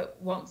 But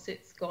once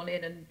it's gone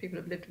in and people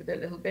have lived with it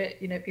a little bit,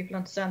 you know, people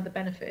understand the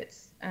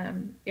benefits.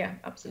 Yeah,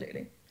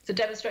 absolutely. So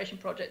demonstration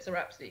projects are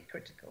absolutely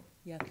critical.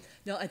 Yeah,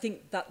 no, I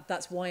think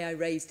that's why I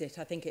raised it.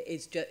 I think it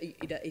is just,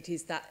 you know, it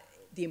is that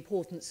the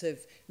importance of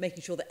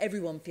making sure that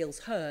everyone feels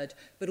heard,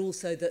 but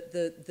also that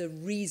the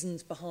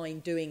reasons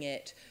behind doing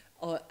it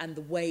and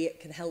the way it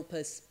can help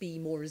us be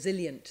more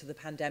resilient to the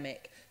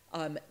pandemic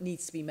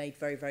needs to be made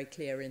very, very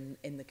clear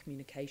in the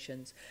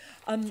communications.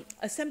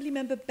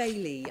 Assemblymember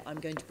Bailey,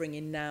 I'm going to bring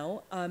in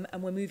now, and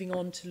we're moving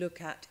on to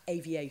look at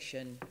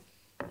aviation.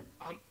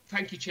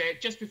 Thank you, Chair.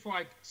 Just before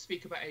I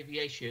speak about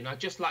aviation, I'd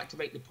just like to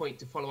make the point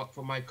to follow up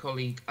from my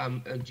colleague,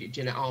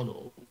 Jeanette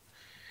Arnold.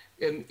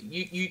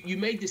 You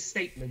made this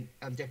statement,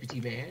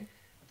 Deputy Mayor,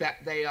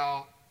 that they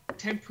are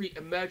temporary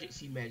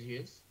emergency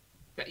measures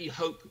that you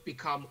hope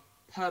become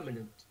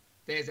permanent.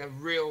 There's a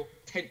real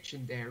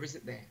tension there,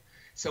 isn't there?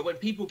 So when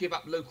people give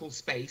up local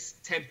space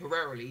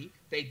temporarily,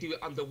 they do it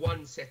under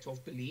one set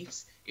of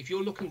beliefs. If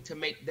you're looking to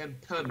make them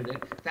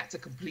permanent, that's a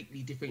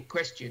completely different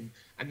question.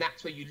 And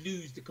that's where you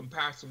lose the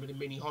comparison with the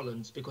Mini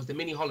Hollands, because the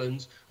Mini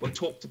Hollands were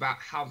talked about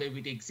how they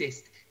would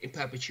exist in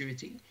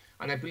perpetuity.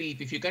 And I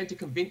believe if you're going to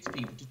convince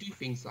people to do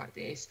things like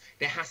this,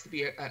 there has to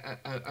be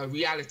a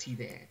reality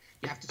there.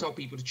 You have to tell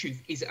people the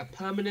truth. Is it a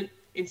permanent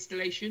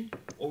installation,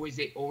 or is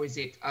it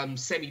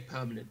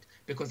semi-permanent?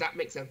 Because that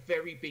makes a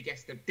very big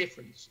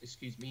difference,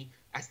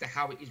 as to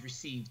how it is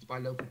received by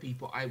local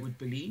people, I would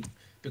believe.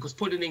 Because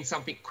putting in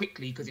something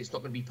quickly because it's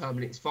not going to be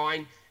permanent is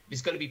fine. If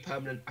it's going to be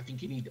permanent, I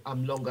think you need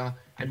longer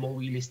and more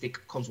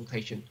realistic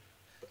consultation.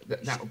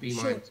 That would be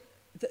my...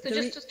 So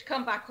just to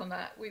come back on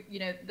that, you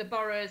know, the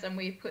boroughs, and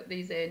we've put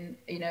these in,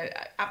 you know,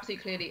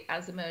 absolutely clearly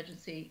as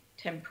emergency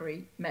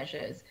temporary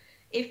measures.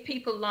 If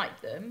people like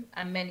them,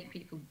 and many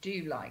people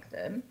do like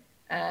them,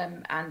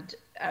 and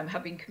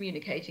have been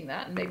communicating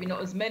that, and maybe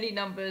not as many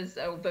numbers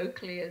or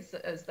vocally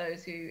as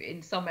those who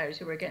in some areas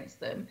who are against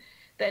them,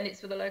 then it's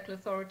for the local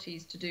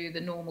authorities to do the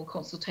normal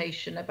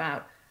consultation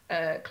about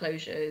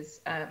closures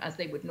as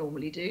they would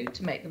normally do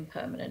to make them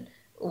permanent.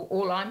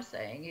 All I'm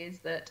saying is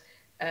that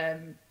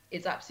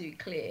it's absolutely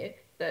clear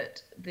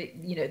that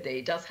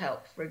it does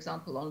help, for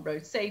example, on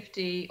road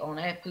safety, on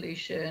air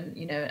pollution,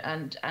 you know,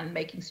 and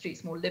making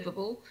streets more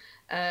livable.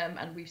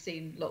 And we've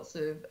seen lots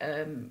of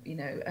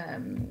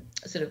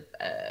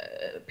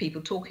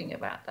people talking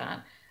about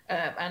that.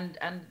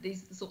 And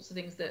these are the sorts of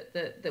things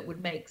that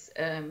would make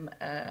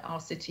our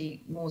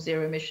city more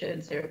zero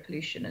emission, zero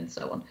pollution, and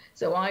so on.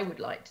 So I would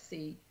like to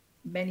see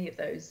many of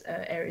those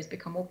areas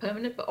become more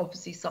permanent, but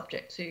obviously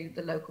subject to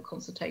the local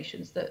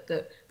consultations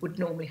that would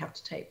normally have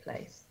to take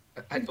place.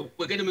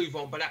 We're going to move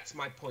on, but that's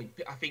my point.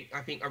 I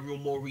think a real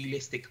more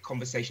realistic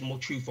conversation, more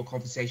truthful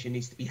conversation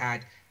needs to be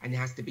had, and there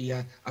has to be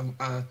an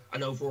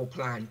overall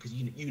plan, because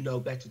you know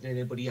better than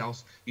anybody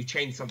else. You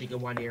change something in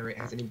one area,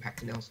 it has an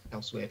impact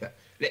elsewhere. But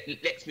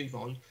let's move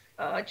on.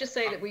 I'd just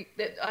say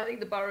that I think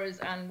the boroughs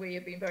and we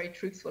have been very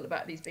truthful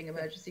about these being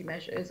emergency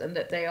measures, and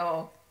that they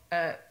are,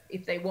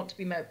 if they want to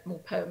be more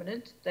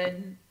permanent,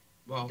 then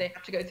they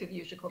have to go through the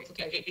usual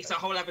consultation. It's a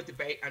whole other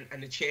debate, and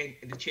the chair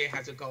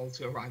has a goal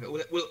to arrive at.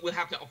 We'll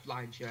have that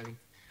offline, Shirley.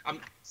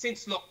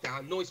 Since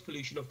lockdown, noise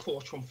pollution, of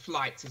course, from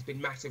flights has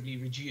been massively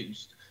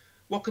reduced.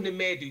 What can the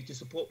mayor do to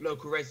support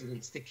local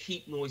residents to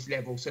keep noise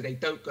levels so they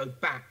don't go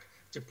back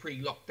to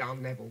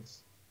pre-lockdown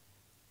levels?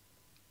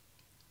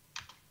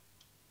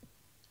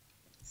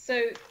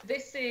 So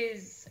this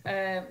is, I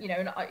am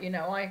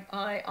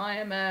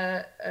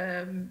a,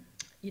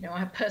 I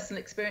have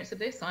personal experience of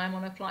this. I am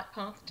on a flight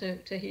path to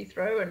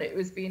Heathrow, and it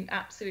has been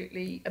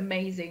absolutely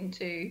amazing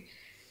to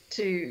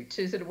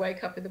sort of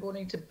wake up in the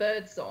morning to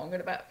birdsong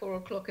at about 4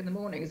 o'clock in the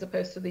morning, as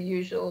opposed to the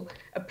usual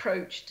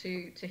approach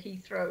to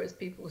Heathrow as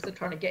people were sort of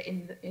trying to get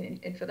in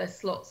for their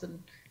slots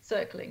and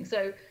circling.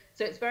 So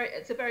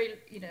it's a very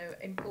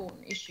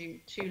important issue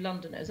to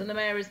Londoners, and the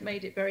mayor has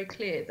made it very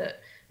clear that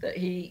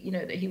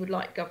he would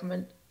like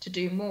government to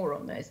do more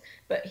on this,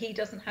 but he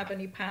doesn't have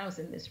any powers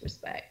in this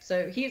respect.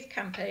 So he has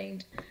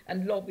campaigned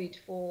and lobbied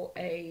for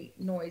a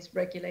noise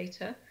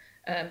regulator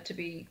to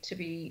be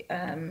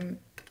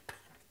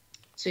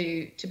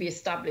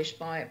established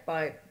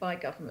by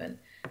government,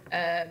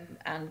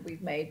 and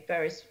we've made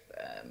various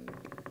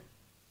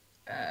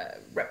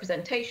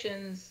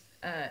representations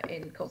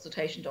in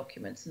consultation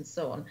documents and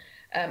so on,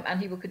 and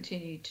he will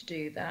continue to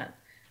do that.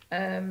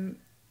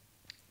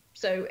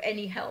 So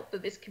any help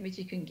that this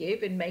committee can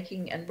give in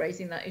making and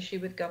raising that issue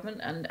with government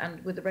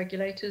and with the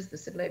regulators, the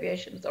Civil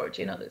Aviation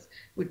Authority and others,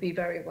 would be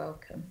very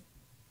welcome.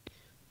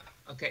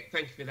 Okay,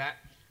 thank you for that.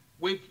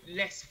 With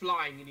less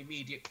flying in the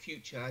immediate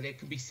future, there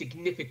can be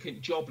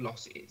significant job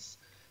losses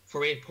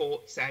for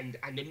airports and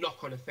the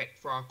knock-on effect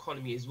for our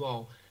economy as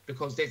well,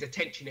 because there's a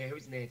tension there,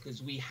 isn't there?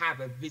 Because we have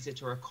a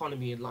visitor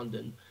economy in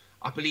London.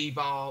 I believe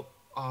our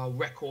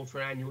record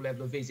for an annual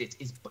level of visits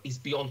is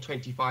beyond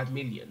 25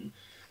 million,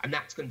 and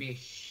that's going to be a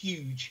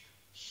huge,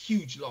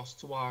 huge loss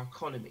to our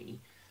economy.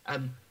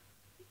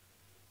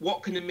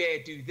 What can the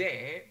mayor do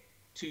there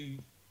to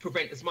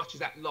prevent as much of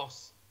that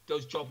loss,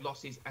 those job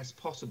losses, as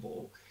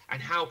possible?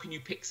 And how can you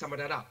pick some of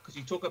that up? Because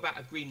you talk about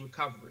a green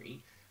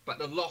recovery, but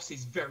the loss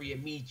is very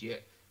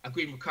immediate. A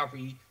green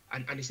recovery,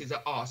 and this is an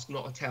ask,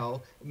 not a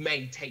tell,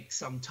 may take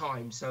some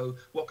time. So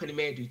what can the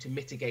mayor do to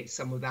mitigate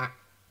some of that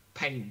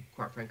pain,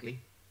 quite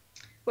frankly?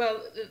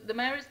 Well, the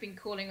mayor has been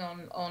calling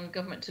on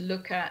government to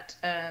look at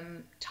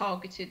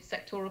targeted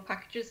sectoral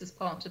packages as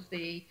part of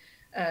the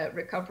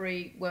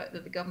recovery work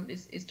that the government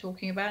is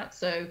talking about.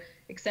 So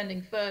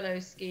extending furlough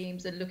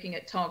schemes and looking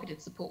at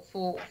targeted support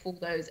for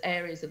those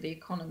areas of the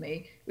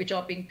economy which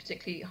are being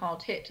particularly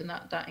hard hit, and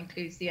that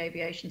includes the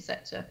aviation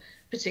sector,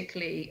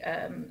 particularly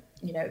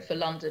for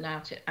London,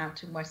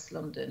 out in West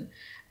London.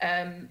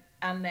 And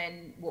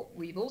then what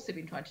we've also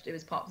been trying to do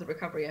as part of the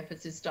recovery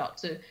efforts is start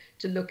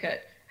to look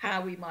at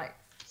how we might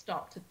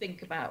start to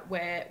think about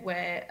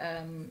where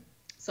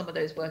some of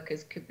those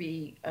workers could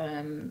be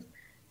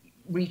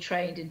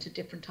retrained into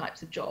different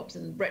types of jobs.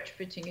 And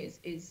retrofitting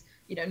is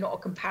not a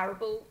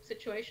comparable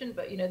situation,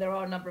 but there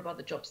are a number of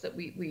other jobs that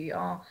we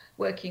are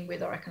working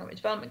with our economic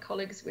development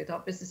colleagues, with our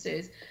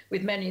businesses,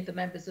 with many of the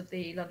members of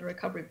the London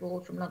Recovery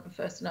Board from London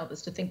First and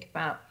others, to think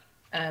about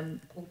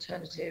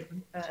alternative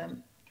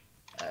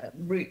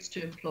routes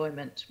to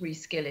employment,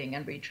 reskilling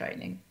and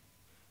retraining.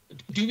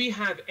 Do we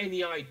have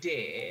any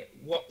idea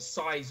what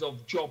size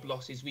of job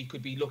losses we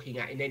could be looking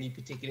at in any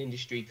particular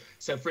industry?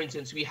 So, for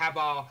instance, we have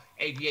our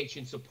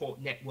aviation support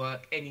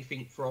network,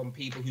 anything from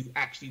people who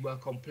actually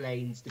work on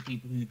planes to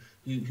people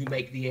who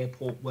make the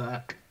airport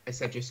work,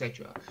 etc.,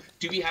 etc.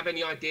 Do we have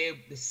any idea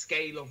the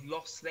scale of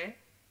loss there?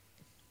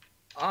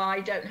 I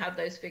don't have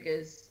those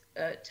figures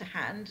to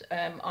hand.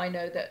 I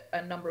know that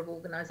a number of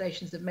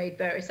organisations have made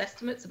various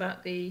estimates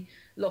about the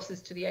losses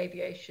to the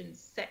aviation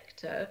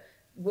sector.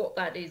 What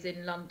that is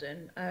in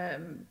London,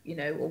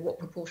 or what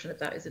proportion of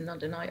that is in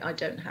London, I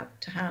don't have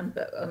to hand,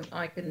 but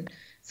I can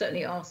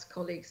certainly ask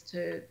colleagues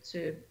to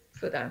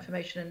put that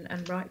information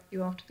and write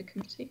you after the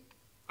committee.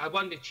 I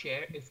wonder,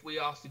 Chair, if we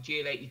ask the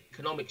GLA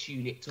Economics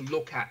Unit to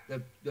look at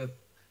the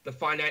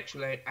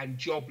financial and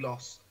job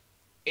loss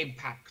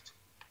impact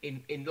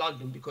in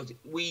London, because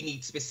we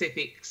need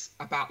specifics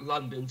about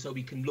London so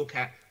we can look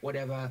at what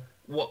our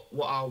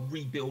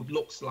rebuild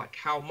looks like.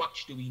 How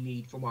much do we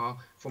need from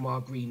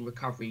our green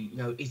recovery?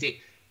 Is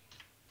it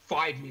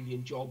 5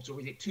 million jobs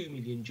or is it 2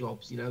 million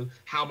jobs?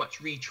 How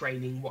much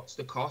retraining? What's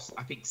the cost?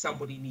 I think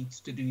somebody needs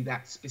to do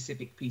that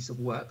specific piece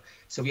of work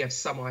so we have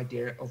some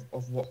idea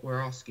of what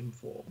we're asking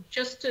for.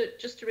 Just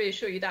to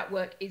reassure you, that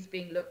work is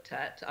being looked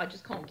at. I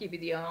just can't give you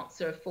the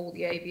answer for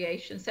the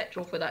aviation sector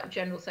or for that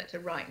general sector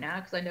right now,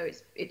 because I know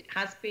it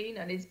has been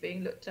and is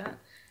being looked at.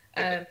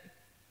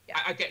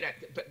 I get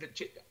that, but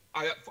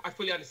I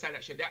fully understand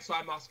that, Chair. That's why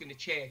I'm asking the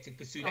Chair to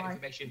pursue that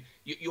information.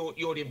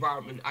 You're the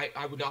environment.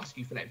 I would ask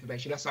you for that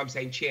information. That's why I'm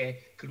saying, Chair,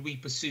 could we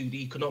pursue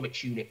the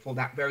Economics Unit for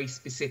that very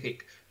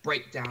specific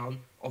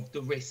breakdown of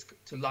the risk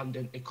to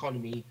London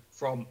economy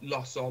from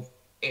loss of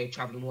air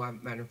travel and all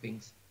that manner of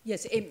things?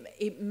 Yes,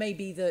 it may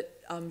be that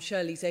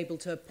Shirley's able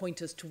to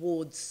point us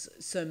towards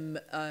some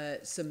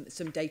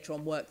data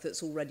on work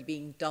that's already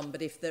being done.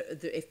 But if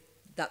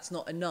that's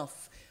not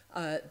enough,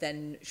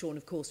 then Sean,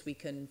 of course, we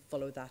can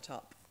follow that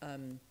up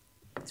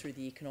through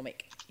the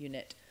economic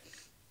unit.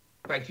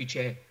 Thank you,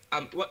 Chair.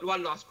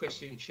 One last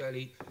question,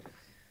 Shirley.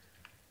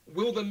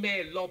 Will the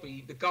Mayor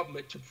lobby the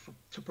government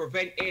to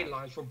prevent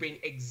airlines from being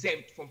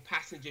exempt from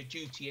passenger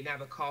duty and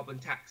other carbon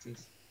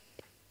taxes?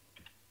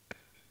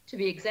 To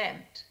be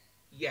exempt?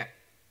 Yeah.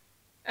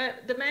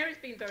 The Mayor has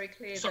been very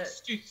clear that...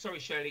 Sorry,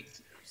 Shirley.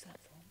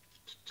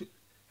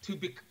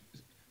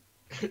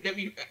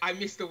 I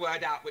missed the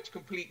word out, which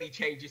completely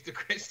changes the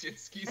question.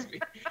 Excuse me.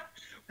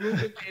 Will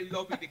the Mayor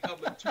lobby the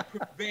government to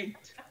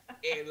prevent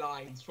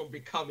airlines from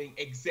becoming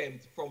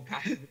exempt from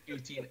passenger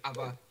duty and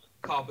other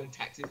carbon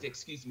taxes?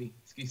 Excuse me.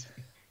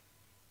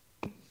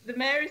 The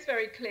Mayor is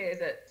very clear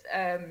that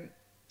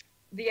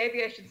the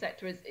aviation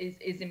sector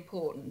is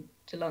important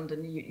to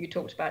London. You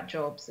talked about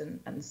jobs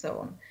and so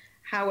on.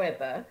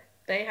 However,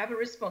 they have a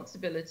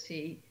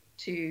responsibility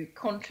to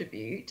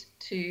contribute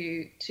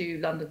to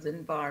London's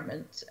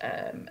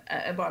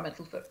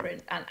environmental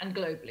footprint and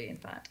globally, in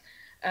fact.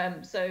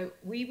 So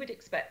we would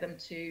expect them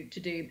to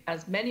do,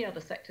 as many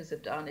other sectors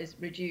have done, is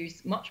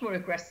reduce much more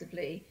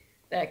aggressively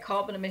their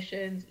carbon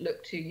emissions,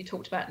 you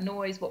talked about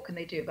noise, what can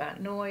they do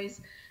about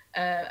noise,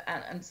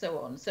 and so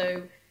on.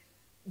 So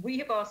we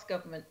have asked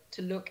government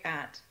to look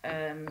at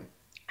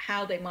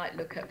how they might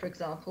look at, for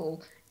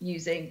example,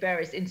 using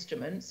various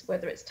instruments,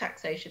 whether it's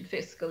taxation,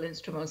 fiscal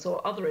instruments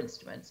or other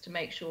instruments, to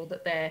make sure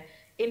that their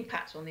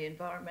impact on the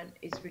environment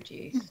is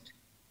reduced.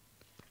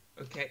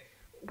 Okay.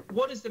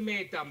 What has the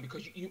Mayor done?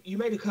 Because you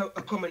made a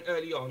comment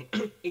early on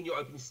in your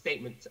opening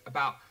statement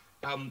about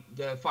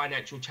the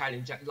financial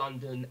challenge that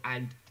London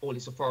and all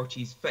its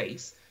authorities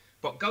face.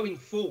 But going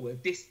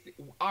forward,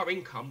 our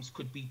incomes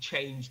could be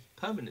changed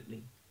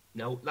permanently.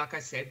 Like I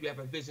said, we have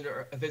a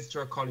visitor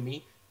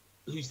economy.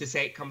 Who's to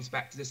say it comes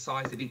back to the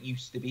size that it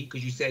used to be?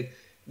 Because you said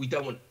we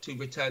don't want to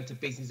return to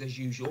business as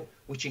usual,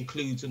 which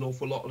includes an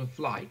awful lot of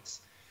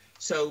flights.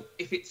 So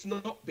if it's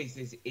not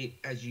business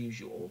as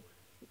usual,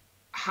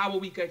 how are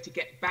we going to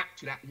get back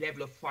to that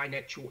level of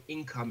financial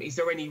income? Is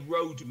there any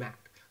roadmap?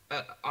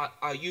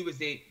 Are you, as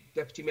the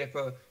Deputy Mayor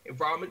for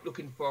Environment,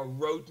 looking for a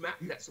roadmap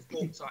that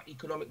supports our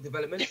economic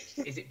development?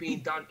 Is it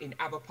being done in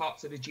other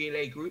parts of the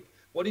GLA group?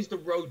 What is the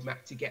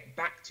roadmap to get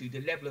back to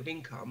the level of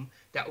income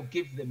that will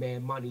give the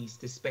Mayor monies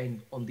to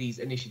spend on these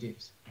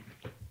initiatives?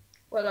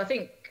 Well, I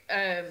think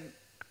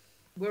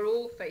we're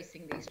all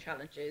facing these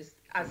challenges,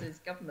 as is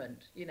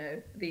government.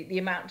 The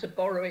amount of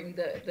borrowing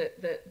that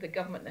the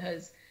government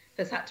has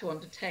had to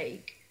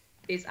undertake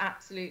is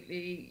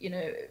absolutely,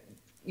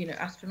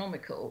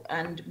 astronomical,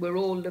 and we're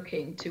all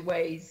looking to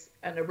ways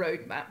and a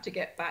roadmap to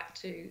get back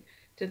to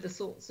the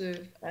sorts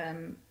of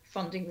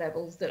funding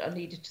levels that are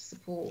needed to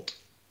support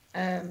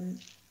the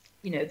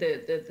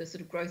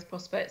sort of growth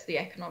prospects, the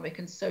economic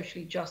and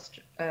socially just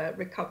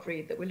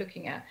recovery that we're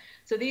looking at.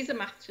 So these are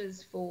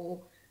matters for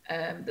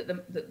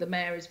that the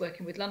Mayor is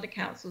working with London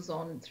councils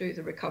on through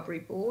the Recovery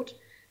Board,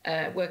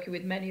 working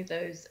with many of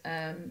those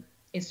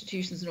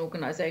institutions and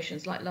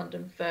organisations like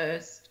London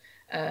First,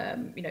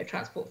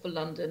 Transport for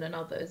London and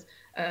others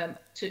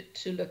to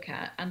look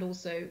at, and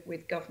also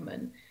with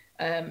government.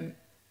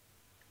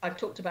 I've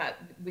talked about,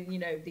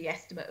 the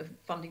estimate of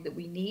funding that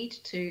we need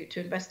to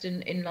invest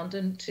in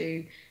London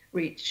to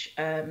reach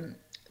the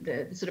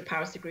sort of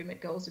Paris Agreement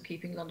goals of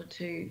keeping London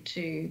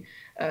to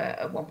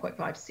a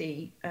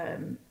 1.5C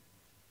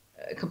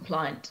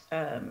compliant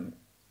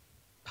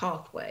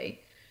pathway.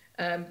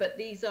 But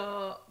these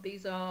are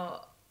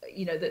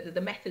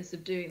the methods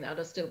of doing that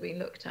are still being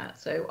looked at.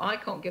 So I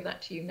can't give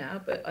that to you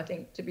now, but I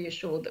think to be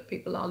assured that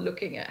people are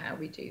looking at how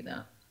we do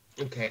that.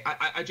 Okay,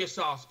 I just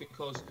asked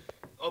because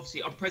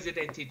obviously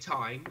unprecedented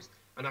times,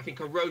 and I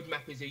think a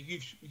roadmap is a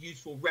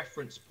useful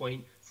reference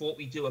point for what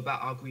we do about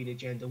our green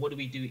agenda. What do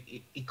we do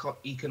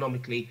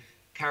economically?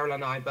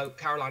 Caroline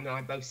and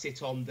I both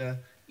sit on the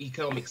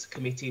economics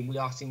committee, and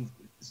we're asking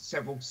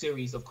several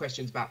series of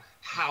questions about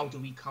how do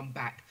we come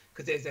back,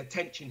 because there's a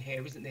tension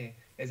here, isn't there?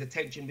 There's a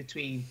tension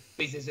between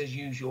business as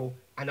usual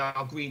and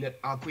our green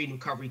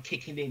recovery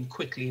kicking in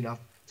quickly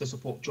enough to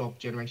support job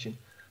generation.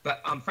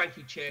 But thank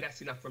you, Chair.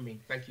 That's enough from me.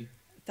 Thank you.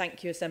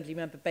 Thank you,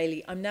 Assemblymember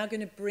Bailey. I'm now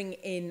going to bring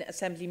in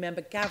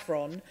Assemblymember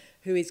Gavron,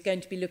 who is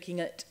going to be looking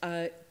at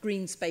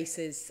green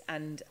spaces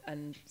and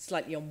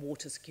slightly on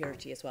water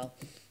security as well.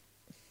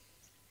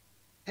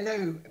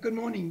 Hello, good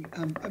morning.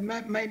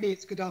 Maybe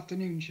it's good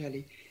afternoon,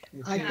 Shirley.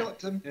 I've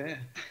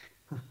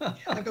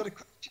got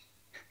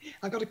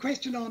a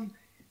question on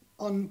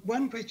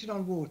one question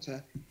on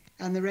water,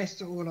 and the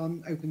rest are all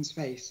on open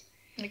space.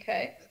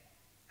 Okay.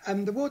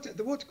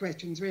 The water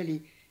questions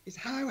really is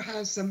how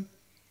has the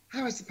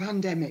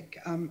pandemic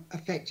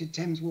affected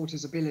Thames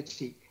Water's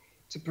ability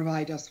to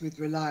provide us with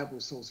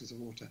reliable sources of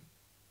water?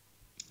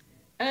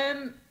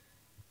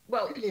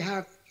 Well, really, how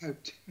have they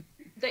coped?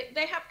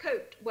 They have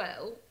coped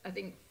well, I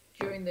think,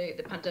 during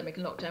the pandemic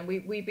and lockdown,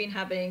 we've been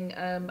having,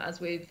 as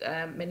with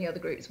many other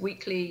groups,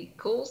 weekly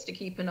calls to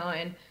keep an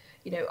eye on,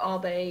 are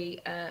they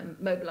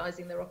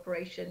mobilising their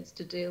operations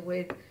to deal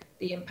with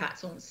the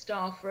impacts on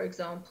staff, for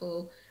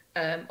example,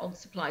 on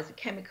supplies of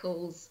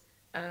chemicals,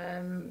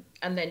 and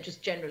then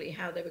just generally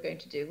how they were going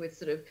to deal with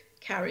sort of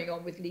carrying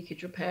on with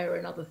leakage repair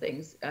and other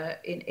things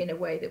in a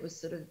way that was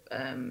sort of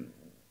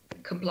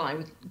complying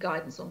with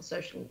guidance on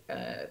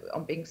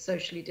on being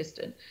socially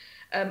distant.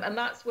 And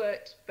that's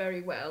worked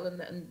very well,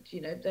 and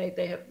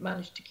they have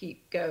managed to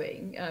keep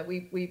going.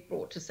 We've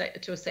brought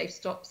to a safe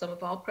stop some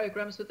of our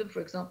programmes with them,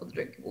 for example, the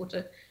drinking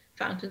water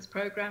fountains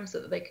programme,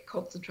 so that they could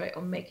concentrate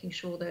on making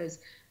sure those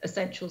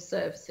essential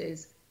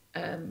services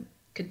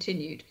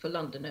continued for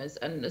Londoners.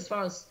 And as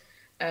far as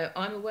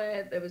I'm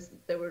aware,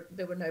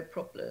 there were no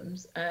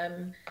problems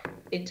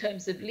in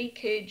terms of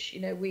leakage.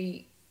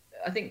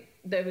 I think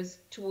there was,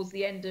 towards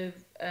the end of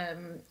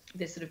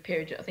this sort of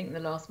period, I think in the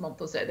last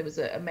month or so, there was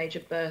a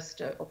major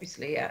burst,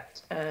 obviously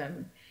at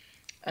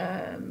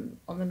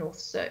on the North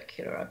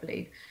Circular, I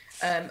believe,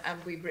 and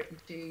we've written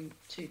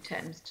to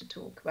Thames to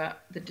talk about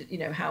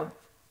how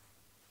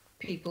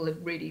people have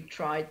really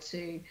tried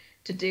to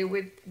deal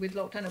with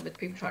lockdown and with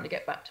people trying to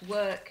get back to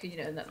work,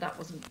 and that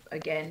wasn't,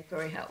 again,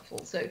 very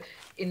helpful. So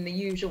in the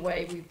usual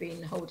way, we've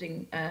been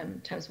holding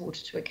Thames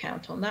Water to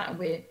account on that,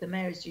 and the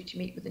Mayor is due to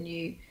meet with the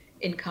new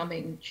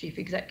incoming chief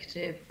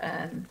executive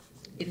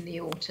in the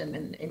autumn,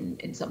 and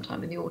in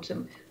sometime in the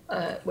autumn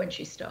when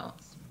she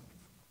starts.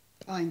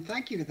 Fine,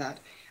 thank you for that.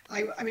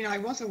 I mean, I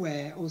was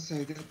aware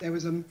also that there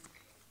was I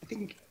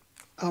think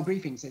our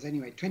briefing says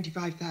anyway,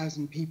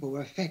 25,000 people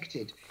were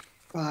affected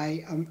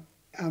by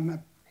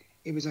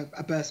it was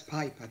a burst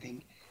pipe, I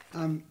think,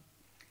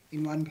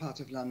 in one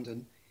part of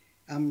London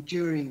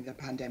during the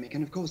pandemic,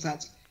 and of course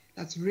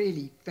that's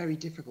really very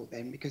difficult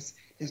then, because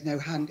there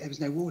was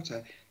no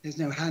water, there's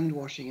no hand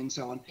washing and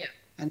so on. Yeah.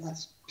 And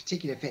that's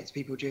particularly affects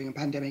people during a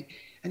pandemic.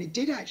 And it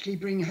did actually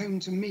bring home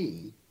to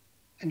me,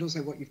 and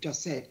also what you've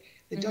just said,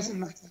 it doesn't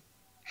matter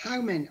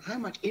how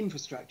much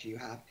infrastructure you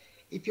have,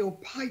 if your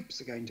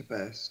pipes are going to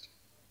burst,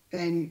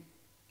 then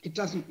it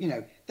doesn't,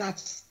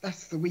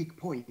 that's the weak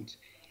point.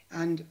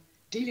 And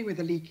dealing with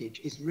the leakage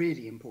is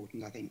really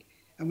important, I think.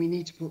 And we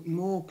need to put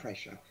more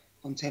pressure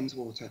on Thames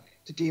Water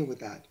to deal with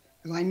that.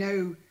 Because I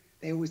know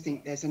they always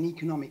think there's an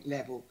economic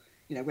level,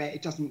 where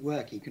it doesn't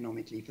work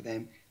economically for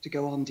them to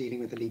go on dealing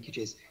with the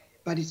leakages.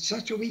 But it's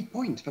such a weak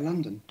point for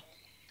London.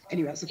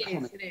 Anyway, that's a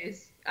comment. Yes, it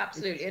is,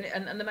 absolutely.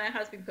 And the Mayor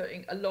has been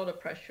putting a lot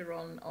of pressure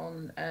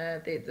on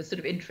the sort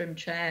of interim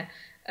chair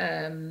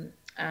and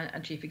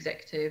chief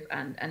executive,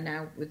 and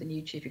now with the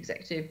new chief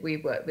executive, we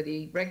work with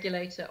the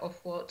regulator,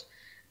 Ofwat,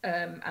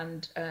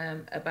 and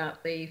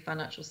about the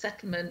financial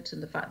settlement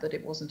and the fact that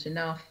it wasn't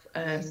enough.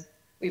 Yes.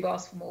 We've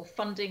asked for more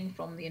funding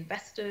from the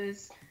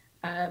investors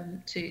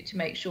to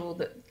make sure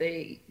that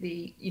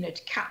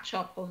to catch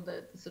up on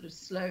the sort of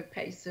slow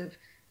pace of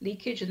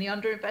leakage and the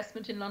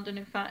underinvestment in London.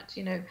 In fact,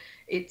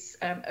 it's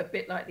a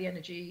bit like the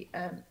energy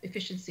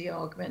efficiency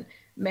argument.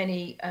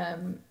 Many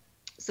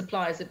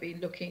suppliers have been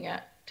looking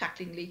at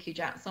tackling leakage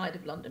outside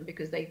of London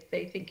because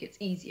they think it's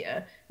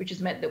easier, which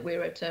has meant that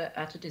we're at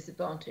a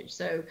disadvantage.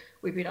 So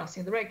we've been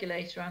asking the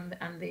regulator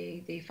and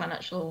the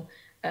financial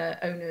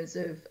owners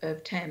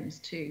of Thames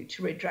to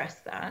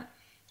redress that.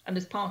 And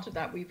as part of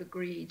that, we've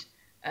agreed,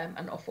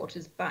 and Ofwat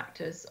has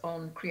backed us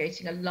on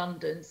creating a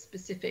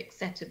London-specific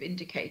set of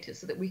indicators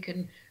so that we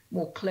can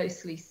more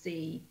closely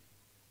see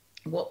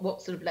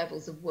what sort of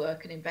levels of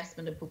work and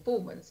investment and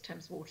performance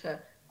Thames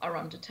Water are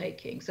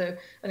undertaking. So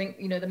I think,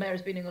 the Mayor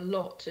has been doing a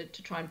lot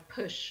to try and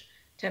push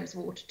Thames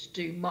Water to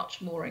do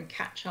much more and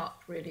catch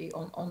up really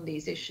on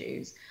these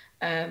issues,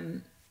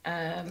 and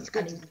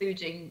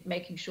including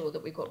making sure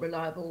that we've got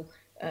reliable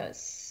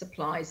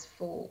supplies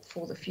for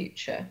the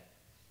future.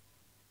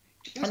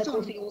 And of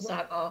course, we also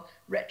have our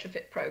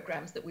retrofit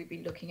programmes that we've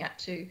been looking at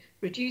to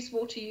reduce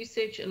water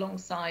usage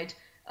alongside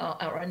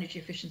our energy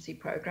efficiency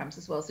programmes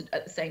as well. So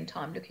at the same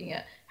time, looking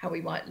at how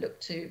we might look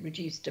to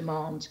reduce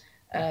demand,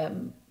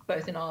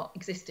 both in our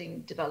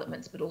existing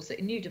developments, but also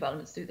in new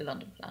developments through the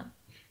London Plan.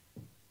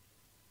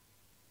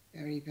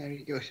 Very,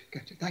 very good.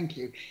 Good. Thank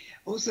you.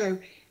 Also,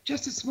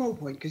 just a small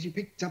point, because you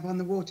picked up on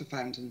the water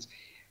fountains.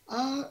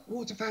 Are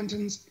water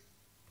fountains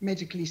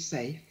medically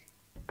safe?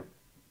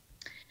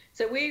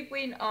 So we've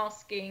been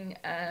asking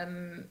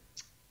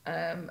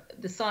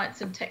the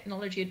Science and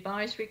Technology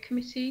Advisory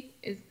Committee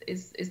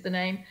is the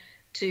name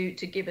to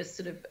give us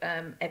sort of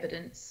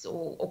evidence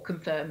or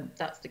confirm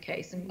that's the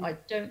case. And I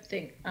don't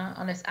think,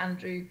 unless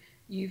Andrew,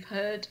 you've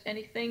heard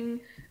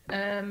anything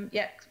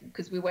yet,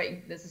 because we're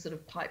waiting. There's a sort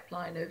of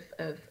pipeline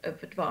of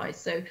advice.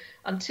 So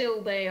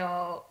until they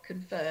are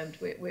confirmed,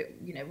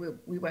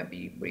 we won't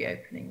be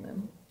reopening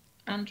them.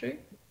 Andrew?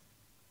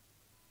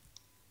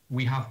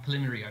 we have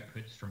preliminary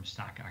outputs from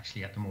STAC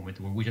actually at the moment.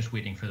 We're just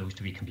waiting for those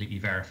to be completely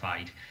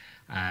verified.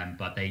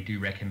 But they do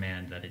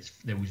recommend that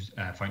those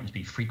fountains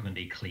be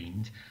frequently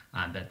cleaned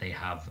and that they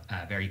have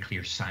very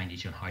clear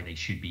signage on how they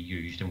should be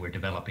used. And we're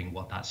developing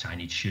what that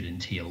signage should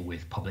entail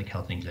with Public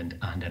Health England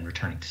and then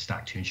returning to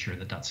STAC to ensure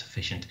that that's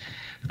sufficient.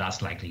 But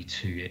that's likely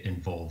to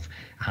involve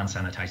hand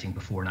sanitising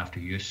before and after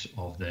use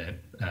of the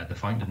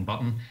fountain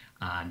button.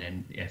 And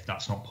then if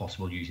that's not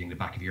possible, using the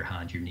back of your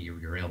hand, your knee or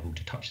your elbow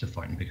to touch the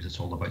fountain, because it's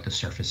all about the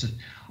surface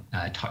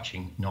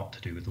touching, not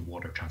to do with the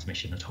water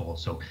transmission at all.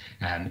 So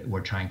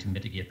we're trying to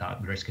mitigate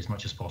that risk as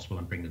much as possible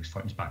and bring those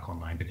fountains back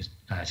online, because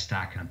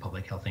STAC and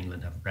Public Health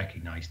England have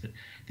recognised that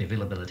the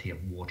availability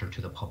of water to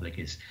the public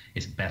is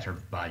better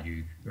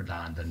value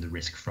than the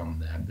risk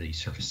from the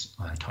surface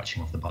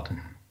touching of the button.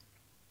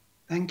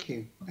 Thank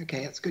you.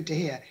 Okay, that's good to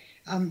hear.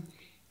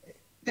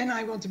 Then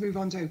I want to move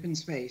on to open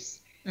space,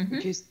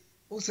 which is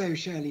also,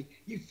 Shirley,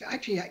 you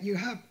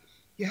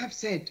have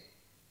said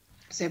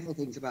several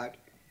things about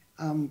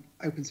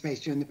open space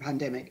during the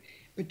pandemic,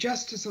 but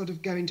just to sort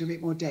of go into a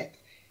bit more depth,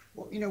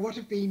 what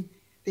have been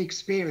the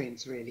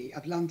experience really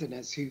of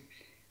Londoners who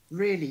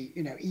really,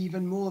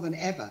 even more than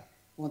ever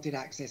wanted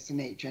access to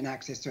nature and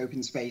access to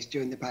open space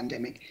during the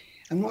pandemic,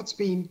 and what's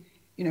been,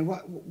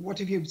 what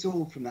have you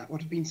absorbed from that?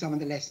 What have been some of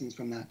the lessons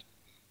from that?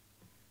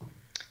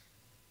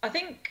 I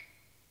think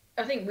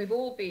we've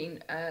all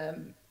been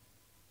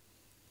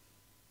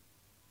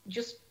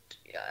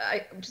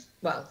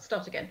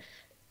start again.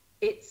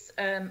 It's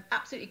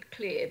absolutely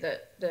clear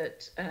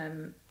that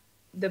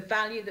the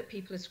value that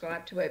people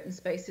ascribe to open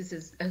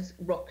spaces has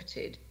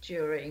rocketed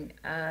during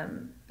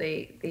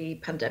the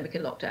pandemic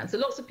and lockdown. So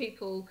lots of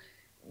people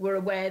were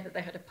aware that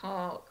they had a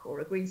park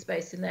or a green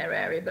space in their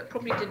area, but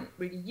probably didn't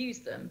really use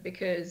them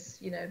because,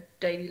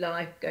 daily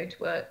life, going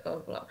to work, blah,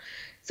 blah, blah.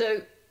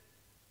 So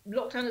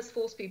lockdown has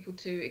forced people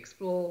to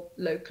explore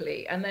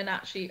locally and then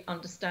actually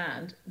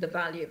understand the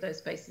value of those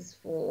spaces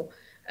for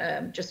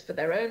just for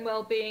their own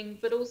well-being,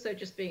 but also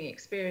just being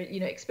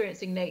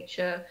experiencing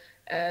nature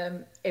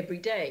every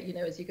day.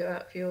 As you go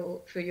out for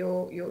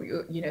your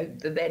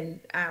the then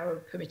hour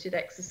of permitted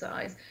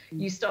exercise,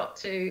 you start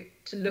to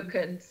look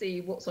and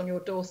see what's on your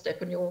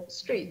doorstep, on your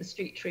street, the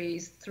street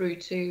trees, through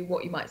to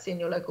what you might see in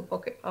your local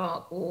pocket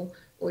park or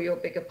your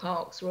bigger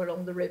parks or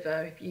along the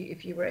river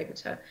if you were able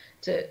to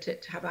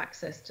have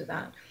access to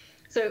that.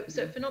 So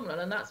phenomenal,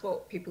 and that's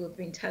what people have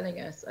been telling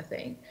us, I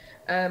think.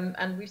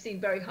 And we've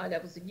seen very high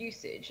levels of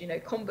usage.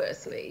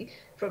 Conversely,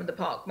 from the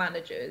park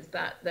managers,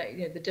 that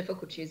the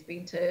difficulty has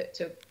been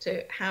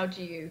to how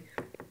do you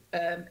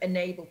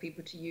enable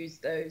people to use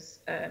those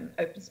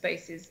open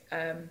spaces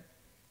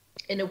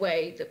in a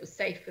way that was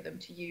safe for them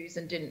to use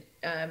and didn't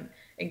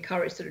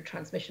encourage sort of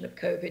transmission of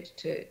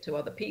COVID to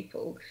other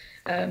people.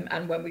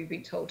 And when we've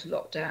been told to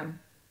lock down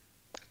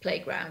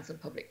playgrounds and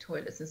public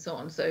toilets and so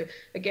on. So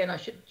again, I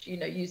should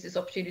use this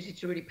opportunity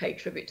to really pay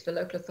tribute to the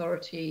local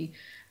authority,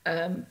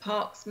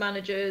 parks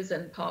managers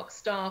and park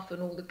staff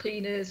and all the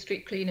cleaners,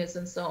 street cleaners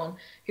and so on,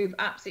 who've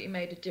absolutely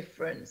made a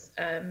difference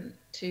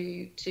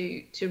to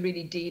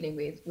really dealing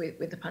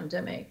with the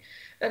pandemic.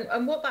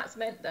 And what that's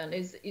meant then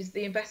is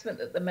the investment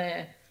that the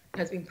Mayor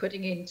has been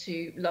putting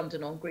into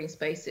London on green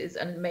spaces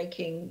and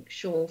making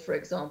sure, for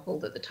example,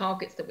 that the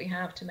targets that we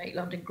have to make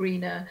London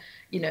greener,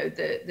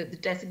 the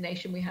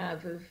designation we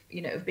have of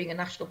being a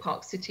national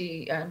park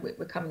city, and we're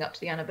coming up to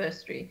the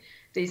anniversary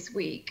this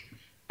week,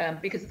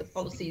 because of the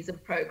policies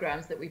and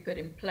programs that we put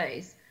in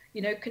place,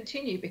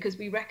 continue, because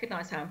we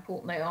recognise how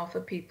important they are for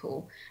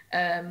people,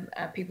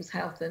 people's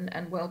health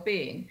and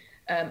well-being.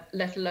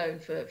 Let alone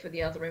for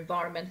the other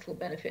environmental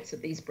benefits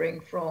that these bring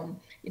from,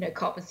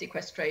 carbon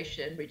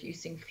sequestration,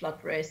 reducing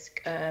flood risk,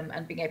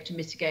 and being able to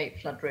mitigate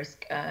flood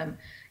risk,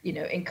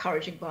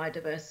 encouraging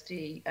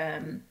biodiversity,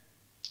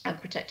 and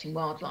protecting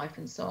wildlife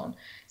and so on.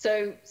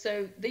 So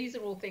these are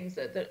all things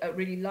that are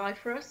really live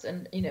for us,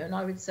 and and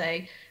I would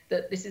say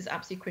that this is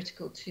absolutely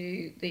critical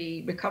to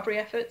the recovery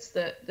efforts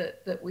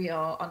that we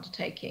are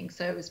undertaking.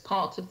 So as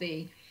part of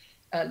the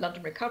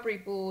London Recovery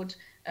Board,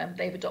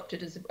 they've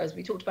adopted, as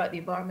we talked about, the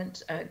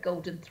environment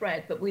golden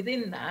thread, but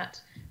within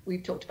that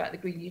we've talked about the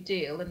Green New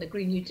Deal, and the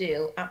Green New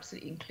Deal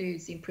absolutely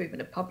includes the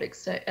improvement of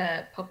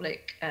the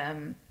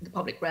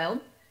public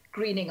realm,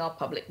 greening our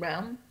public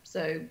realm.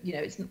 So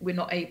we're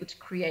not able to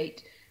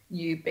create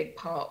new big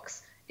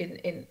parks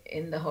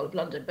in the whole of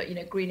London, but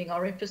greening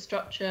our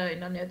infrastructure,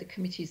 and I know the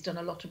committee's done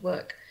a lot of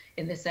work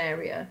in this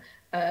area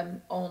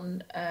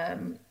on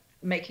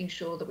making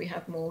sure that we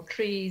have more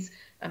trees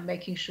and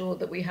making sure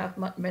that we have,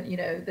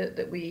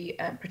 that we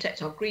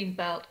protect our green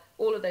belt.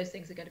 All of those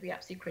things are going to be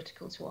absolutely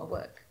critical to our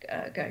work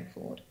going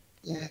forward.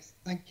 Yes,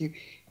 thank you.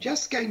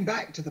 Just going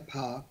back to the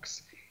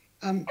parks,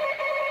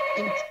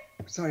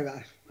 sorry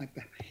about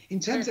that. In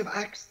terms of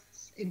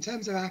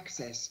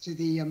access to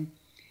the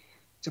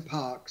to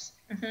parks,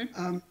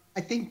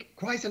 I think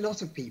quite a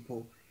lot of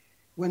people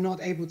were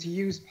not able to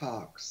use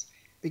parks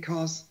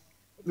because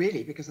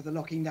of the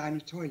locking down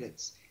of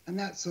toilets. And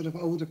that's sort of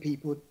older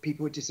people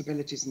with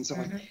disabilities and so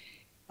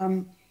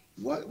on.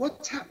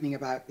 what's happening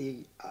about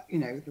the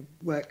the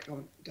work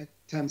in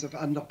terms of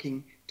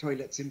unlocking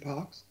toilets in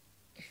parks?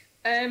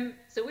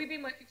 So we've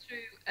been working through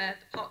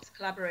the Parks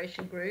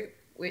Collaboration Group,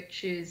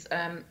 which is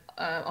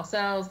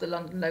ourselves, the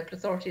London local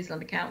authorities,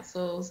 London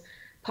councils,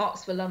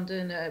 Parks for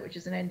London, which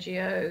is an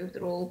NGO,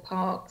 they're all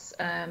parks,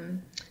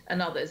 and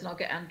others. And I'll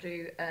get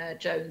Andrew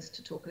Jones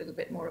to talk a little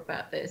bit more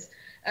about this.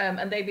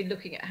 And they've been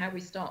looking at how we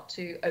start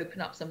to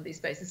open up some of these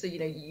spaces. So,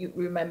 you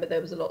remember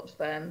there was a lot of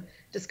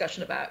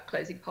discussion about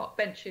closing park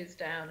benches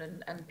down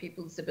and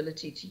people's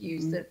ability to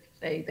use that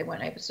they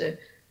weren't able to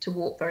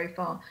walk very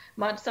far.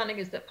 My understanding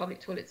is that public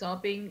toilets are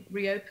being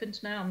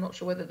reopened now. I'm not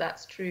sure whether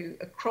that's true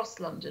across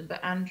London,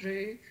 but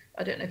Andrew,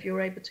 I don't know if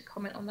you're able to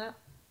comment on that.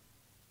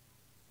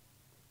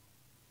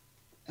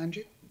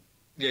 Andrew?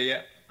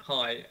 Yeah.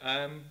 Hi.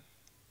 Can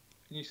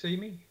you see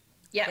me?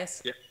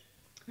 Yes. Yeah.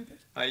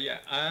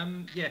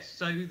 Yes.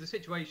 So the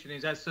situation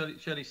is, as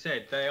Shirley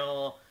said, they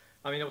are.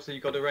 I mean, obviously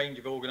you've got a range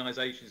of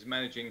organisations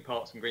managing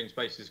parks and green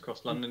spaces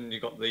across London.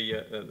 You've got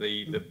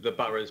the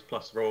boroughs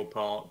plus Royal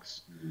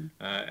Parks,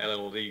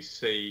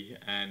 LLDC,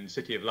 and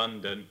City of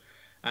London,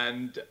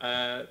 and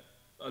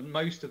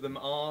most of them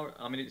are.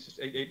 I mean,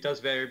 it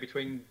does vary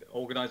between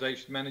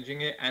organisations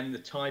managing it and the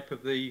type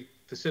of the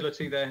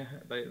facility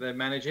they're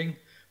managing.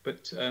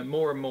 But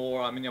more and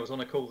more, I mean, I was on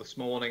a call this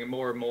morning, and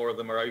more of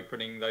them are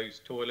opening those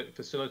toilet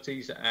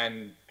facilities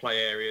and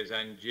play areas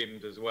and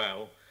gyms as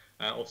well.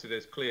 Obviously,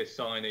 there's clear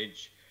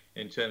signage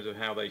in terms of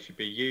how they should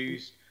be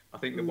used. I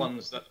think the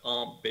ones that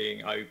aren't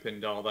being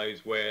opened are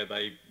those where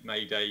they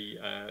made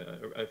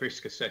a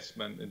risk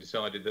assessment and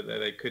decided that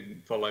they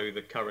couldn't follow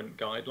the current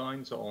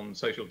guidelines on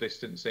social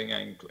distancing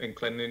and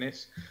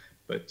cleanliness.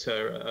 But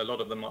a lot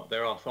of them,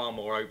 there are far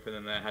more open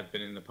than there had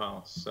been in the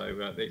past.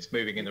 So it's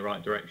moving in the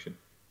right direction.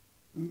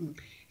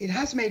 It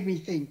has made me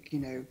think,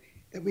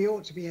 that we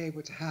ought to be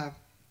able to have,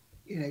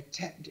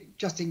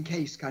 just in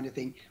case kind of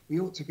thing, we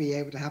ought to be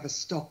able to have a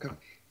stock of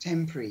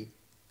temporary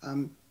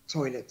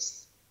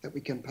toilets that we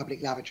can,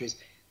 public lavatories,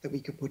 that we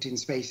could put in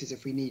spaces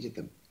if we needed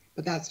them.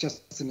 But that's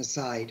just an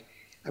aside.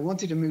 I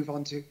wanted to move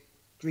on to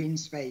green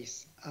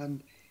space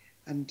and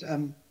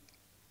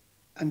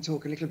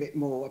talk a little bit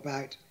more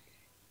about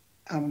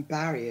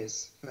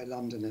barriers for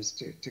Londoners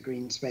to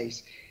green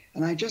space.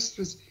 And I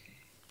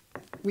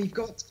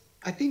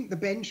think the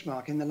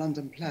benchmark in the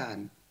London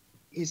plan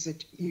is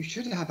that you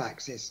should have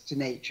access to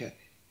nature,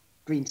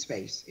 green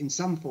space, in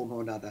some form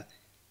or another,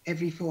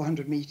 every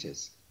 400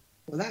 metres.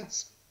 Well,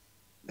 that's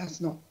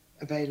not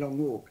a very long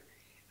walk.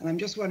 And I'm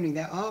just wondering,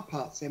 there are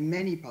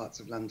many parts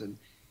of London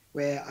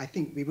where I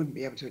think we wouldn't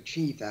be able to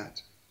achieve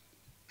that.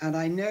 And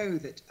I know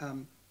that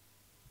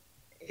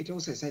it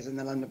also says in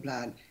the London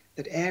plan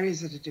that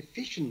areas that are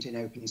deficient in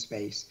open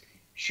space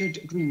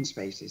green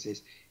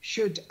spaces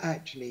should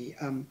actually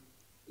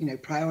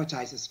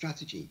prioritise a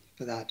strategy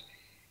for that.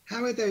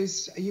 How are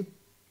those?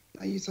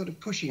 Are you sort of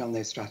pushing on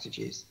those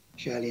strategies,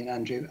 Shirley and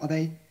Andrew? Are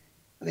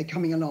they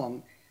coming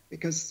along?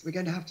 Because we're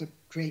going to have to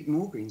create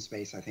more green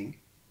space, I think.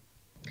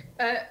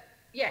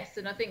 Yes,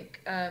 and I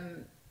think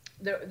there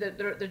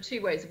are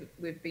two ways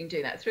we've been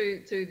doing that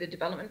through the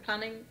development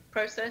planning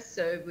process.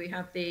 So we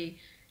have the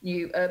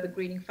new urban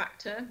greening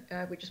factor.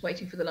 We're just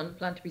waiting for the London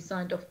plan to be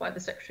signed off by the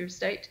Secretary of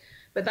State,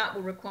 but that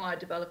will require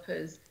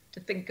developers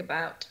to think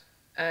about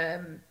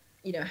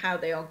how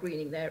they are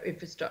greening their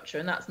infrastructure,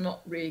 and that's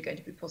not really going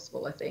to be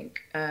possible, I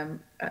think,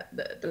 at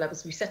the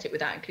levels we set it,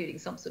 without including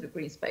some sort of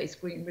green space,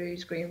 green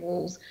roofs, green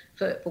walls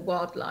for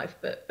wildlife,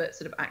 but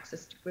sort of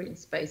access to green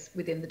space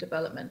within the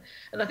development.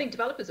 And I think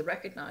developers are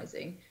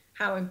recognising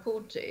how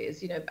important it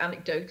is.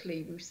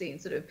 Anecdotally, we've seen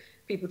sort of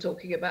people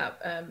talking about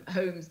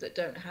homes that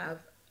don't have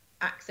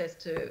access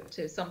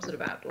to some sort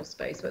of outdoor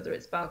space, whether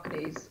it's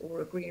balconies or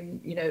a green,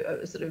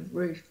 a sort of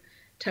roof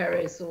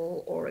terrace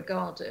or a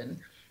garden.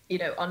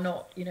 Are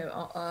not,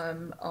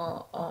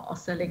 are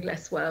selling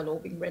less well, or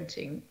being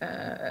renting,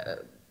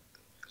 are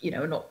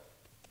not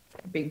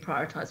being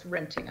prioritised for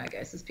renting, I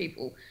guess, as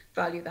people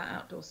value that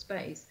outdoor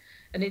space.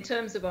 And in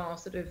terms of our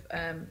sort of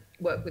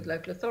work with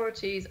local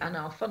authorities and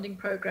our funding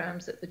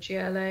programmes at the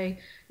GLA,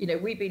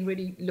 we've been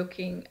really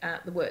looking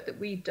at the work that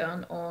we've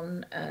done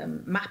on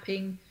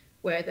mapping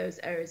where those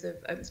areas of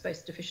open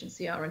space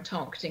deficiency are and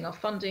targeting our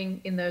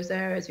funding in those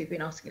areas. We've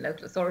been asking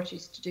local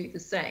authorities to do the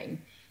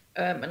same.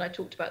 And I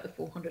talked about the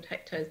 400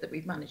 hectares that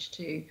we've managed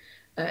to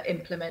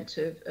implement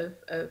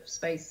of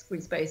space,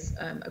 green space,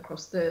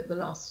 across the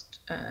last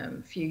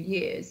few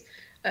years,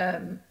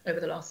 over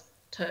the last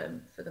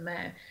term for the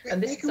mayor.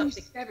 And this is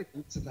something. Where can we see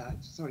evidence of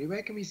that? Sorry,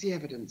 where can we see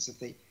evidence of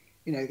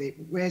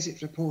where's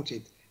it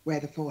reported where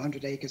the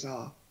 400 acres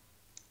are?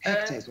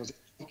 Hectares, was it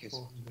acres?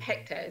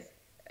 Hectares.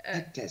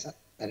 Hectares.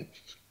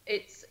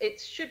 It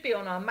should be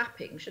on our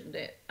mapping, shouldn't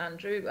it,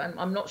 Andrew?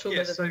 I'm not sure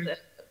whether. So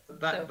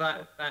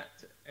that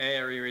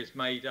area is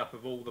made up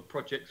of all the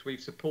projects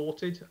we've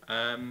supported.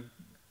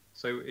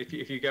 So if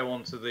you go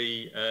onto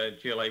the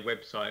GLA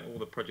website, all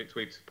the projects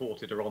we've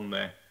supported are on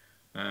there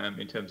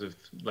in terms of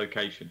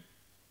location.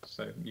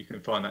 So you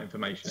can find that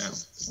information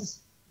out.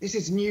 This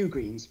is new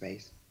green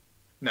space?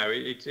 No,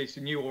 it's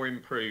a new or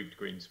improved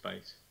green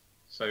space.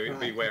 So it'll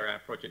be where our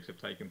projects have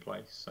taken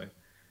place. So.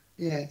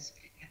 Yes,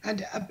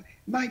 and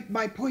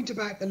my point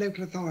about the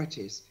local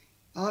authorities,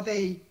 are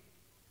they?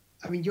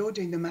 I mean, you're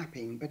doing the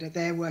mapping, but are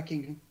they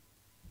working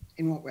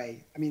in what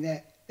way? I mean,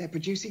 they're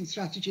producing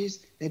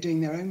strategies. They're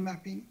doing their own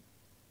mapping.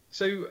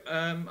 So,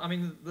 I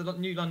mean, the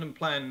New London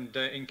Plan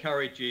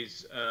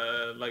encourages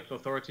local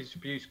authorities to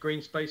produce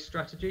green space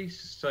strategies.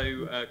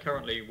 So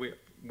currently,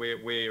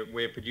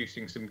 we're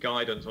producing some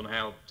guidance on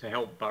how to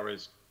help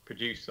boroughs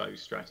produce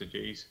those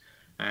strategies,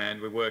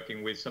 and we're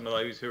working with some of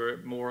those who are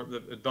more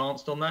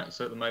advanced on that.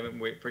 So at the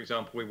moment, for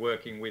example, we're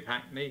working with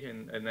Hackney,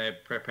 and they're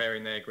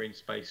preparing their green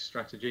space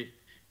strategy.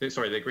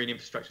 Sorry, their green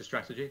infrastructure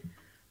strategy.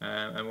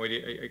 And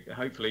we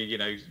hopefully,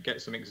 get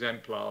some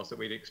exemplars that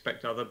we'd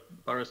expect other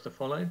boroughs to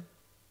follow.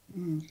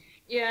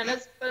 Yeah, and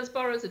as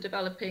boroughs are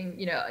developing,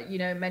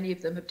 many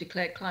of them have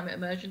declared climate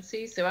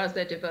emergencies. So as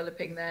they're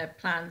developing their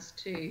plans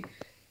to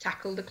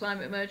tackle the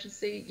climate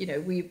emergency,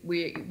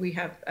 we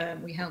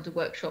held a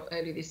workshop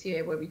earlier this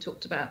year where we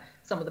talked about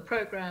some of the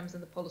programs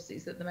and the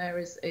policies that the mayor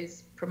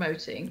is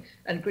promoting,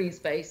 and green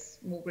space,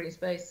 more green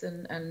space,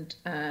 and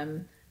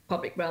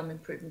public realm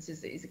improvements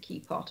is a key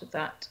part of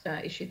that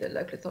issue that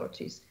local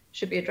authorities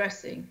should be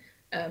addressing.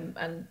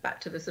 And back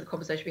to the sort of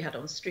conversation we had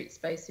on street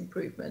space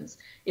improvements,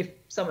 if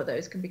some of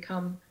those can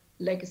become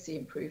legacy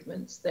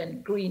improvements,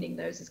 then greening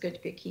those is going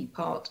to be a key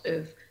part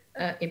of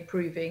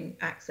improving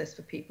access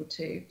for people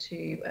to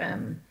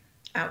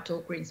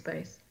outdoor green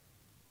space.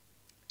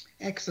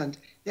 Excellent.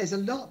 There's a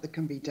lot that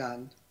can be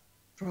done,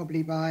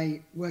 probably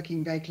by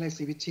working very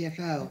closely with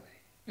TfL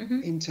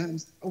in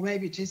terms, or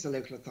maybe it is the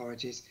local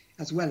authorities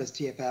as well as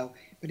TfL,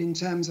 but in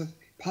terms of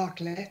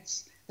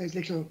parklets, those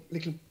little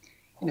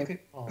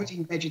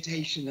putting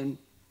vegetation and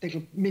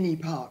little mini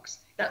parks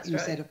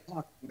instead of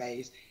parking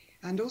bays,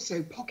 and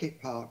also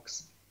pocket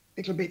parks,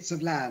 little bits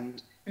of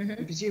land. And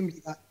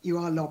presumably that you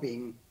are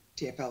lobbying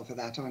TfL for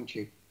that, aren't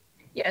you?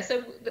 Yeah,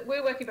 so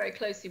we're working very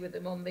closely with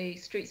them on the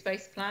street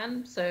space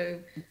plan. So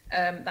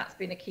that's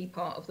been a key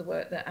part of the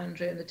work that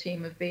Andrew and the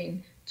team have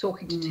been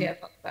talking to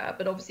TfL about.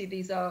 But obviously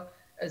these are,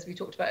 as we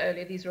talked about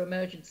earlier, these are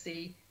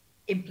emergency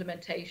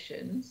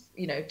implementations,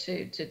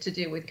 to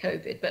deal with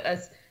COVID. But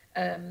as,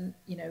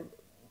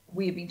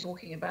 we've been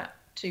talking about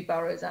to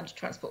boroughs and to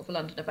Transport for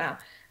London about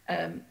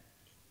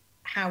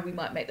how we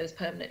might make those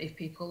permanent if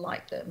people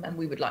like them, and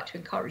we would like to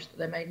encourage that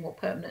they're made more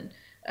permanent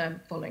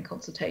following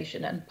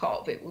consultation. And part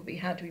of it will be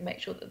how do we make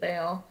sure that they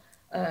are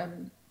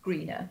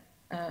greener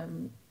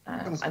and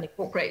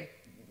incorporate,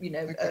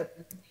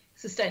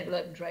 sustainable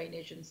urban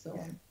drainage and so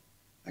on.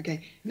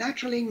 Okay,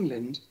 Natural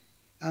England,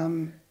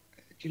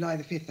 July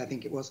the 5th, I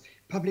think it was,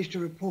 published a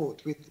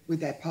report with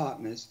their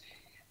partners,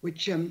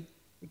 which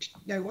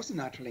no, it wasn't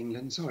Natural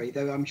England, sorry,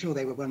 though I'm sure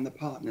they were one of the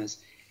partners.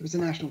 It was the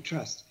National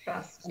Trust.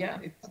 Yeah.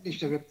 It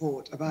published a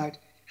report about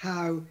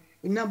how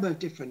a number of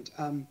different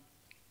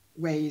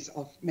ways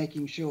of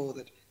making sure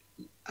that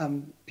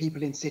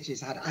people in cities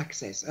had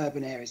access,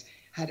 urban areas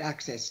had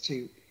access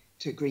to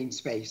green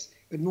space,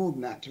 but more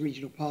than that, to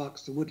regional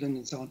parks, to woodland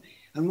and so on.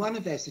 And one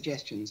of their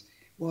suggestions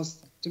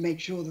was to make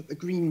sure that the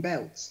green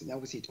belts, and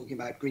obviously talking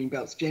about green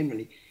belts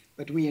generally,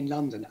 but we in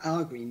London,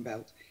 our green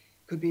belt,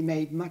 could be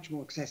made much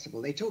more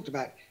accessible. They talked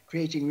about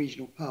creating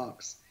regional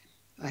parks.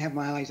 I have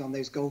my eyes on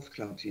those golf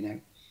clubs,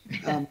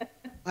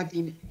 I've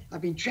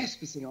been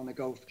trespassing on a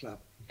golf club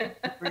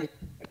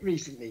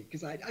recently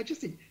because I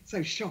just think it's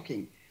so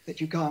shocking that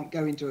you can't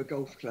go into a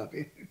golf club.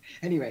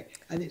 Anyway,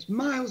 and it's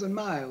miles and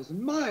miles and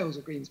miles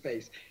of green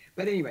space.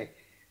 But anyway,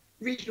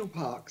 regional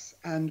parks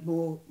and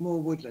more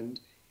woodland.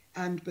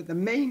 But the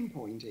main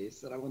point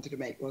is that I wanted to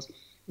make was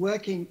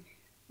working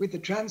with the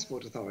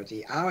Transport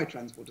Authority, our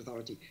Transport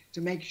Authority,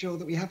 to make sure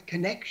that we have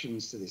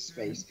connections to this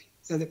space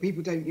so that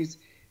people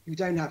who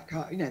don't have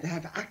car, they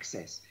have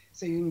access.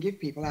 So you can give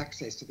people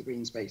access to the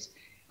green space,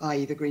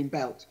 i.e. the green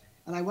belt.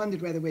 And I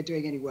wondered whether we're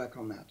doing any work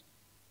on that.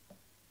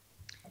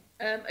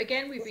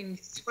 Again, we've been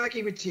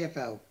working with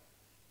TfL.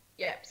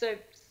 Yeah, so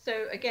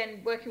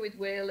again, working with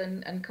Will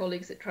and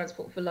colleagues at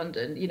Transport for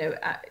London,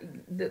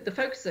 the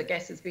focus, I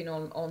guess, has been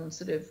on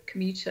sort of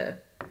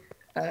commuter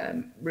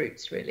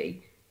routes,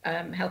 really,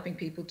 helping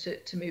people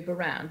to move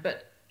around.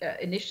 But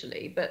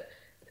initially,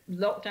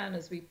 lockdown,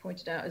 as we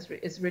pointed out,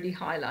 has really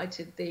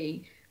highlighted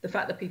the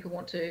fact that people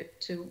want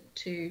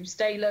to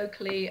stay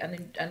locally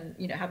and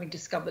having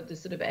discovered the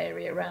sort of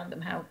area around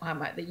them, how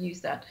might they use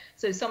that?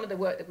 So some of the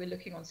work that we're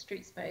looking on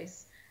street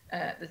space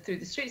through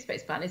the street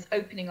space plan is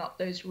opening up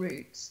those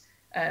routes,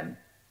 as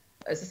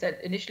I said,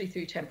 initially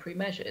through temporary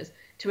measures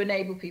to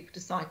enable people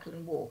to cycle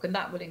and walk, and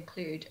that will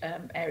include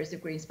areas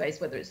of green space,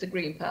 whether it's the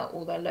green belt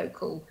or their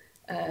local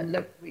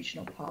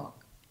regional park.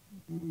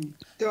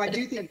 So I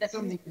do think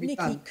something can be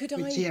done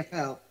with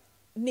TfL.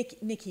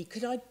 Nikki,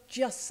 could I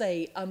just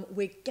say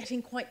we're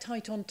getting quite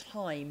tight on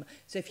time,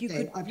 so if you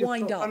could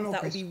wind up,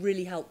 that would be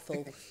really helpful.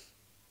 Okay.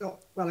 So,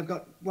 well, I've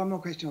got one more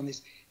question on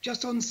this.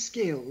 Just on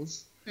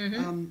skills,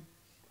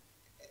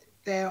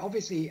 there are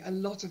obviously a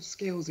lot of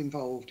skills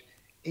involved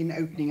in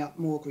opening up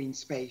more green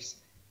space.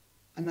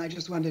 And I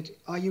just wondered,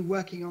 are you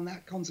working on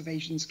that,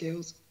 conservation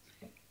skills?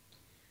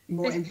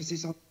 more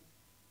emphasis on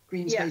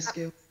green space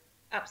skills?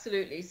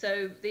 Absolutely.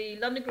 So the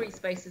London Green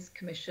Spaces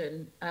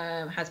Commission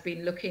has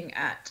been looking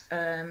at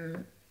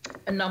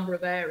a number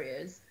of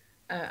areas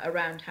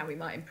around how we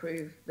might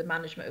improve the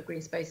management of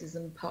green spaces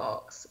and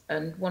parks.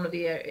 And one of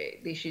the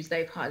issues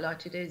they've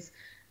highlighted is,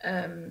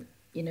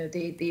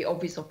 the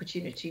obvious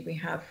opportunity we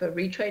have for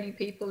retraining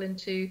people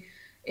into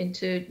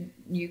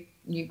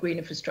new green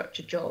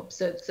infrastructure jobs.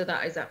 So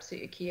that is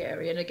absolutely a key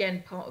area. And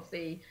again, part of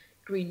the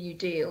Green New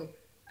Deal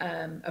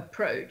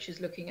approach is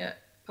looking at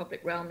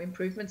public realm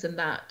improvements, and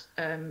that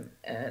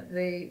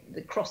the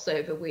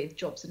crossover with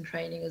jobs and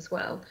training as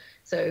well.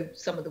 So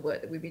some of the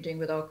work that we've been doing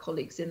with our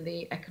colleagues in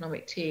the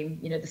economic team,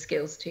 the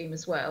skills team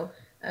as well.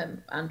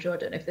 Andrew, I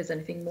don't know if there's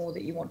anything more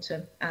that you want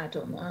to add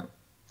on that.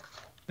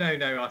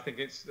 No, I think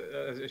it's,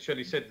 as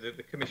Shirley said,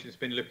 the Commission's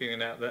been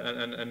looking at that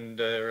and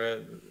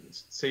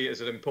see it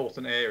as an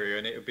important area,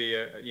 and it would be,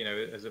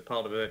 as a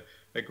part of a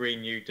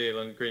Green New Deal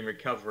and green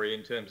recovery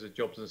in terms of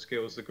jobs and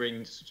skills, the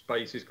green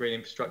spaces, green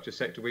infrastructure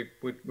sector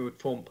would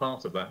form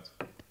part of that.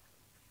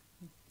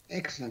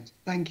 Excellent,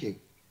 thank you.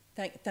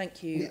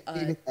 Thank you.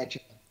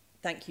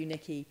 Thank you,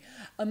 Nikki.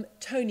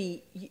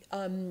 Tony,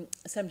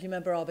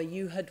 Assemblymember Arbour,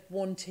 you had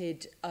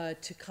wanted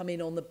to come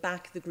in on the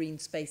back of the green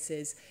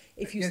spaces.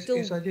 If you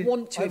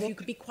want to, if you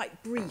could be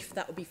quite brief,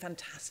 that would be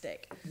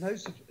fantastic. No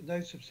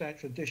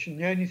substantial addition.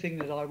 The only thing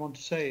that I want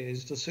to say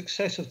is the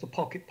success of the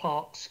Pocket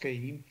Park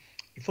scheme.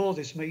 Before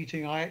this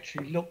meeting, I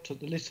actually looked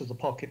at the list of the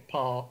pocket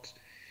parks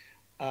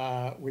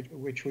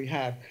which we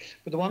have.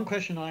 But the one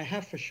question I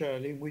have for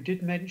Shirley, we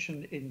did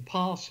mention in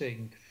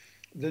passing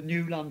the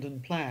New London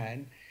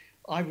Plan.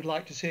 I would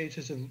like to see it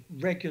as a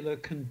regular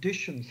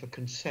condition for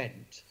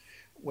consent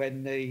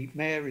when the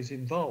mayor is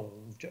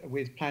involved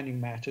with planning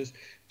matters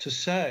to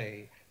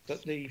say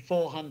that the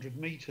 400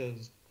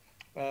 metres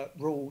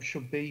rule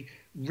should be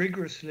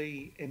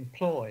rigorously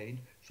employed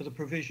for the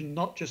provision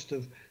not just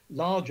of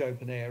large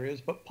open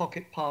areas but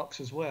pocket parks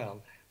as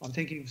well. I'm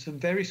thinking of some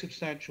very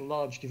substantial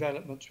large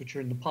developments which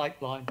are in the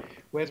pipeline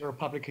where there are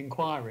public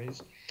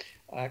inquiries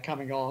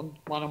coming on.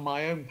 One of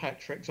my own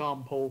patch, for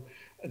example,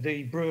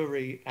 the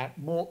brewery at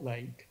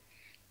Mortlake,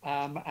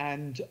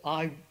 and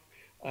I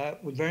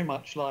would very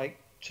much like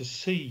to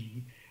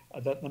see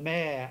that the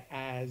mayor,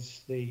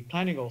 as the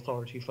planning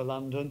authority for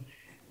London,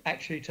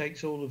 actually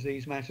takes all of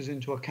these matters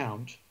into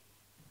account.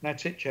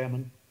 That's it,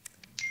 Chairman.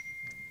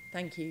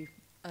 Thank you.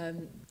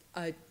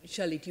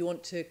 Shirley, do you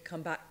want to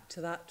come back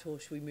to that, or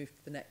should we move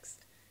to the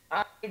next?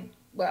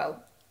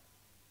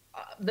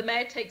 The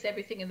mayor takes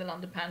everything in the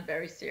London Plan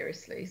very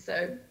seriously,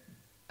 so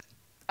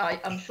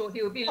I'm sure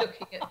he will be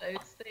looking at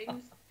those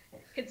things,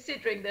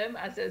 considering them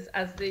as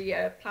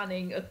the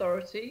planning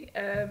authority.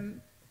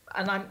 And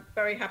I'm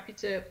very happy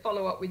to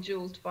follow up with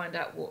Jules to find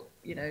out what,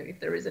 if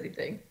there is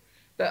anything.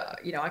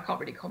 But, I can't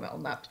really comment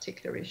on that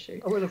particular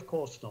issue. Oh, well, of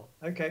course not.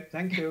 Okay,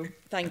 thank you.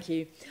 Thank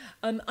you.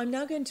 I'm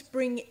now going to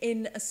bring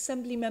in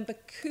Assemblymember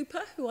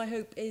Cooper, who I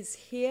hope is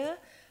here,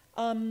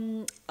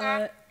 to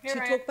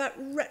talk about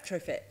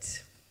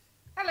retrofit.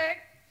 Hello.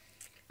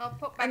 I'll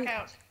pop back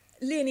out.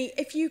 Leonie,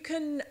 if you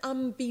can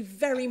be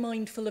very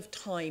mindful of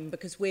time,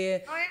 because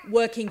we're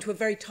working to a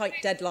very tight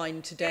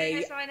deadline today.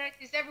 Yes, I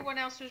noticed everyone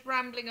else was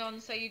rambling on,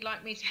 so you'd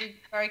like me to be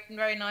very,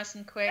 very nice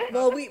and quick.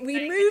 Well, we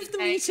moved the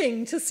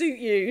meeting to suit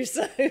you,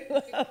 so...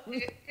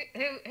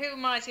 Who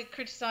might have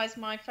criticised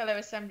my fellow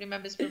Assembly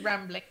members for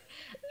rambling?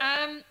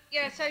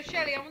 So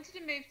Shirley, I wanted to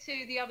move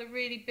to the other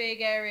really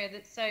big area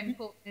that's so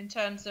important in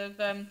terms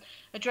of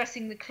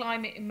addressing the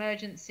climate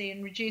emergency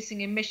and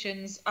reducing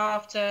emissions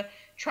after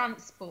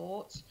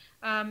transport.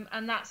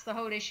 And that's the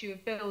whole issue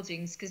of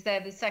buildings, because they're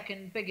the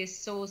second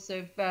biggest source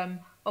of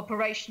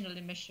operational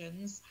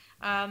emissions,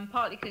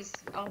 partly because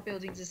our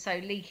buildings are so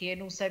leaky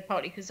and also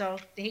partly because our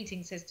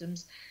heating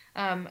systems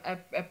are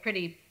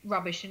pretty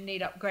rubbish and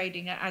need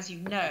upgrading, as you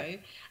know.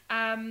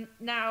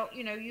 Now,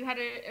 you had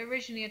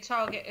originally a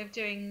target of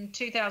doing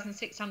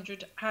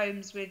 2,600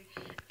 homes with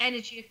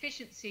energy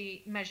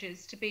efficiency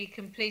measures to be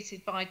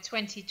completed by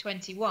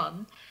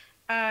 2021.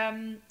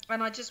 And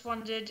I just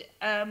wondered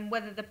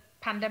whether the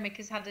pandemic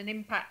has had an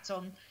impact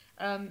on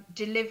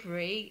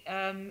delivery.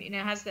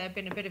 Has there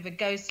been a bit of a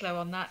go slow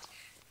on that?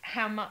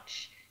 How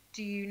much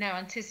do you now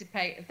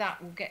anticipate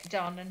that will get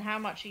done, and how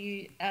much are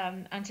you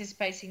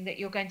anticipating that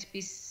you're going to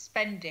be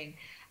spending?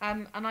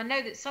 And I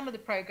know that some of the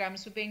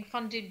programmes were being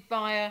funded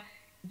via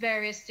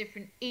various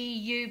different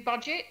EU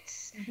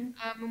budgets.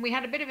 And we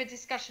had a bit of a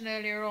discussion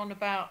earlier on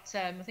about,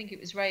 I think it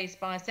was raised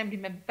by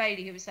Assemblymember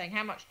Bailey, who was saying,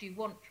 how much do you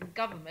want from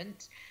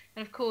government?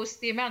 And of course,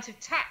 the amount of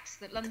tax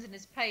that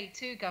Londoners pay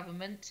to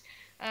government,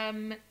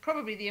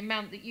 probably the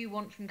amount that you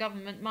want from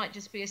government might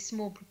just be a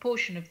small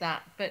proportion of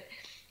that. But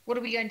what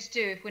are we going to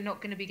do if we're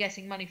not going to be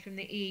getting money from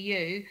the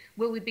EU?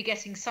 Will we be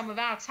getting some of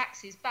our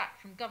taxes back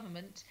from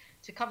government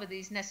to cover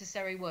these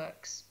necessary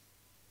works?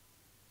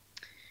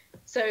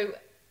 So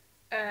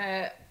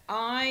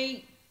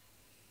I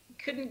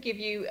couldn't give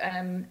you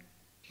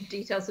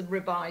details of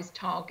revised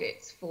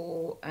targets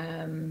for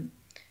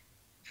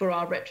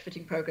our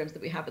retrofitting programs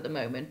that we have at the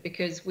moment,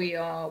 because we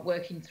are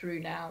working through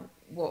now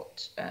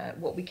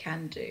what we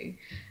can do.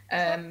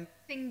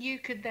 Something you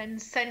could then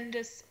send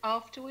us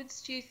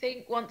afterwards, do you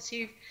think? Once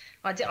you've,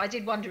 I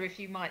did wonder if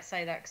you might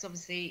say that, because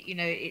obviously, you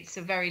know, it's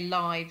a very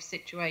live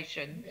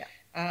situation. Yeah.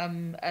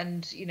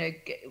 And you know,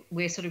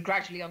 we're sort of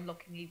gradually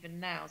unlocking even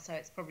now, so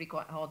it's probably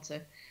quite hard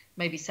to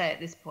maybe say at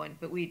this point,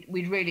 but we'd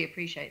really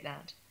appreciate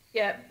that.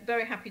 Yeah,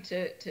 very happy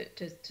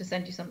to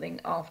send you something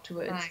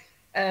afterwards.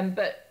 Right.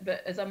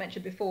 But as I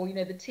mentioned before, you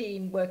know, the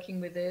team working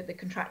with the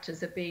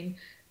contractors have been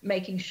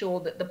making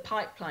sure that the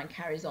pipeline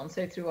carries on.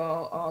 So through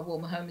our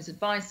Warmer Homes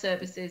advice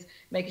services,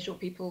 making sure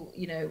people,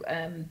 you know,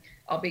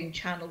 are being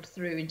channeled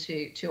through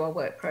into our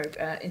work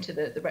into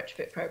the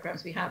retrofit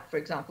programs we have, for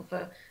example,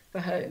 for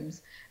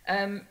homes.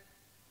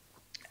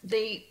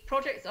 The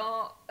projects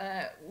are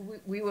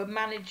we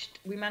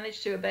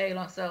managed to avail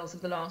ourselves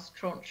of the last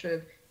tranche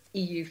of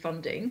EU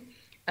funding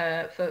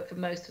for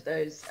most of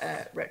those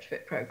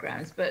retrofit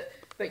programs. But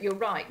you're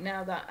right,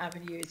 now that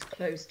avenue is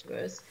closed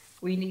to us,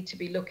 we need to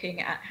be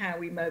looking at how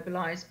we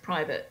mobilise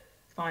private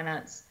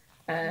finance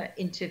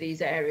into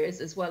these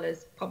areas, as well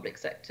as public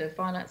sector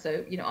finance.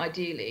 So, you know,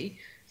 ideally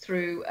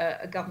through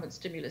a government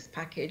stimulus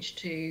package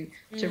to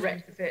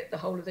retrofit the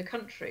whole of the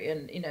country.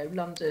 And, you know,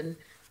 London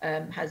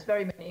has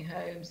very many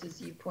homes, as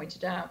you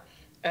pointed out.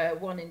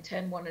 1 in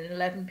 10, 1 in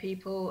 11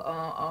 people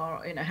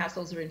are you know,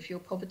 households are in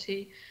fuel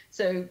poverty.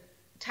 So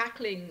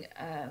tackling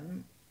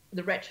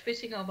the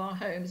retrofitting of our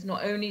homes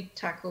not only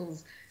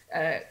tackles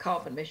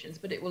carbon emissions,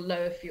 but it will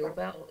lower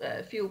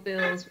fuel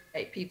bills,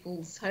 make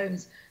people's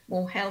homes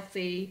more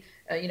healthy,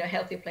 you know,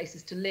 healthier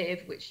places to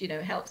live, which, you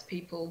know, helps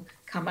people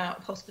come out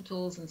of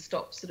hospitals and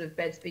stop sort of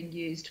beds being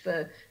used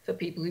for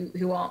people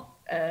who aren't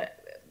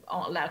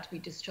allowed to be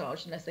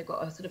discharged unless they've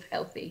got a sort of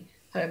healthy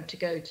home to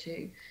go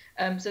to.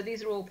 So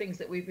these are all things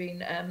that we've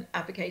been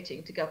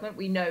advocating to government.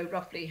 We know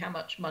roughly how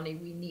much money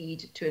we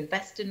need to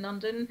invest in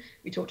London.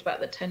 We talked about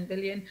the 10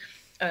 billion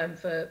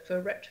for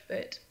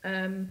retrofit.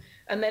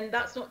 And then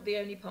that's not the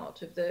only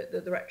part of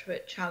the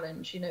retrofit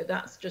challenge. You know,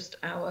 that's just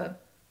our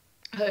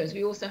homes.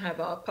 We also have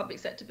our public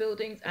sector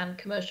buildings and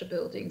commercial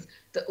buildings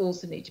that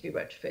also need to be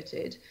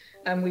retrofitted.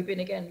 And we've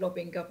been, again,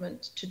 lobbying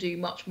government to do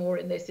much more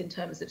in this in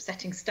terms of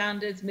setting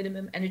standards,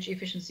 minimum energy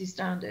efficiency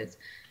standards,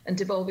 and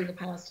devolving the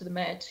powers to the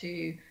mayor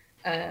to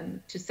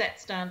set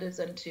standards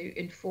and to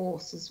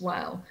enforce as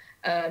well.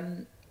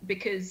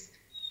 Because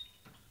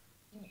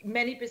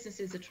many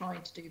businesses are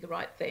trying to do the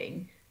right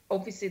thing.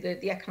 Obviously,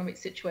 the economic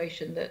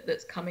situation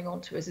that's coming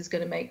onto us is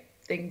going to make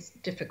things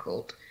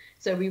difficult.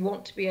 So we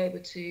want to be able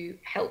to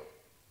help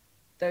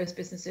those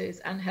businesses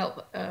and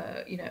help,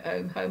 you know,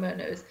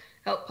 homeowners,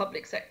 help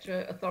public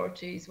sector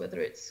authorities, whether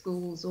it's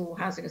schools or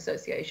housing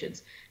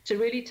associations, to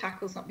really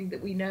tackle something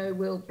that we know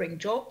will bring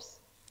jobs.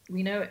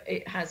 We know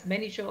it has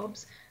many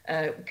jobs.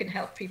 We can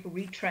help people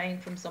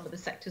retrain from some of the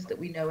sectors that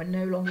we know are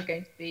no longer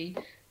going to be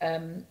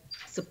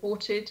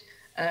supported.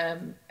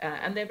 And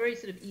they're very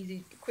sort of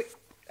easy, quick,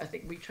 I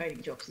think,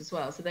 retraining jobs as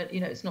well. So that, you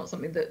know, it's not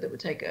something that would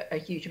take a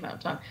huge amount of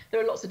time.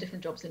 There are lots of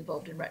different jobs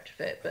involved in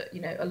retrofit, but,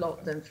 you know, a lot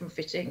of them from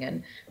fitting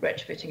and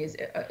retrofitting is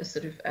a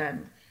sort of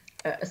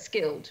a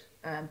skilled,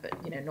 but,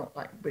 you know, not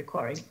like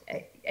requiring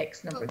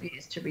X number of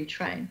years to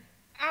retrain.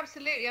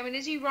 Absolutely. I mean,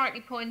 as you rightly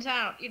point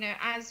out, you know,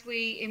 as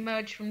we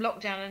emerge from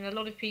lockdown, and a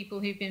lot of people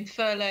who've been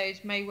furloughed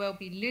may well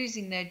be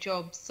losing their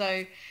jobs.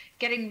 So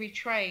getting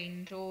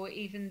retrained, or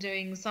even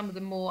doing some of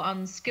the more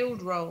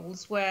unskilled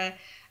roles where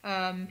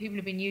people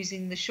have been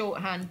using the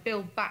shorthand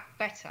build back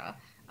better.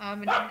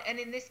 And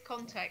in this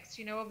context,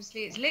 you know,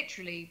 obviously it's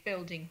literally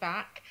building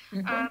back.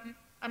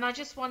 And I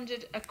just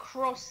wondered,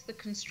 across the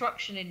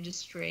construction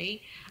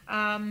industry,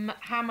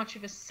 how much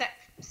of a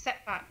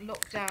setback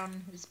lockdown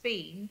has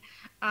been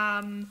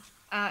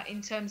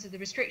in terms of the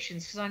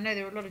restrictions, because I know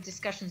there were a lot of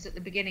discussions at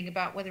the beginning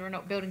about whether or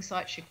not building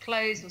sites should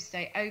close or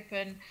stay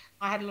open.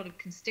 I had a lot of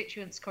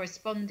constituents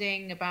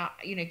corresponding about,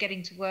 you know,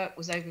 getting to work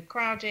was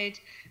overcrowded,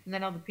 and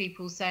then other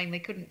people saying they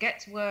couldn't get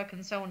to work,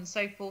 and so on and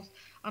so forth.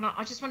 And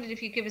I just wondered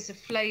if you give us a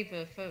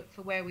flavour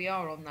for where we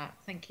are on that.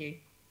 Thank you.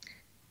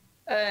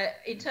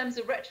 In terms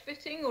of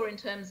retrofitting, or in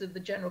terms of the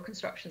general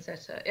construction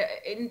sector?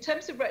 In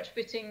terms of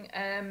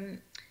retrofitting,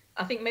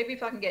 I think maybe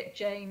if I can get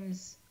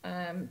James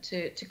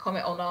to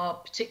comment on our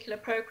particular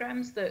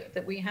programmes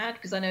that we had,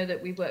 because I know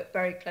that we work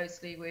very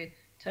closely with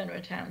Turner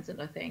and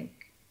Townsend, I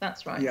think.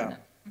 That's right, yeah. Isn't it?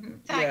 Mm-hmm.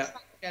 Thanks,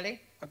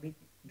 Shelley. I mean,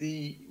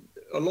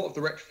 a lot of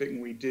the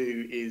retrofitting we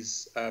do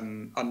is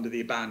under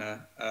the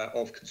banner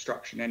of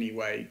construction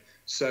anyway.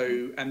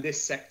 So, and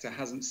this sector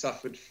hasn't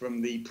suffered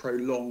from the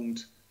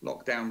prolonged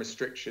lockdown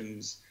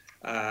restrictions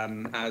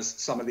as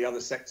some of the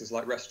other sectors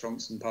like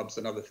restaurants and pubs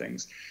and other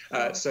things.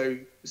 So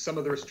some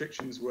of the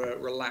restrictions were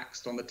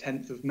relaxed on the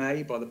 10th of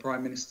May by the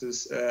Prime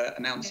Minister's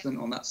announcement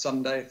on that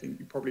Sunday, I think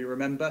you probably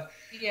remember.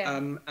 Yeah.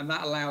 And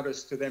that allowed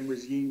us to then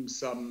resume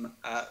some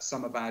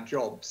of our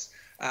jobs.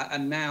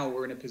 And now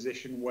we're in a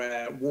position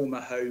where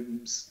Warmer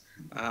Homes,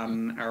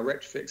 our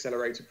retrofit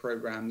accelerator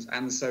programs,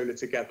 and Solar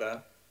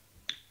Together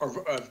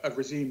have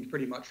resumed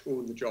pretty much all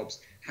of the jobs.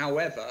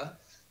 However,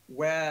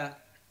 where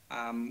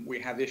we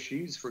have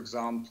issues, for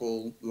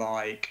example,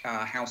 like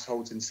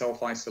households in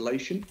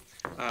self-isolation.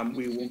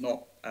 We will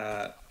not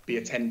be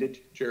attended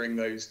during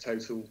those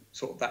total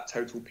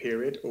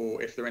period,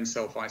 or if they're in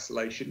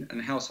self-isolation.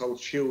 And household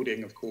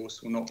shielding, of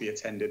course, will not be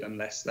attended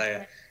unless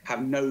they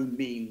have no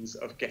means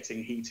of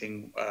getting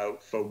heating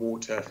for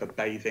water, for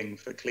bathing,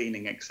 for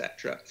cleaning,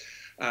 etc.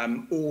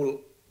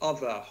 All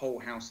other whole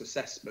house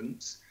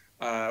assessments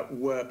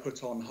were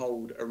put on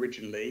hold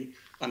originally,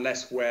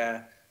 unless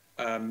where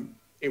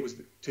it was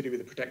to do with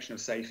the protection of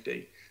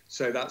safety.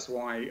 So that's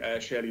why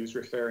Shirley was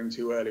referring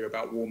to earlier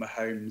about warmer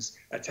homes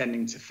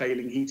attending to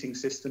failing heating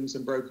systems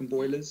and broken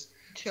boilers.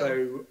 Sure.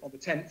 So on the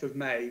 10th of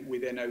May, we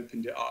then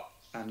opened it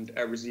up and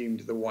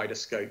resumed the wider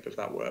scope of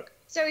that work.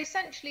 So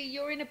essentially,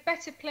 you're in a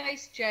better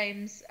place,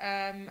 James,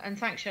 and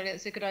thanks, Shirley,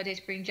 that's a good idea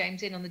to bring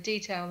James in on the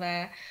detail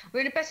there. We're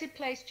in a better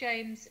place,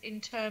 James,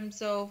 in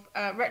terms of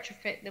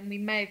retrofit than we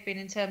may have been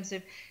in terms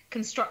of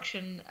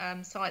construction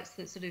sites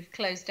that sort of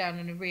closed down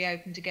and have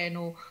reopened again,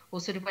 or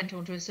sort of went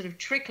on to a sort of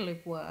trickle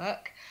of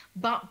work.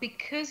 But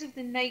because of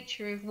the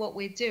nature of what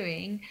we're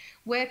doing,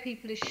 where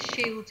people are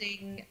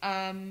shielding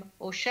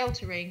or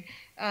sheltering,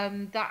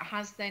 that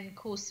has then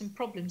caused some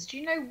problems. Do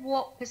you know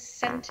what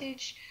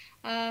percentage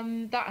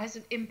that has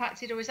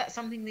impacted, or is that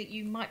something that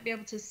you might be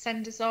able to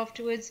send us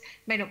afterwards?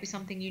 May not be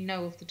something you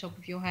know off the top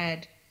of your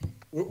head.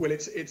 Well,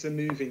 it's a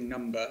moving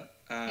number,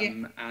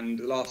 and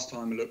the last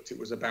time I looked, it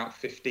was about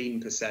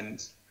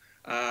 15%.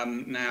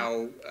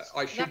 Now,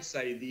 I should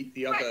say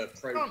the other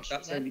program,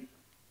 that's only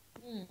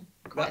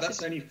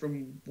that's only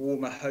from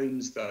warmer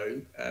homes,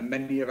 though.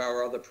 Many of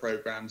our other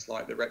programs,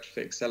 like the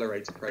Retrofit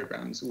Accelerator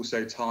programs,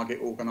 also target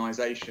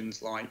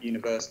organisations like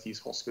universities,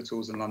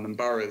 hospitals, and London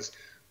boroughs,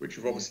 which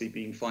have obviously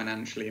been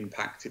financially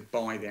impacted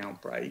by the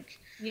outbreak.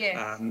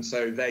 Yes.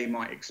 So they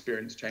might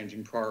experience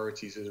changing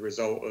priorities as a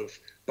result of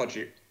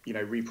budget,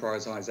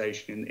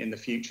 reprioritisation in the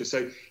future.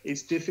 So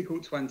it's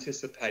difficult to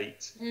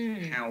anticipate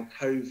how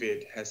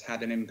COVID has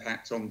had an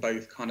impact on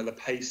both kind of the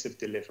pace of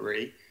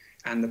delivery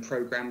and the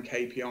programme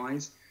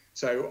KPIs.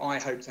 So I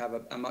hope to have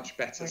a much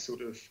better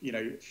sort of,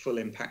 full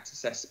impact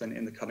assessment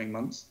in the coming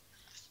months.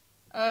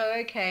 Oh,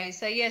 okay.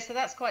 So, so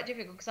that's quite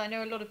difficult, because I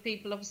know a lot of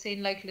people, obviously,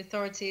 in local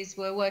authorities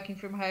were working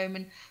from home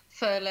and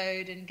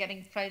furloughed and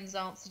getting phones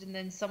answered, and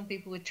then some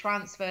people were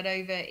transferred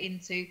over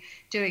into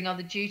doing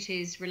other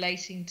duties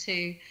relating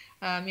to,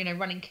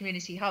 running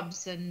community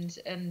hubs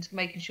and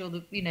making sure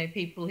that,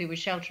 people who were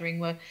sheltering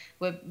were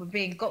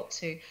being got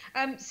to.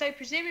 So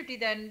presumably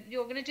then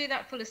you're going to do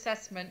that full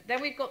assessment.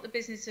 Then we've got the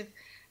business of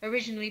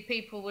originally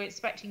people were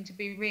expecting to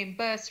be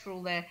reimbursed for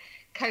all their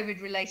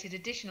COVID-related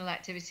additional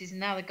activities, and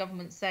now the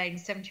government's saying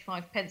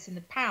 75 pence in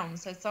the pound,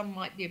 so some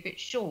might be a bit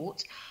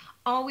short.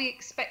 Are we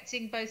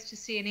expecting both to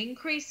see an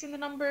increase in the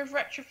number of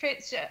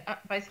retrofits,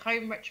 both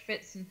home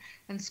retrofits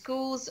and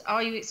schools?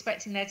 Are you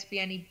expecting there to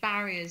be any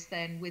barriers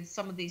then with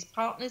some of these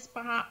partners,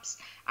 perhaps,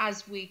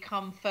 as we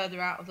come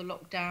further out of the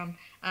lockdown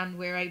and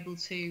we're able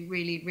to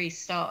really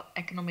restart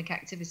economic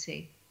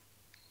activity?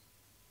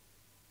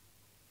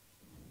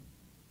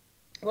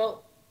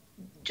 Well,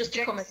 just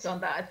to comment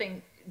on that, I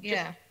think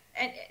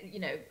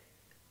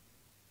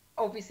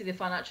obviously the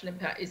financial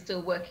impact is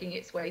still working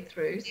its way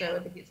through, so I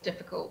think it's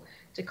difficult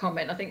to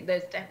comment. I think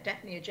there's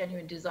definitely a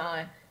genuine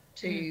desire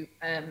to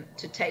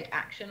take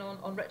action on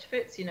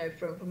retrofits,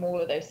 from all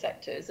of those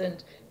sectors,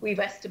 and we've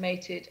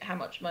estimated how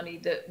much money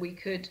that we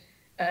could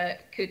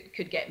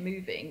get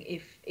moving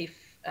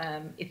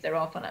if there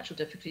are financial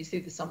difficulties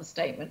through the summer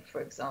statement, for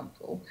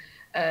example.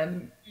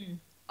 I'm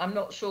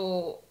not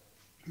sure.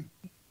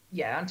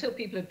 Until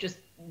people have just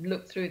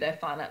looked through their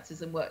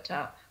finances and worked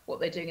out what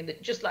they're doing,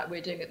 just like we're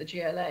doing at the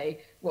GLA,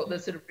 what the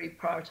sort of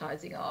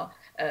reprioritising are,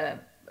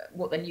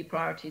 what their new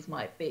priorities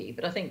might be.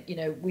 But I think,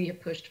 we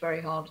have pushed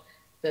very hard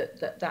that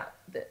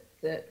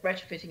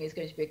retrofitting is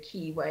going to be a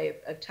key way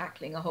of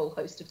tackling a whole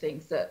host of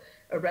things that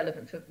are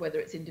relevant for whether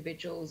it's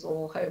individuals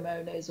or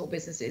homeowners or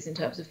businesses in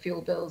terms of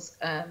fuel bills,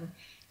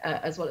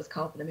 as well as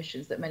carbon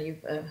emissions that many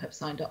have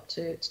signed up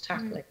to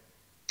tackling.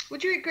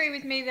 Would you agree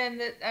with me then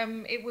that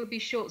it would be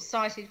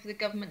short-sighted for the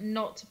government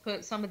not to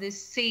put some of this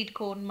seed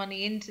corn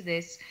money into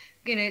this?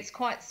 It's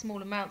quite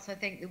small amounts, I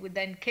think, that would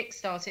then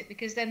kickstart it,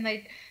 because then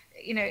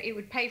it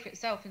would pay for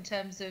itself in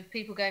terms of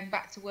people going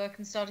back to work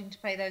and starting to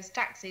pay those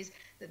taxes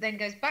that then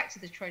goes back to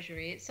the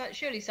Treasury. It's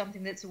surely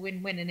something that's a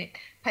win-win, and it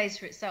pays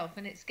for itself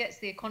and it gets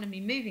the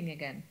economy moving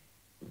again.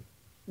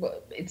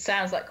 Well, it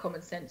sounds like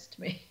common sense to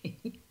me.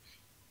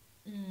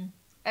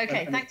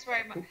 Okay, thanks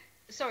very much.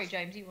 Sorry,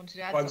 James, you wanted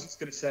to add something? I was just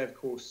going to say, of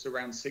course,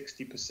 around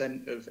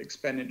 60% of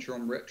expenditure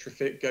on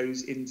retrofit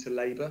goes into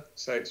labour.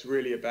 So it's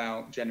really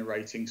about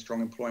generating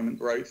strong employment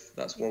growth.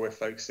 That's why we're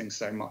focusing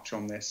so much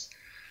on this.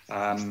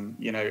 And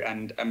we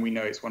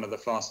know it's one of the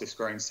fastest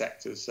growing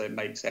sectors, so it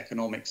makes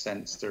economic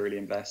sense to really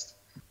invest.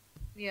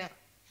 Yeah.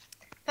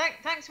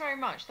 Thanks very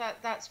much.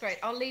 That's great.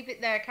 I'll leave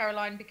it there,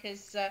 Caroline,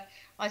 because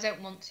I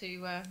don't want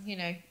to,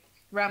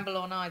 ramble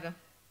on either.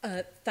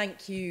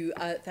 Thank you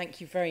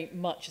very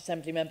much,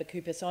 Assembly Member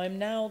Cooper. So I'm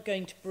now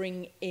going to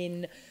bring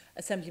in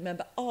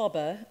Assemblymember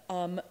Arbour,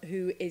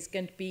 who is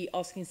going to be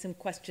asking some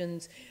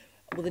questions.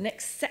 Well, the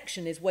next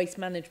section is waste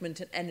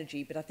management and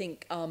energy, but I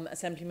think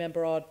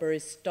Assemblymember Arbour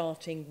is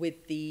starting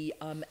with the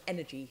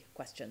energy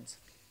questions.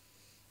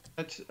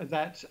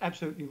 That's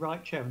absolutely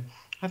right, Chairman.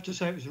 I have to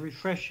say it was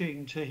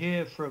refreshing to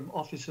hear from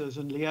officers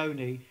and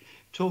Leonie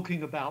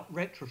talking about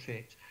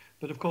retrofit.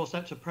 But of course,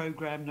 that's a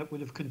programme that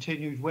would have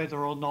continued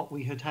whether or not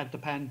we had had the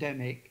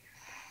pandemic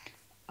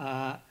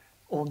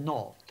or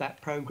not.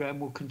 That programme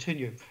will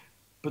continue.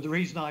 But the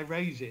reason I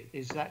raise it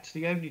is that's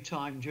the only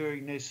time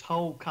during this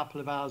whole couple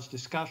of hours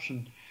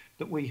discussion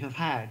that we have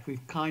had.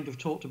 We've kind of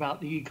talked about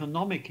the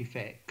economic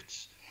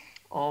effects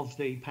of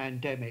the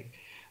pandemic.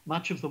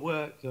 Much of the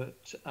work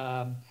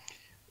that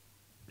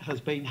has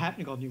been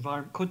happening on the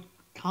environment could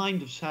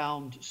kind of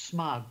sound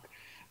smug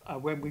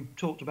when we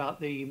talked about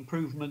the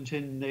improvement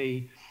in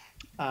the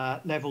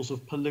levels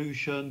of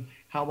pollution,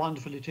 how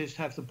wonderful it is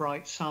to have the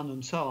bright sun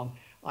and so on.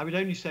 I would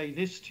only say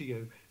this to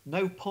you,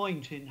 no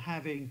point in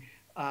having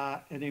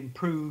an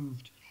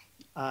improved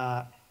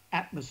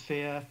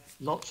atmosphere,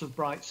 lots of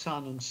bright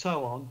sun and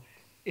so on,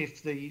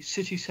 if the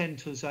city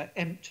centres are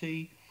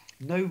empty,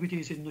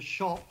 nobody's in the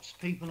shops,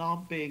 people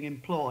aren't being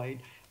employed.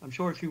 I'm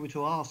sure if you were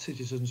to ask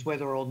citizens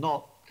whether or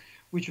not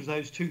which of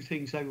those two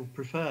things they would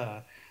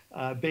prefer,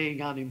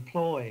 being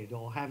unemployed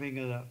or having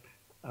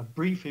a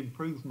brief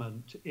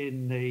improvement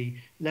in the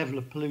level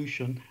of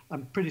pollution,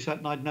 I'm pretty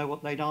certain I'd know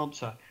what they'd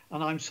answer.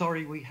 And I'm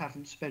sorry we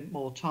haven't spent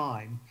more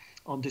time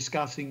on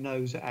discussing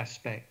those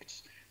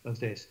aspects of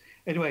this.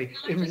 Anyway,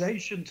 in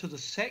relation to the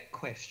set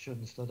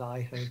questions that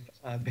I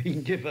have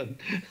been given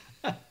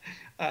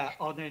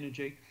on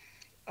energy,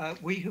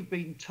 we have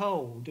been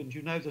told, and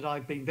you know that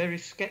I've been very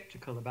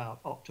sceptical about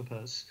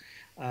Octopus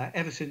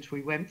ever since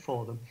we went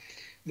for them.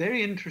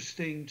 Very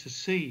interesting to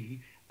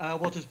see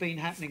what has been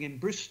happening in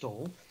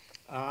Bristol.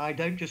 I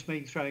don't just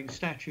mean throwing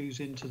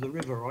statues into the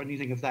river or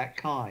anything of that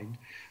kind,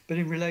 but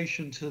in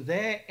relation to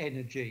their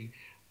energy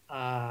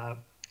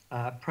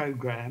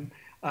programme,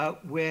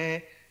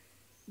 where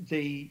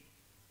the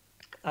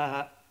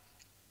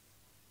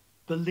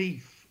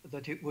belief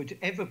that it would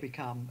ever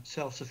become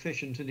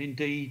self-sufficient and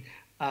indeed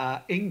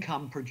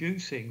income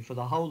producing for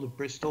the whole of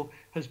Bristol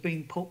has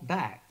been put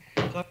back.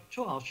 So I want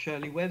to ask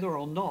Shirley whether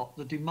or not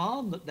the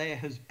demand that there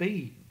has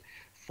been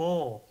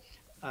for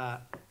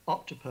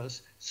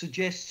Octopus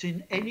suggests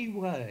in any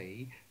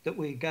way that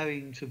we're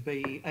going to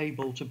be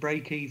able to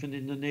break even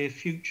in the near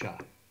future.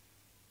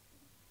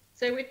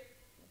 So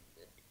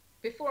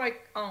before I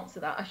answer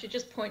that, I should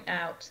just point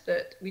out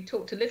that we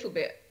talked a little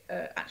bit,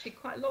 actually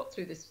quite a lot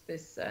through this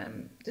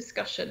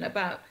discussion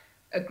about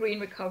a green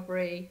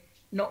recovery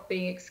not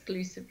being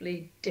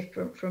exclusively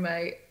different from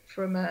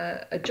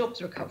a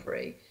jobs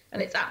recovery.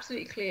 And it's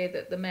absolutely clear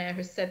that the Mayor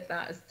has said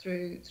that as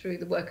through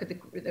the work of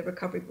the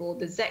Recovery Board.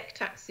 The ZEC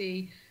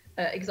taxi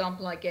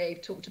example I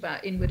gave talked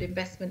about inward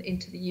investment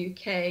into the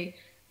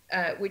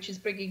UK, which is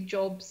bringing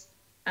jobs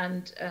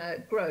and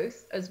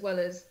growth, as well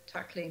as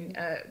tackling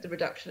the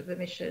reduction of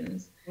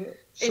emissions.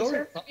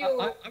 Sorry,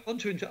 I want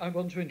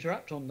to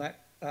interrupt on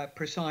that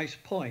precise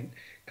point.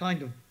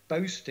 Kind of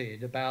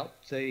boasted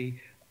about the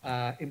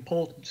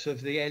importance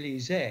of the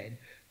LEZ.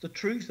 The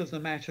truth of the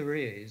matter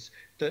is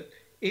that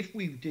if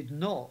we did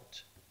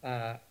not,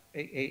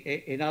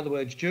 in other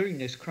words, during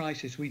this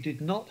crisis, we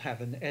did not have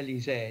an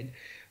LEZ,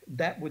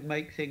 that would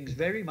make things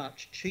very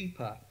much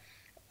cheaper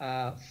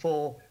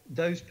for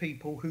those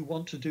people who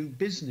want to do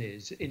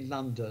business in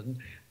London.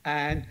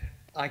 And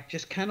I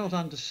just cannot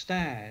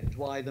understand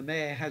why the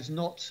Mayor has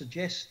not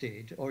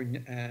suggested, or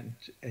in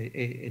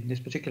this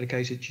particular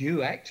case, it's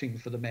you acting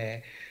for the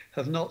Mayor,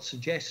 have not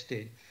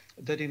suggested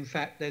that in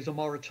fact there's a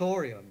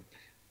moratorium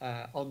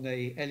on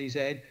the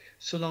LEZ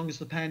so long as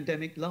the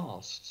pandemic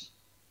lasts.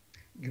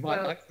 You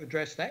might like to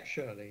address that,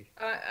 Shirley.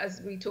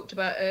 As we talked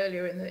about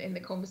earlier in the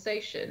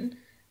conversation,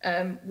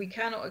 we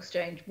cannot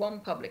exchange one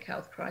public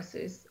health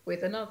crisis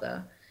with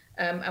another.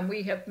 And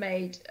we have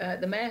made,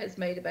 the Mayor has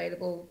made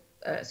available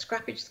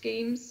scrappage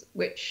schemes,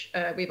 which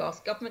we've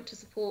asked government to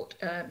support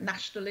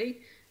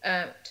nationally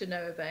to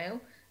no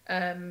avail.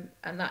 And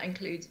that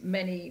includes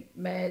many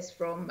mayors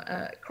from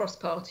cross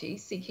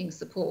parties seeking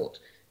support,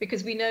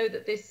 because we know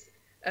that this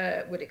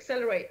would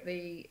accelerate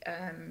the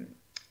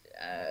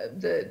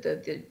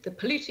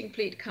polluting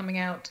fleet coming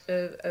out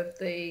of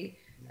the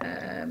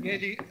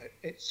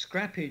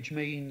scrappage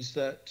means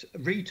that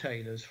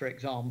retailers, for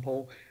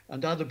example,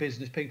 and other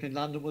business people in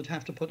London would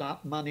have to put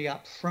up money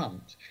up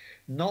front.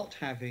 Not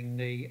having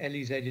the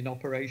LEZ in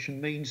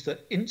operation means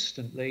that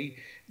instantly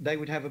they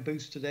would have a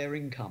boost to their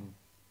income.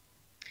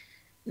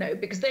 No,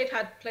 because they've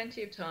had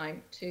plenty of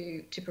time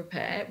to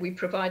prepare. We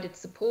provided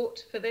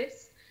support for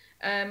this.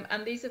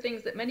 And these are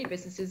things that many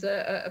businesses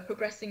are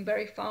progressing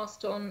very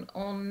fast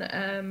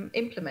on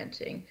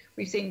implementing.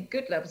 We've seen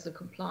good levels of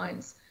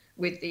compliance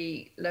with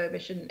the low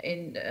emission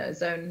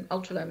zone,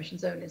 ultra low emission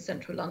zone in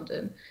central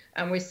London,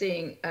 and we're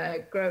seeing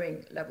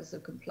growing levels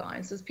of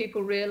compliance as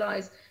people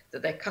realise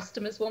that their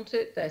customers want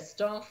it, their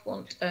staff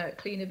want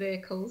cleaner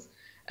vehicles,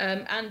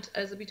 and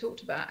as we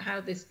talked about, how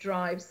this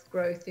drives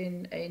growth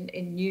in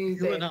new.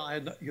 You and I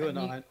are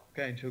not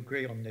going to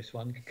agree on this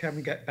one. Can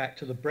we get back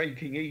to the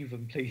breaking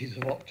even, please,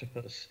 of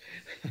Octopus?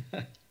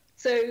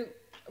 So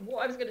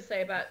what I was going to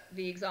say about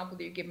the example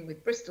that you're given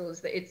with Bristol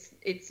is that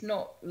it's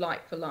not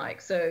like for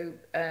like. So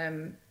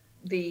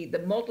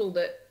the model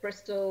that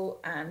Bristol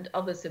and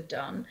others have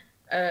done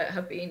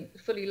have been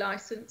fully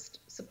licensed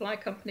supply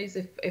companies,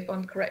 if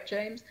I'm correct,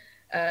 James.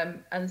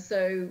 And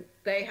so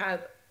they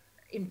have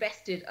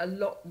invested a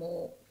lot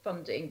more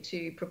funding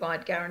to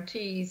provide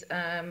guarantees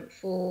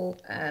for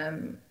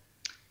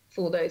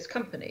those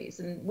companies.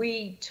 And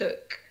we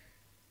took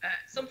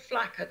some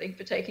flack, I think,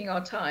 for taking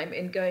our time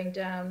in going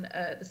down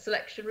the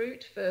selection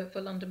route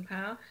for London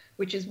Power,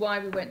 which is why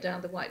we went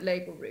down the white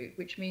label route,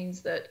 which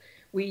means that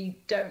we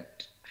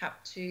don't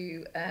have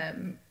to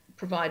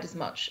provide as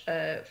much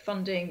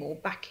funding or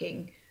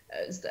backing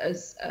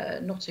as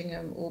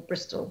Nottingham or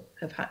Bristol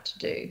have had to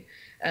do.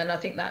 And I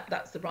think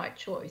that's the right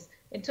choice.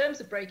 In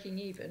terms of breaking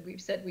even, we've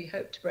said we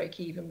hope to break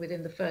even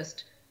within the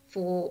first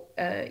 4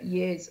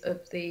 years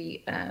of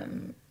the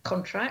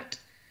contract.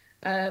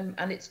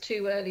 And it's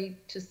too early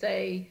to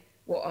say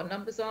what our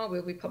numbers are.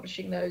 We'll be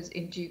publishing those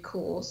in due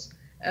course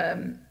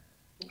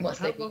once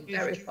they've been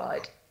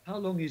verified. How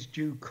long is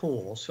due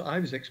course? I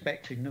was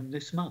expecting them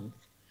this month.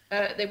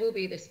 They will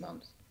be this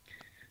month.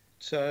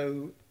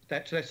 So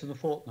that's less than a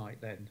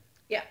fortnight then?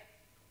 Yeah.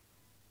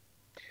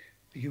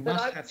 You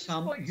must have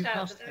some. Point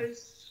out that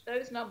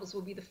those numbers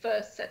will be the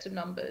first set of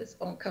numbers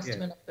on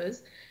customer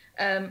numbers.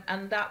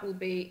 And that will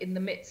be in the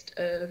midst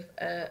of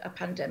a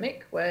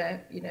pandemic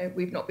where,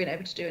 we've not been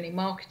able to do any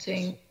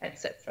marketing,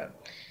 etc.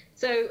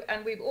 So,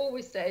 and we've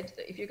always said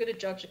that if you're going to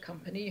judge a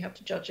company, you have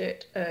to judge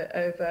it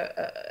over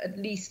at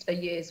least a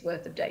year's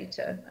worth of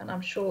data. And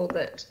I'm sure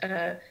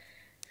that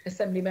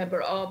Assembly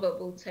Member Arbour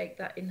will take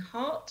that in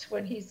heart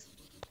when he's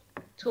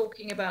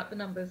talking about the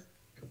numbers.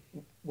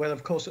 Well,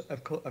 of course,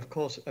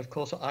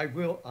 I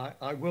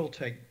will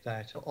take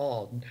that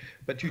on.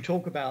 But you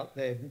talk about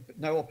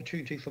no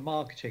opportunity for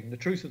marketing. The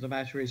truth of the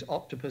matter is,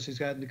 Octopus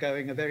is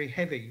undergoing a very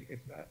heavy.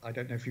 I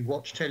don't know if you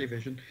watch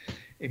television.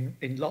 In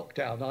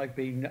lockdown, I've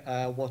been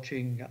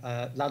watching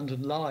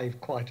London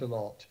Live quite a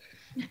lot.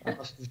 I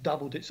must have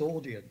doubled its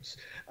audience,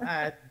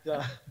 and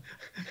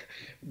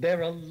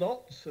there are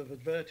lots of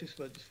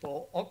advertisements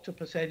for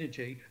Octopus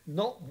Energy.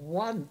 Not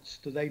once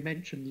do they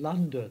mention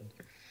London.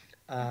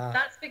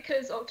 That's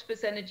because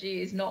Octopus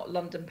Energy is not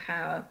London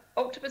Power.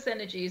 Octopus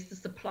Energy is the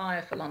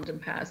supplier for London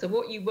Power. So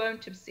what you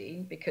won't have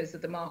seen, because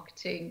of the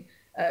marketing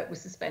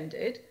was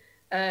suspended,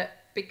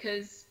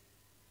 because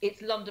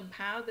it's London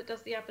Power that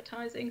does the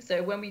advertising.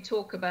 So when we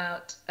talk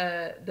about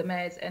the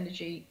Mayor's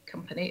Energy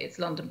Company, it's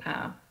London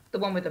Power, the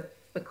one with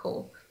the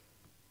core.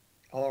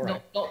 All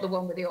right. Not the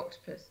one with the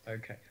octopus.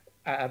 Okay.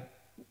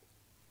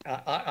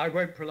 I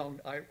won't prolong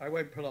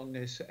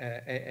this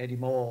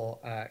anymore,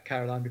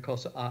 Caroline,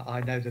 because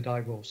I know that I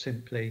will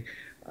simply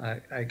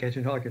get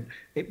an argument.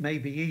 It may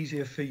be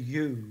easier for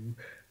you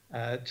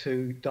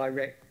to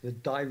direct the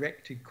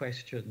directed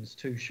questions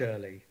to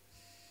Shirley.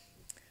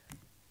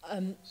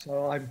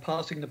 So I'm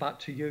passing the buck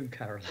to you,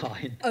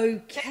 Caroline.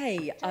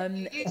 Okay. Are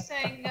you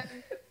saying,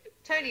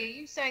 Tony, are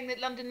you saying that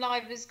London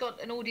Live has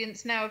got an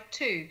audience now of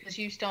 2 because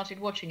you started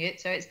watching it,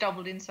 so it's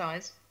doubled in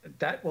size?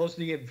 That was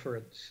the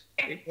inference.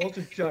 It was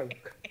a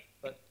joke,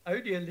 but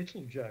only a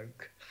little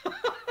joke.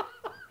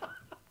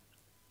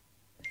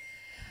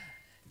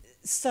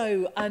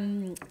 So,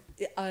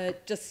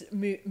 just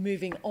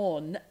moving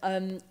on,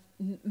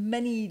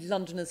 many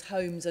Londoners'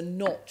 homes are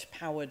not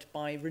powered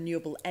by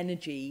renewable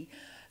energy.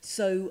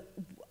 So,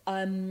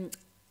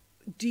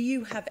 do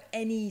you have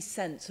any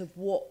sense of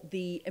what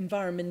the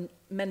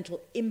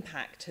environmental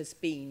impact has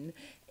been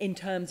in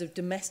terms of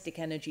domestic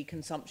energy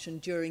consumption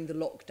during the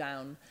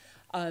lockdown?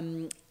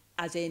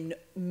 As in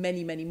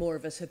many more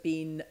of us have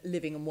been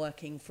living and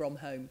working from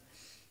home.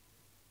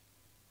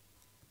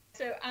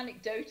 So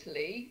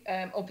anecdotally,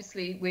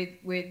 obviously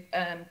with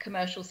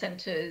commercial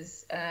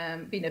centres,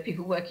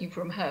 people working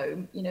from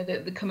home,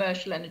 the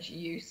commercial energy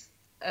use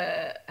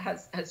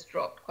has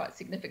dropped quite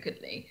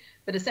significantly,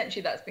 but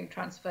essentially that's been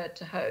transferred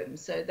to home.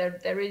 So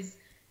there is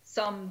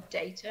some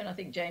data, and I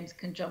think James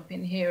can jump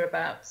in here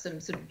about some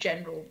sort of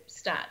general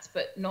stats,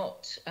 but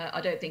not, I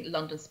don't think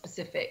London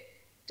specific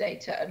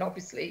data. And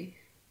obviously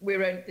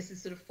this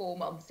is sort of 4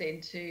 months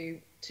into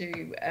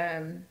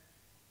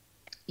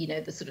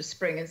the sort of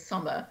spring and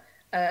summer.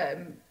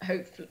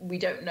 Hopefully we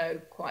don't know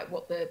quite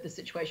what the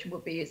situation will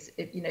be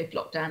if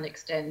lockdown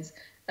extends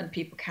and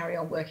people carry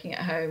on working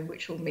at home,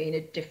 which will mean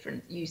a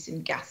different use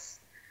in gas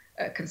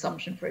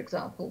consumption, for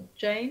example.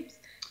 James?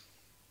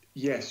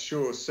 Yes,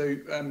 sure. So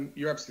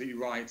you're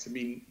absolutely right. I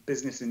mean,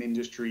 business and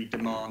industry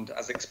demand,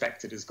 as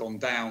expected, has gone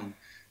down,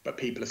 but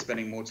people are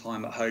spending more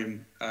time at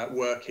home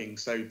working,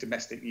 so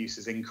domestic use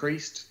has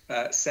increased.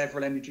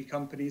 Several energy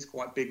companies,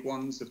 quite big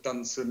ones, have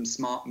done some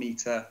smart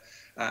meter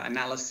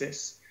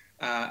analysis,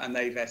 and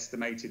they've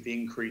estimated the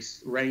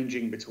increase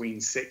ranging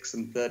between 6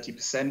 and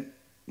 30%.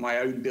 My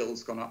own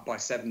bill's gone up by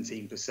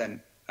 17%,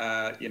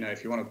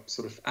 if you want to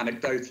sort of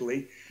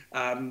anecdotally.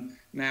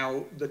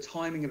 Now, the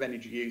timing of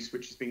energy use,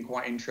 which has been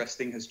quite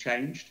interesting, has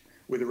changed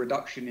with a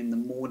reduction in the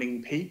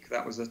morning peak.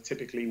 That was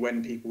typically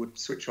when people would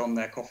switch on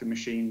their coffee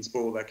machines,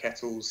 boil their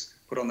kettles,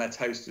 put on their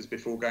toasters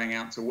before going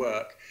out to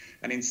work.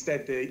 And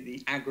instead,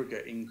 the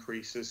aggregate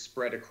increase has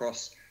spread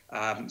across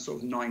sort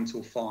of 9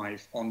 till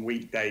 5 on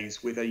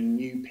weekdays, with a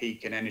new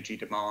peak in energy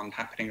demand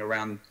happening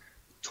around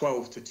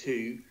 12 to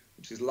 2,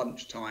 which is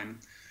lunchtime,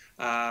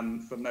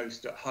 for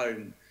most at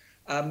home.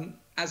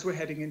 As we're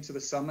heading into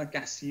the summer,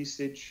 gas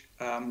usage,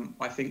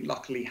 I think,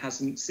 luckily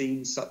hasn't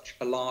seen such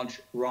a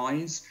large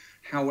rise.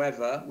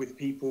 However, with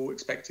people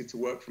expected to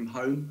work from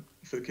home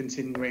for the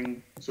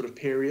continuing sort of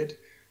period,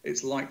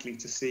 it's likely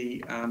to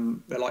see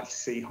they're likely to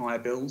see higher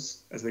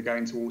bills as they go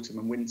into autumn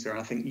and winter. And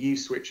I think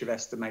Uswitch have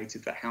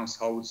estimated that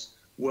households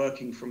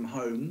working from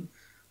home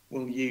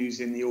will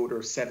use in the order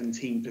of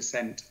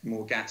 17%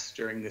 more gas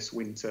during this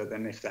winter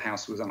than if the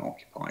house was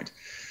unoccupied.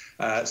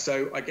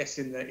 So I guess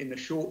in the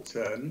short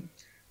term,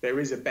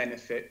 there is a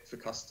benefit for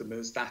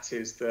customers. That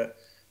is that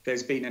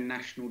there's been a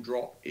national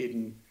drop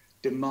in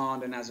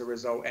demand, and as a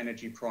result,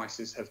 energy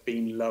prices have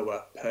been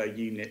lower per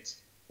unit,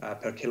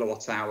 per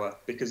kilowatt hour,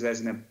 because there's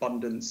an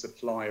abundant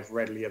supply of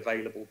readily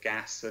available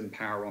gas and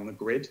power on the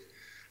grid.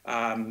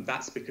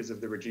 That's because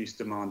of the reduced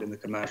demand in the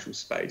commercial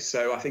space.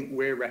 So I think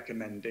we're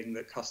recommending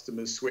that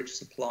customers switch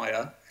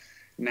supplier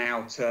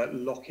now to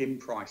lock in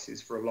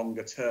prices for a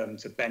longer term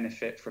to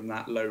benefit from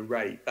that low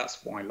rate.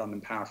 That's why London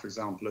Power, for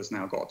example, has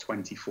now got a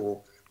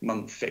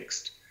 24-month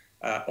fixed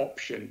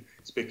option.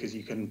 It's because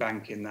you can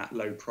bank in that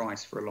low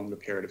price for a longer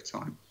period of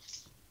time.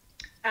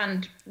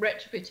 And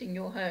retrofitting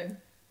your home,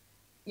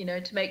 you know,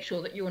 to make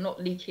sure that you're not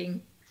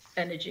leaking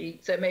energy.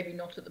 So maybe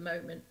not at the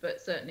moment,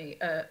 but certainly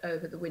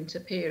over the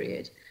winter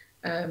period,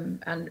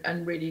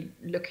 and really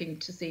looking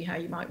to see how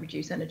you might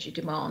reduce energy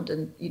demand.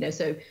 And, you know,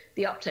 so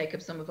the uptake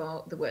of some of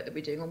the work that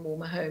we're doing on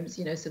warmer homes,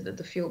 you know, so that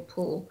the fuel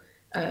pool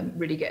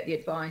really get the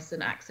advice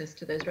and access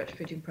to those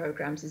retrofitting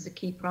programs is a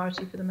key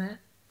priority for the Mayor.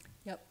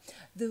 Yep.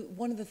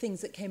 One of the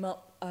things that came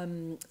up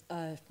in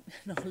our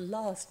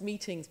last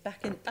meetings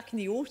back in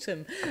the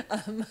autumn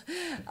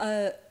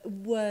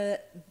were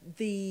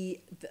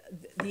the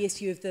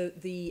issue of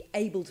the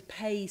able to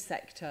pay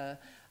sector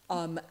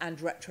and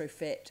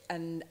retrofit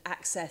and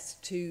access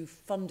to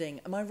funding.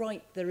 Am I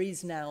right? There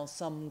is now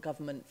some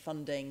government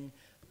funding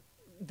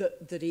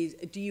that is.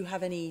 Do you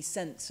have any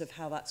sense of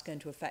how that's going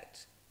to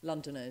affect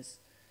Londoners?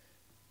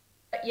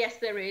 Yes,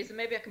 there is, and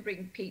maybe I can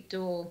bring Pete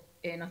Dorr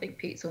in. I think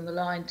Pete's on the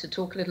line to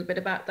talk a little bit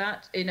about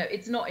that. You know,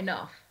 it's not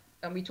enough,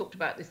 and we talked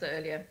about this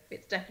earlier.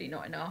 It's definitely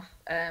not enough.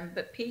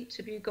 But Pete,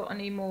 have you got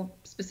any more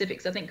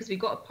specifics? I think because we've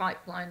got a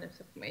pipeline of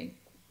something.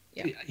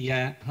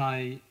 Yeah.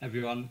 Hi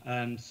everyone.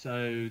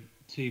 So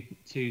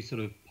two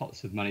sort of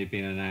pots of money have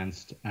been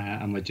announced,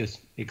 and we're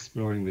just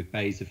exploring with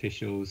BEIS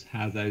officials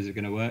how those are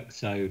going to work.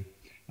 So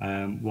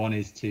one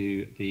is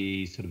to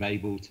the sort of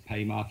able to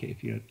pay market,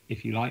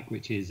 if you like,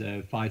 which is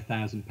a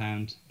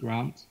 £5,000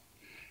 grant,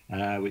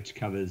 which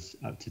covers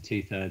up to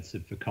 2/3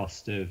 of the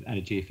cost of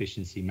energy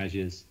efficiency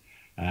measures.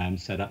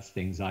 So that's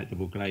things like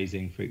double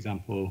glazing, for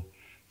example,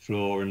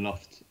 floor and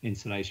loft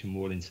insulation,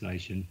 wall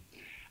insulation,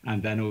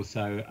 and then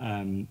also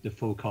the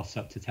full costs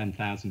up to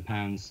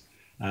 £10,000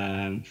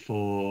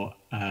 for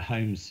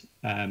homes,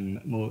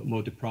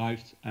 more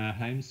deprived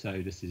homes.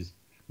 So this is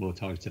more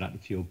targeted at the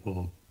fuel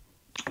poor,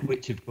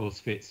 which of course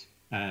fits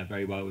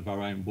very well with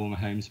our own Warmer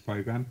Homes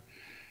programme.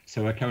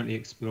 So we're currently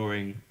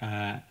exploring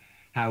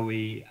how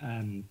we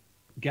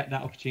get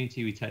that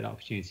opportunity. We take that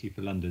opportunity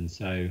for London.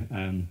 So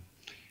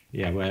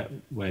yeah,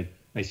 we're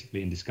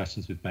basically in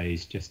discussions with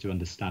BEIS just to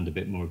understand a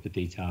bit more of the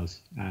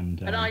details.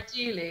 And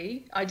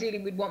ideally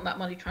we'd want that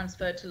money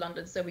transferred to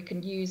London so we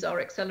can use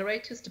our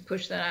accelerators to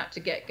push that out to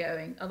get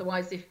going.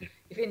 Otherwise, if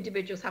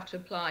individuals have to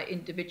apply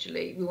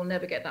individually, we will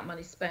never get that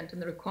money spent,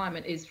 and the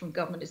requirement is from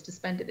government is to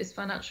spend it this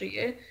financial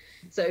year.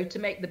 So to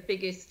make the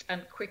biggest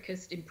and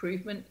quickest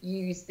improvement,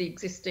 use the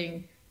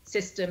existing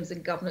systems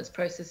and governance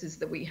processes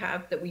that we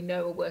have that we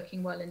know are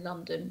working well in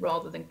London,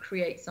 rather than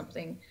create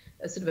something,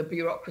 a sort of a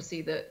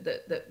bureaucracy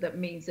that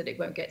means that it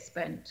won't get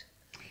spent.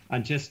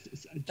 And just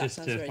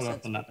to follow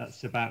up on that,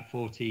 that's about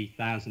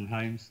 40,000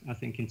 homes, I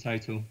think, in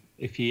total.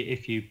 If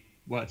you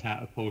worked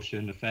out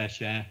a fair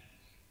share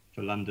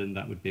for London,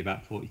 that would be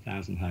about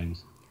 40,000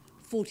 homes.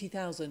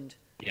 40,000?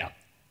 Yeah.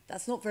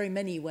 That's not very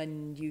many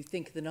when you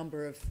think of the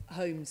number of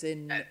homes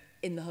in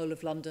the whole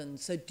of London.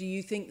 So do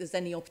you think there's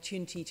any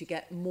opportunity to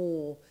get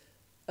more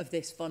of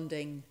this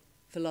funding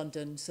for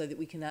London so that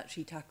we can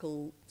actually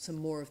tackle some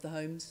more of the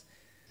homes?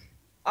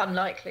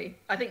 Unlikely.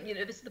 I think, you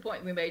know, this is the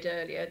point we made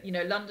earlier. You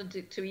know, London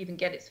to even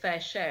get its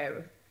fair share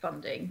of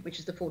funding, which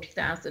is the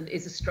 40,000,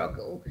 is a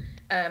struggle.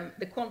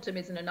 The quantum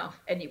isn't enough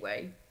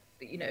anyway.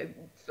 You know,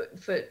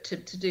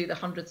 to do the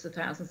hundreds of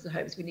thousands of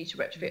homes we need to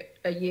retrofit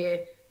a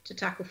year to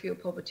tackle fuel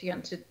poverty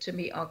and to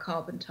meet our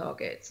carbon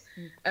targets.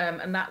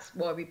 And that's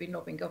why we've been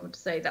lobbying government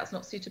to say that's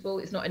not suitable.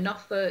 It's not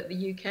enough for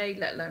the UK,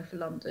 let alone for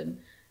London.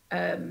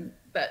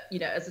 But, you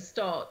know, as a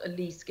start, at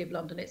least give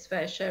London its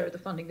fair share of the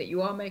funding that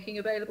you are making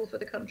available for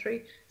the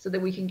country so that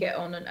we can get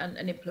on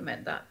and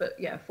implement that. But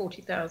yeah,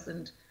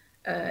 40,000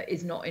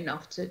 is not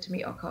enough to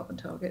meet our carbon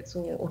targets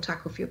or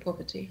tackle fuel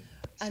poverty.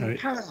 And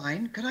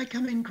Caroline, could I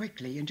come in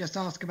quickly and just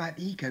ask about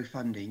the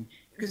eco-funding?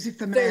 Because if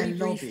the mayor very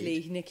lobbied...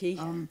 briefly, Nikki.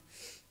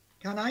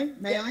 Can I?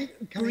 May I?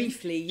 Come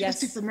briefly, in?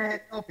 yes. Just if the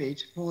mayor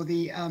lobbied for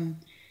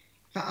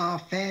for our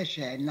fair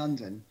share in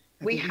London.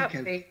 We have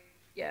been,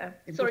 yeah.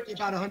 Sorry,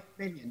 about 100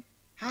 million.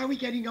 How are we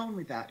getting on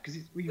with that? Because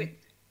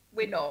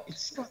we're not.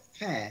 It's not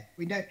fair.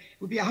 We know it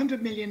would be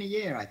 100 million a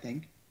year, I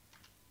think.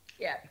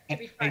 Yeah, to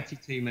be frank.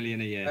 82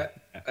 million a year.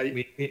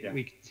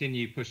 We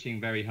continue pushing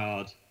very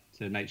hard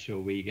to make sure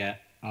we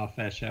get our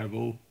fair share of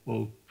all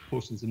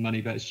portions of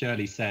money. But as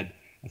Shirley said,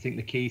 I think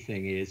the key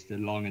thing is the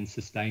long and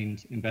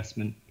sustained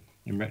investment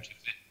in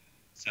retrofit.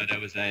 So there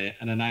was an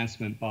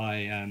announcement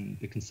by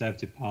the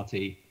Conservative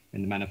Party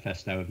in the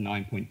manifesto of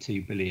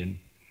 9.2 billion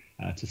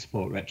to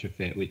support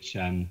retrofit, which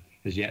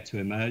has yet to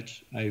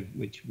emerge,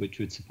 which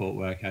would support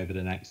work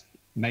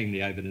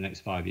mainly over the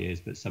next 5 years,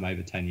 but some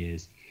over 10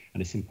 years.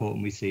 And it's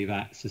important we see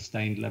that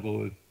sustained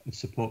level of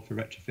support for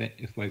retrofit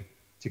if we're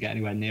to get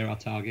anywhere near our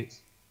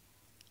targets.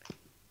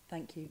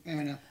 Thank you.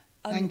 Fair enough.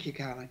 Thank you,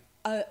 Caroline.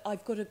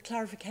 I've got a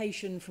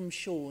clarification from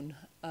Sean.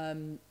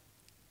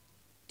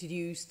 Did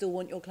you still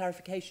want your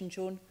clarification,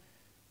 Sean?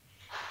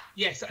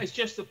 Yes, it's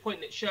just the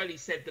point that Shirley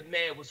said the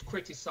mayor was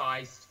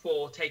criticised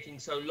for taking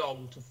so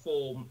long to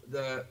form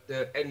the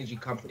energy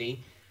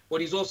company.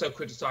 What he's also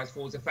criticised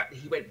for is the fact that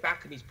he went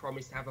back and he's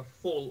promised to have a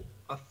full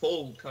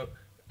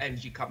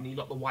energy company,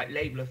 not the white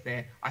label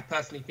affair. I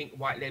personally think the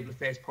white label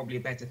affair is probably a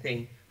better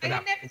thing. And he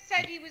never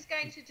said he was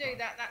going to do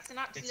that. That's an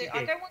absolute...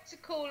 I don't want to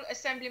call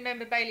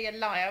Assemblymember Bailey a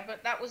liar,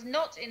 but that was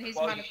not in his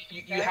manifesto.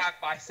 You have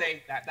by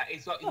saying that. That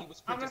is not... He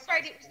was I'm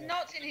afraid it was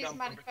not in his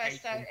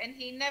manifesto, and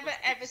he never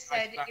ever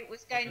said it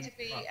was going to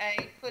be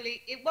a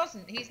fully... It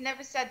wasn't. He's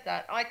never said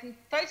that. I can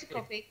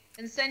photocopy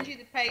and send you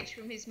the page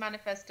from his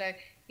manifesto.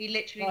 He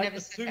literally never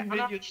said that. 2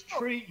 million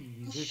trees,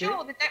 I'm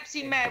sure the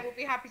Deputy Mayor will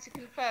be happy to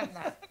confirm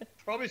that.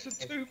 Promise of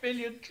 2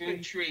 million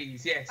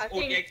trees, yes. I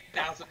think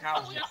 48,000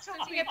 houses. Just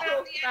talking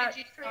about the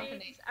energy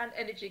companies and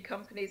energy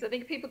companies, I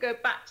think people go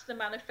back to the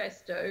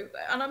manifesto,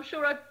 and I'm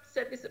sure I've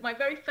said this at my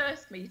very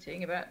first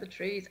meeting about the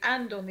trees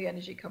and on the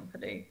energy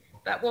company.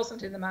 That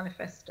wasn't in the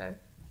manifesto.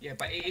 Yeah,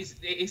 but it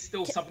is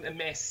still something the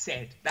mayor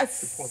said.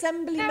 That's the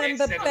point.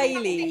 Assemblymember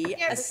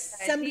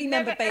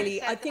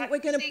Bailey, I think we're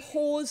going to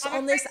pause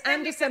on this,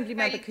 and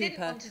Assemblymember Cooper. He didn't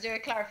want to do a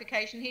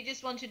clarification. He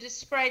just wanted to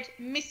spread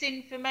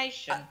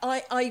misinformation.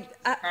 I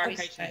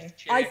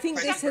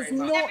think this has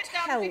not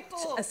helped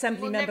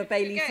Assemblymember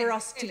Bailey for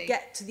us to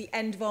get to the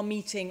end of our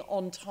meeting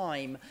on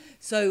time.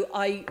 So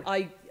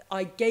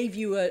I gave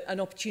you an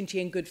opportunity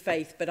in good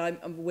faith, but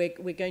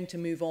we're going to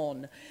move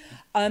on.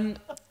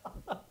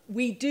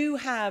 We do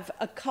have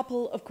a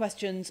couple of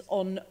questions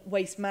on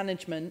waste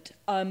management.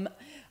 I'm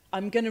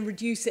going to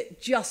reduce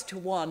it just to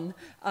one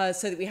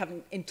so that we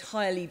haven't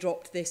entirely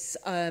dropped this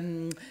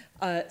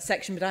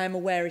section, but I am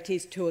aware it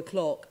is 2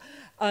 o'clock.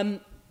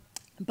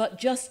 But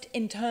just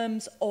in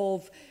terms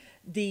of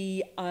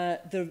the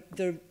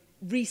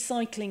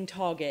recycling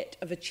target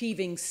of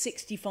achieving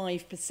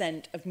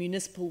 65% of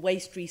municipal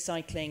waste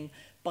recycling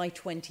by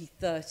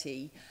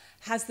 2030,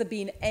 has there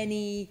been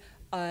any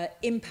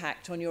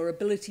impact on your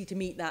ability to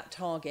meet that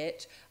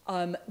target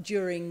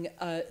during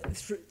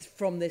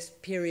from this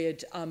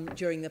period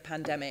during the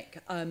pandemic?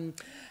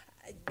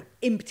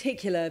 In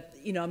particular,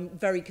 you know, I'm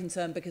very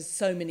concerned because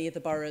so many of the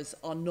boroughs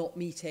are not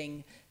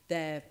meeting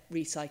their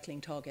recycling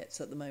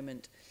targets at the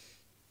moment.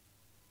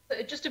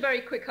 Just a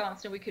very quick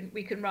answer. We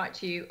can write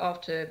to you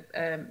after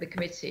the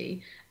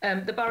committee.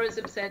 The boroughs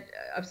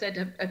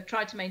have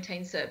tried to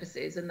maintain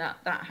services, and that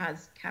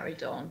has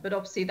carried on. But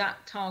obviously,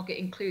 that target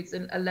includes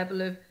a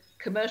level of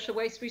commercial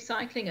waste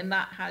recycling, and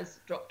that has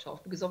dropped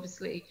off because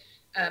obviously,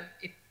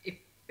 if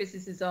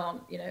businesses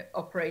aren't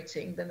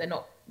operating, then they're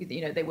not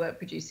they weren't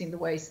producing the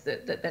waste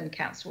that then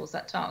counts towards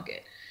that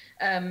target.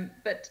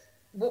 But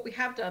what we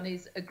have done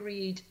is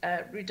agreed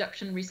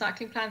reduction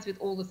recycling plans with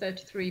all the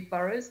 33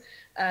 boroughs,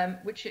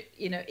 which,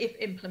 if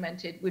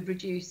implemented, would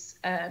reduce,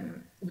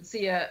 would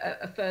see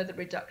a further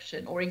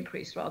reduction or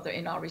increase rather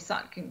in our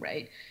recycling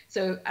rate.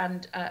 So,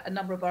 and a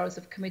number of boroughs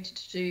have committed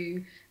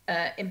to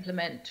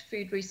implement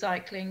food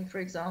recycling, for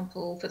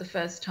example, for the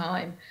first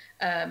time,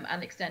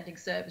 and extending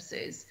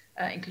services,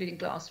 including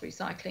glass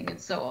recycling and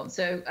so on.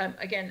 So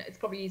again, it's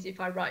probably easy if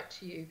I write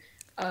to you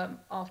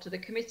after the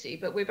committee,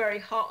 but we're very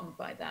heartened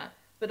by that.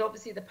 But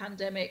obviously the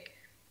pandemic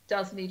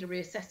does need a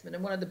reassessment,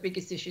 and one of the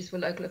biggest issues for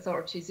local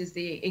authorities is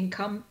the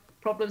income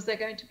problems they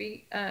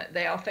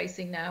are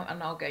facing now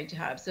and are going to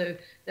have. So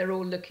they're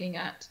all looking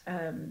at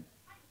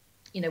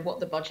what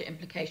the budget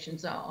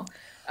implications are,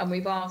 and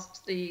we've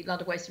asked the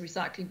London Waste and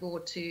Recycling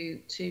Board to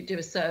do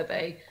a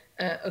survey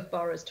of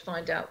boroughs to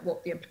find out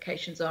what the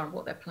implications are and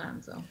what their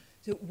plans are.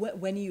 So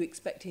when are you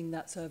expecting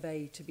that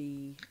survey to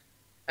be?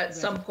 At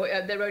some point,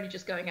 they're only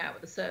just going out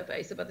with the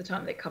survey, so by the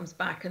time it comes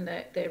back and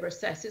they're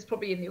assessed, it's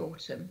probably in the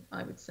autumn,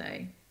 I would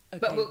say.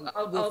 Okay, but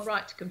I'll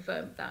write to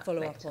confirm that.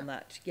 Follow up on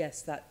that.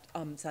 Yes, that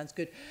sounds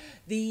good.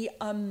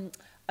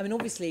 I mean,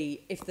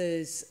 obviously, if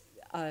there's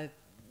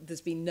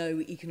been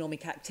no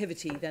economic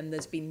activity, then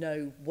there's been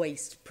no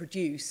waste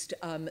produced.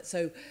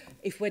 So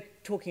if we're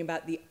talking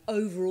about the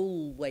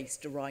overall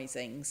waste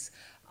arisings,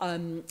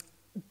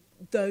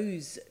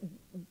 those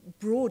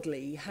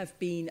broadly have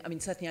been, I mean,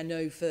 certainly I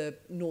know for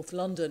North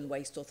London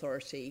Waste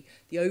Authority,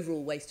 the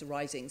overall waste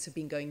arisings have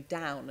been going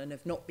down and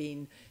have not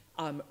been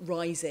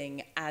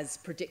rising as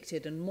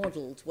predicted and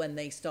modelled when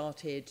they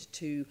started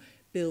to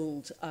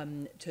build,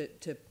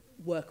 to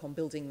work on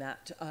building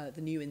that,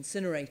 the new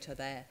incinerator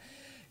there.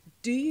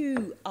 Do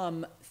you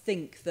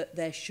think that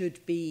there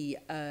should be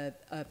a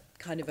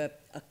kind of a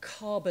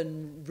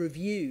carbon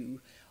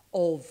review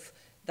of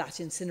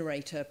that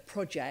incinerator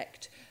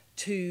project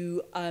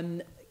to,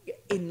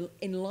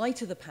 in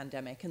light of the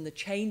pandemic and the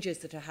changes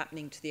that are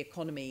happening to the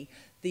economy,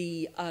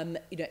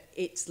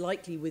 it's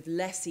likely with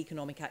less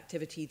economic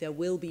activity there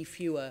will be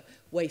fewer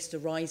waste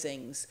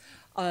arisings,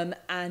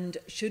 and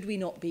should we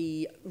not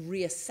be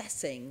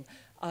reassessing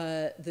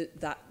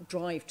that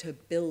drive to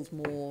build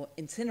more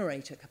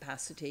incinerator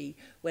capacity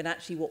when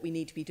actually what we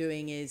need to be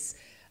doing is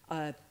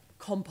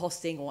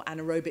composting or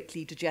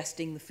anaerobically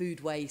digesting the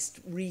food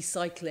waste,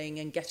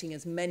 recycling and getting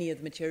as many of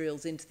the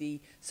materials into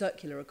the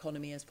circular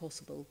economy as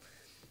possible?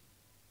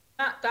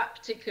 That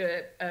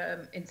particular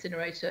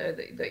incinerator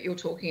that you're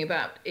talking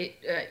about,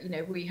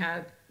 we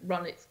have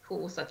run its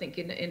course, I think,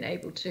 in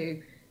able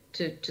to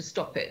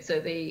stop it. So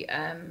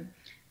there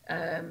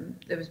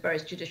was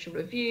various judicial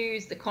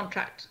reviews, the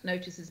contract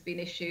notice has been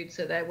issued,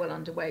 so they're well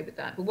underway with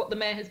that. But what the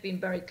Mayor has been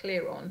very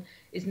clear on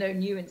is no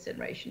new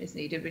incineration is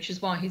needed, which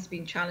is why he's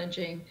been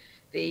challenging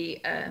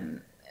the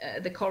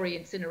Corrie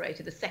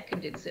incinerator, the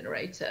second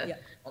incinerator,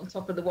 on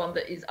top of the one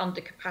that is under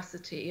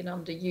capacity and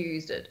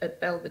underused at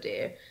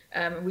Belvedere.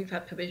 And we've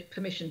had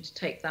permission to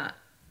take that,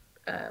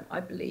 I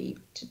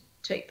believe, to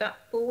take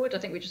that forward. I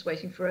think we're just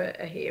waiting for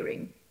a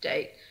hearing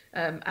date.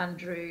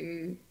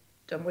 Andrew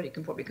Dunwoody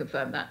can probably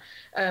confirm that.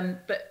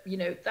 But,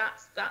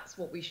 that's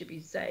what we should be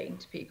saying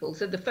to people.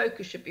 So the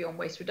focus should be on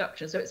waste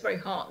reduction. So it's very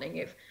heartening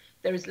if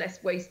there is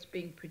less waste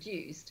being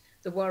produced.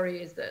 The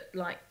worry is that,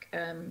 like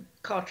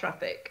car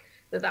traffic,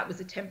 that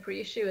was a temporary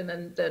issue,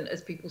 and then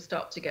as people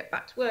start to get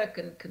back to work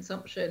and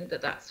consumption,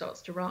 that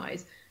starts to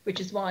rise, which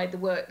is why the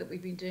work that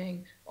we've been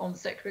doing on the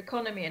circular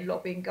economy and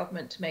lobbying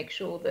government to make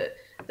sure that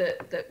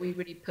we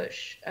really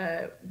push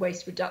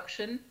waste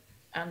reduction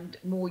and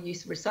more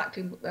use of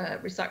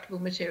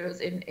recyclable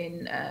materials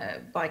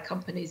by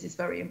companies is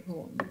very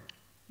important.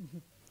 Mm-hmm.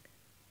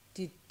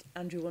 Did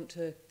Andrew want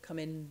to come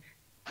in?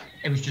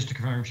 It was just to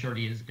confirm,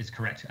 Shirley is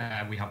correct.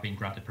 We have been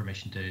granted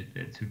permission to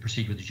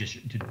proceed with the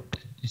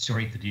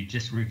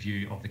judicial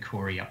review of the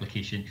Corrie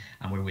application,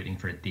 and we're waiting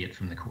for a date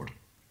from the court.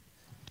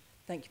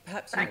 Thank you.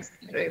 Perhaps Thanks.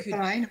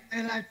 Fine,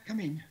 I'm allowed to come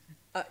in.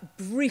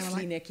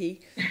 Briefly,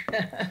 Nikki.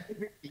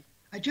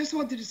 I just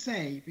wanted to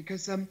say,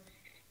 because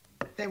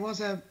there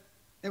was a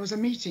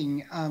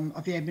meeting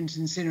of the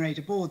Edmonton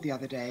Incinerator Board the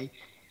other day,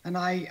 and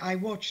I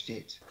watched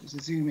it. It was a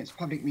Zoom, it's a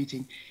public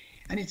meeting.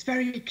 And it's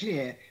very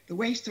clear the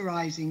waste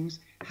arisings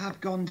have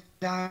gone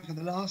down for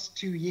the last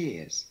 2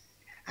 years,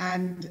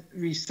 and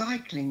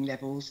recycling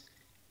levels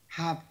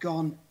have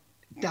gone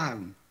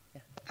down.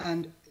 Yeah.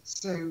 And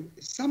so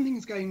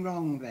something's going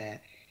wrong there.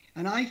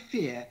 And I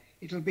fear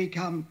it'll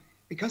become,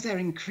 because they're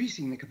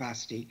increasing the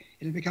capacity,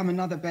 it'll become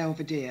another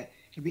Belvedere.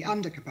 It'll be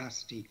under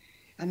capacity.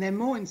 And there are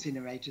more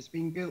incinerators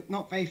being built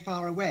not very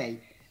far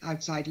away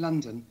outside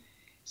London.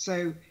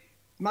 So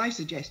my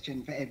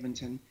suggestion for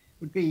Edmonton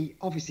would be,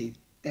 obviously,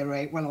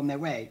 they're well on their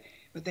way,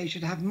 but they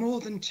should have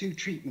more than 2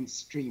 treatment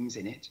streams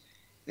in it.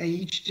 They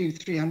each do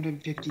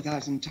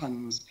 350,000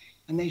 tonnes,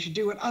 and they should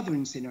do what other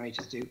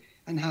incinerators do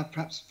and have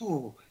perhaps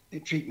 4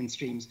 treatment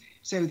streams,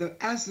 so that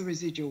as the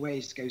residual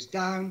waste goes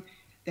down,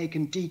 they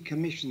can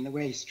decommission the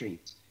waste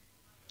streams.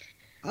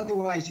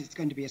 Otherwise, it's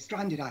going to be a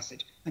stranded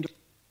asset. And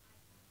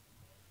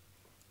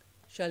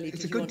Shirley,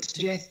 it's a good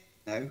suggestion,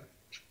 though.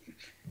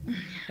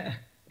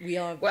 We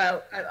are.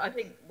 Well, I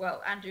think,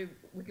 Andrew,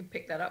 we can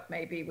pick that up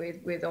maybe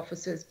with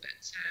officers, but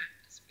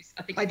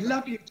I think I'd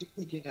love you to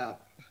pick it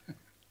up.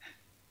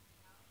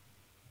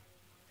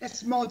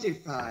 Let's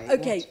modify.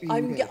 Okay,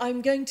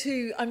 I'm going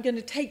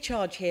to take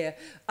charge here.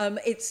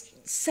 It's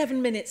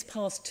 7 minutes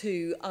past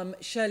 2.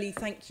 Shirley,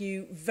 thank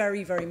you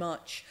very, very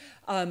much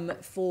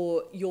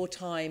for your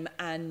time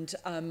and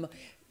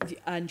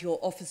your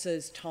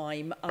officers'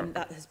 time.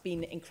 That has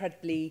been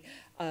incredibly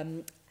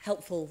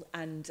helpful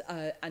and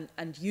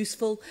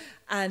useful.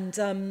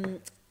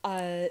 And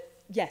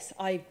yes,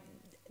 I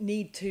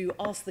need to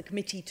ask the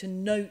committee to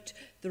note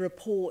the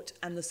report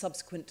and the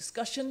subsequent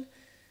discussion.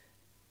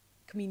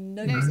 Can we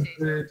note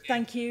it?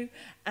 Thank you.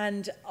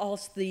 And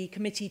ask the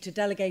committee to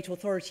delegate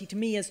authority to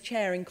me as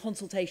chair in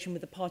consultation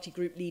with the party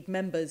group lead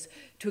members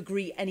to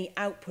agree any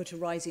output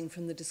arising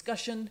from the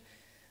discussion.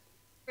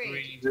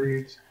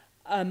 Agreed.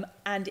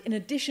 And in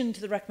addition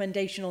to the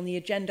recommendation on the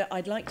agenda,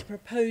 I'd like to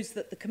propose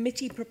that the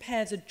committee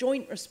prepares a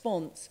joint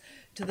response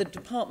to the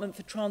Department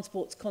for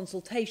Transport's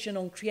consultation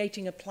on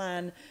creating a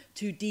plan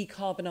to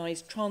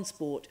decarbonise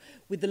transport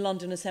with the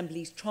London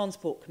Assembly's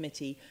Transport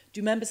Committee.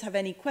 Do members have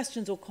any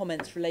questions or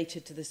comments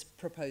related to this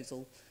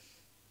proposal?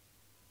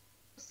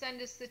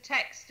 Send us the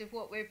text of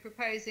what we're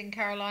proposing,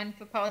 Caroline,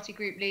 for party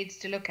group leads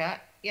to look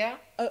at, yeah?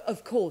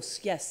 Of course,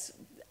 yes.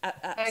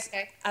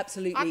 Okay.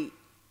 Absolutely.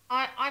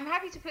 I'm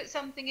happy to put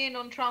something in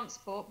on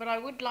transport, but I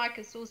would like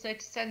us also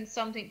to send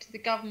something to the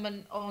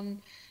government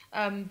on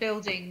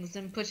buildings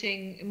and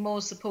putting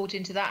more support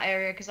into that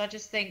area, because I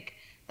just think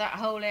that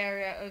whole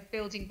area of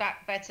building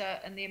back better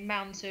and the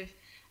amount of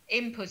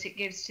input it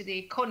gives to the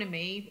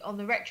economy on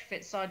the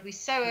retrofit side, we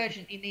so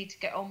urgently need to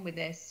get on with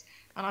this.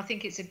 And I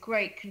think it's a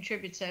great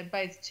contributor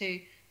both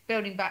to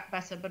building back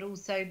better, but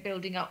also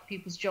building up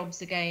people's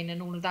jobs again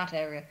and all of that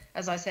area,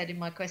 as I said in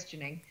my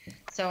questioning.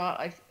 So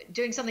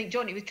doing something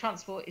jointly with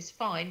transport is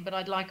fine, but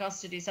I'd like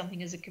us to do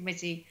something as a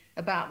committee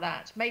about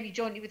that. Maybe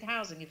jointly with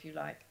housing, if you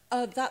like.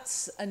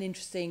 That's an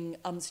interesting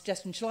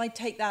suggestion. Shall I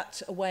take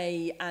that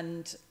away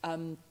and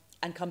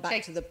come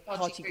back to the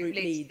party group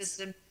leads?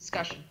 For some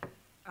discussion.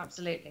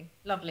 Absolutely.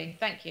 Lovely.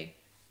 Thank you.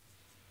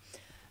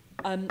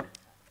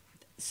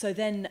 So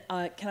then,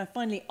 can I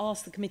finally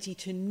ask the committee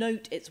to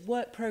note its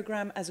work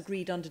programme as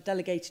agreed under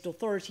delegated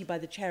authority by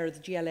the chair of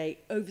the GLA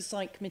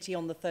Oversight Committee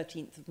on the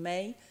 13th of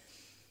May?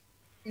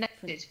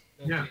 Noted.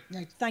 Yeah.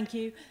 Thank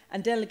you.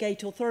 And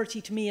delegate authority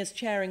to me as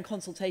chair in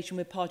consultation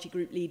with party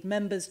group lead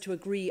members to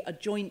agree a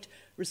joint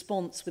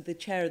response with the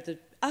chair of the...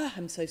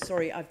 I'm so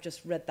sorry, I've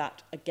just read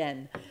that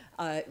again.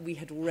 We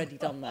had already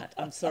done that,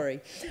 I'm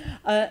sorry.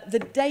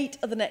 The date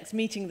of the next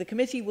meeting of the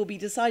committee will be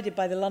decided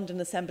by the London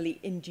Assembly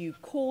in due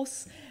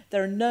course.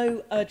 There are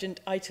no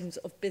urgent items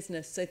of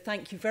business, so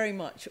thank you very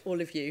much,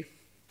 all of you.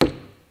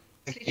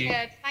 Thank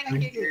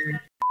you.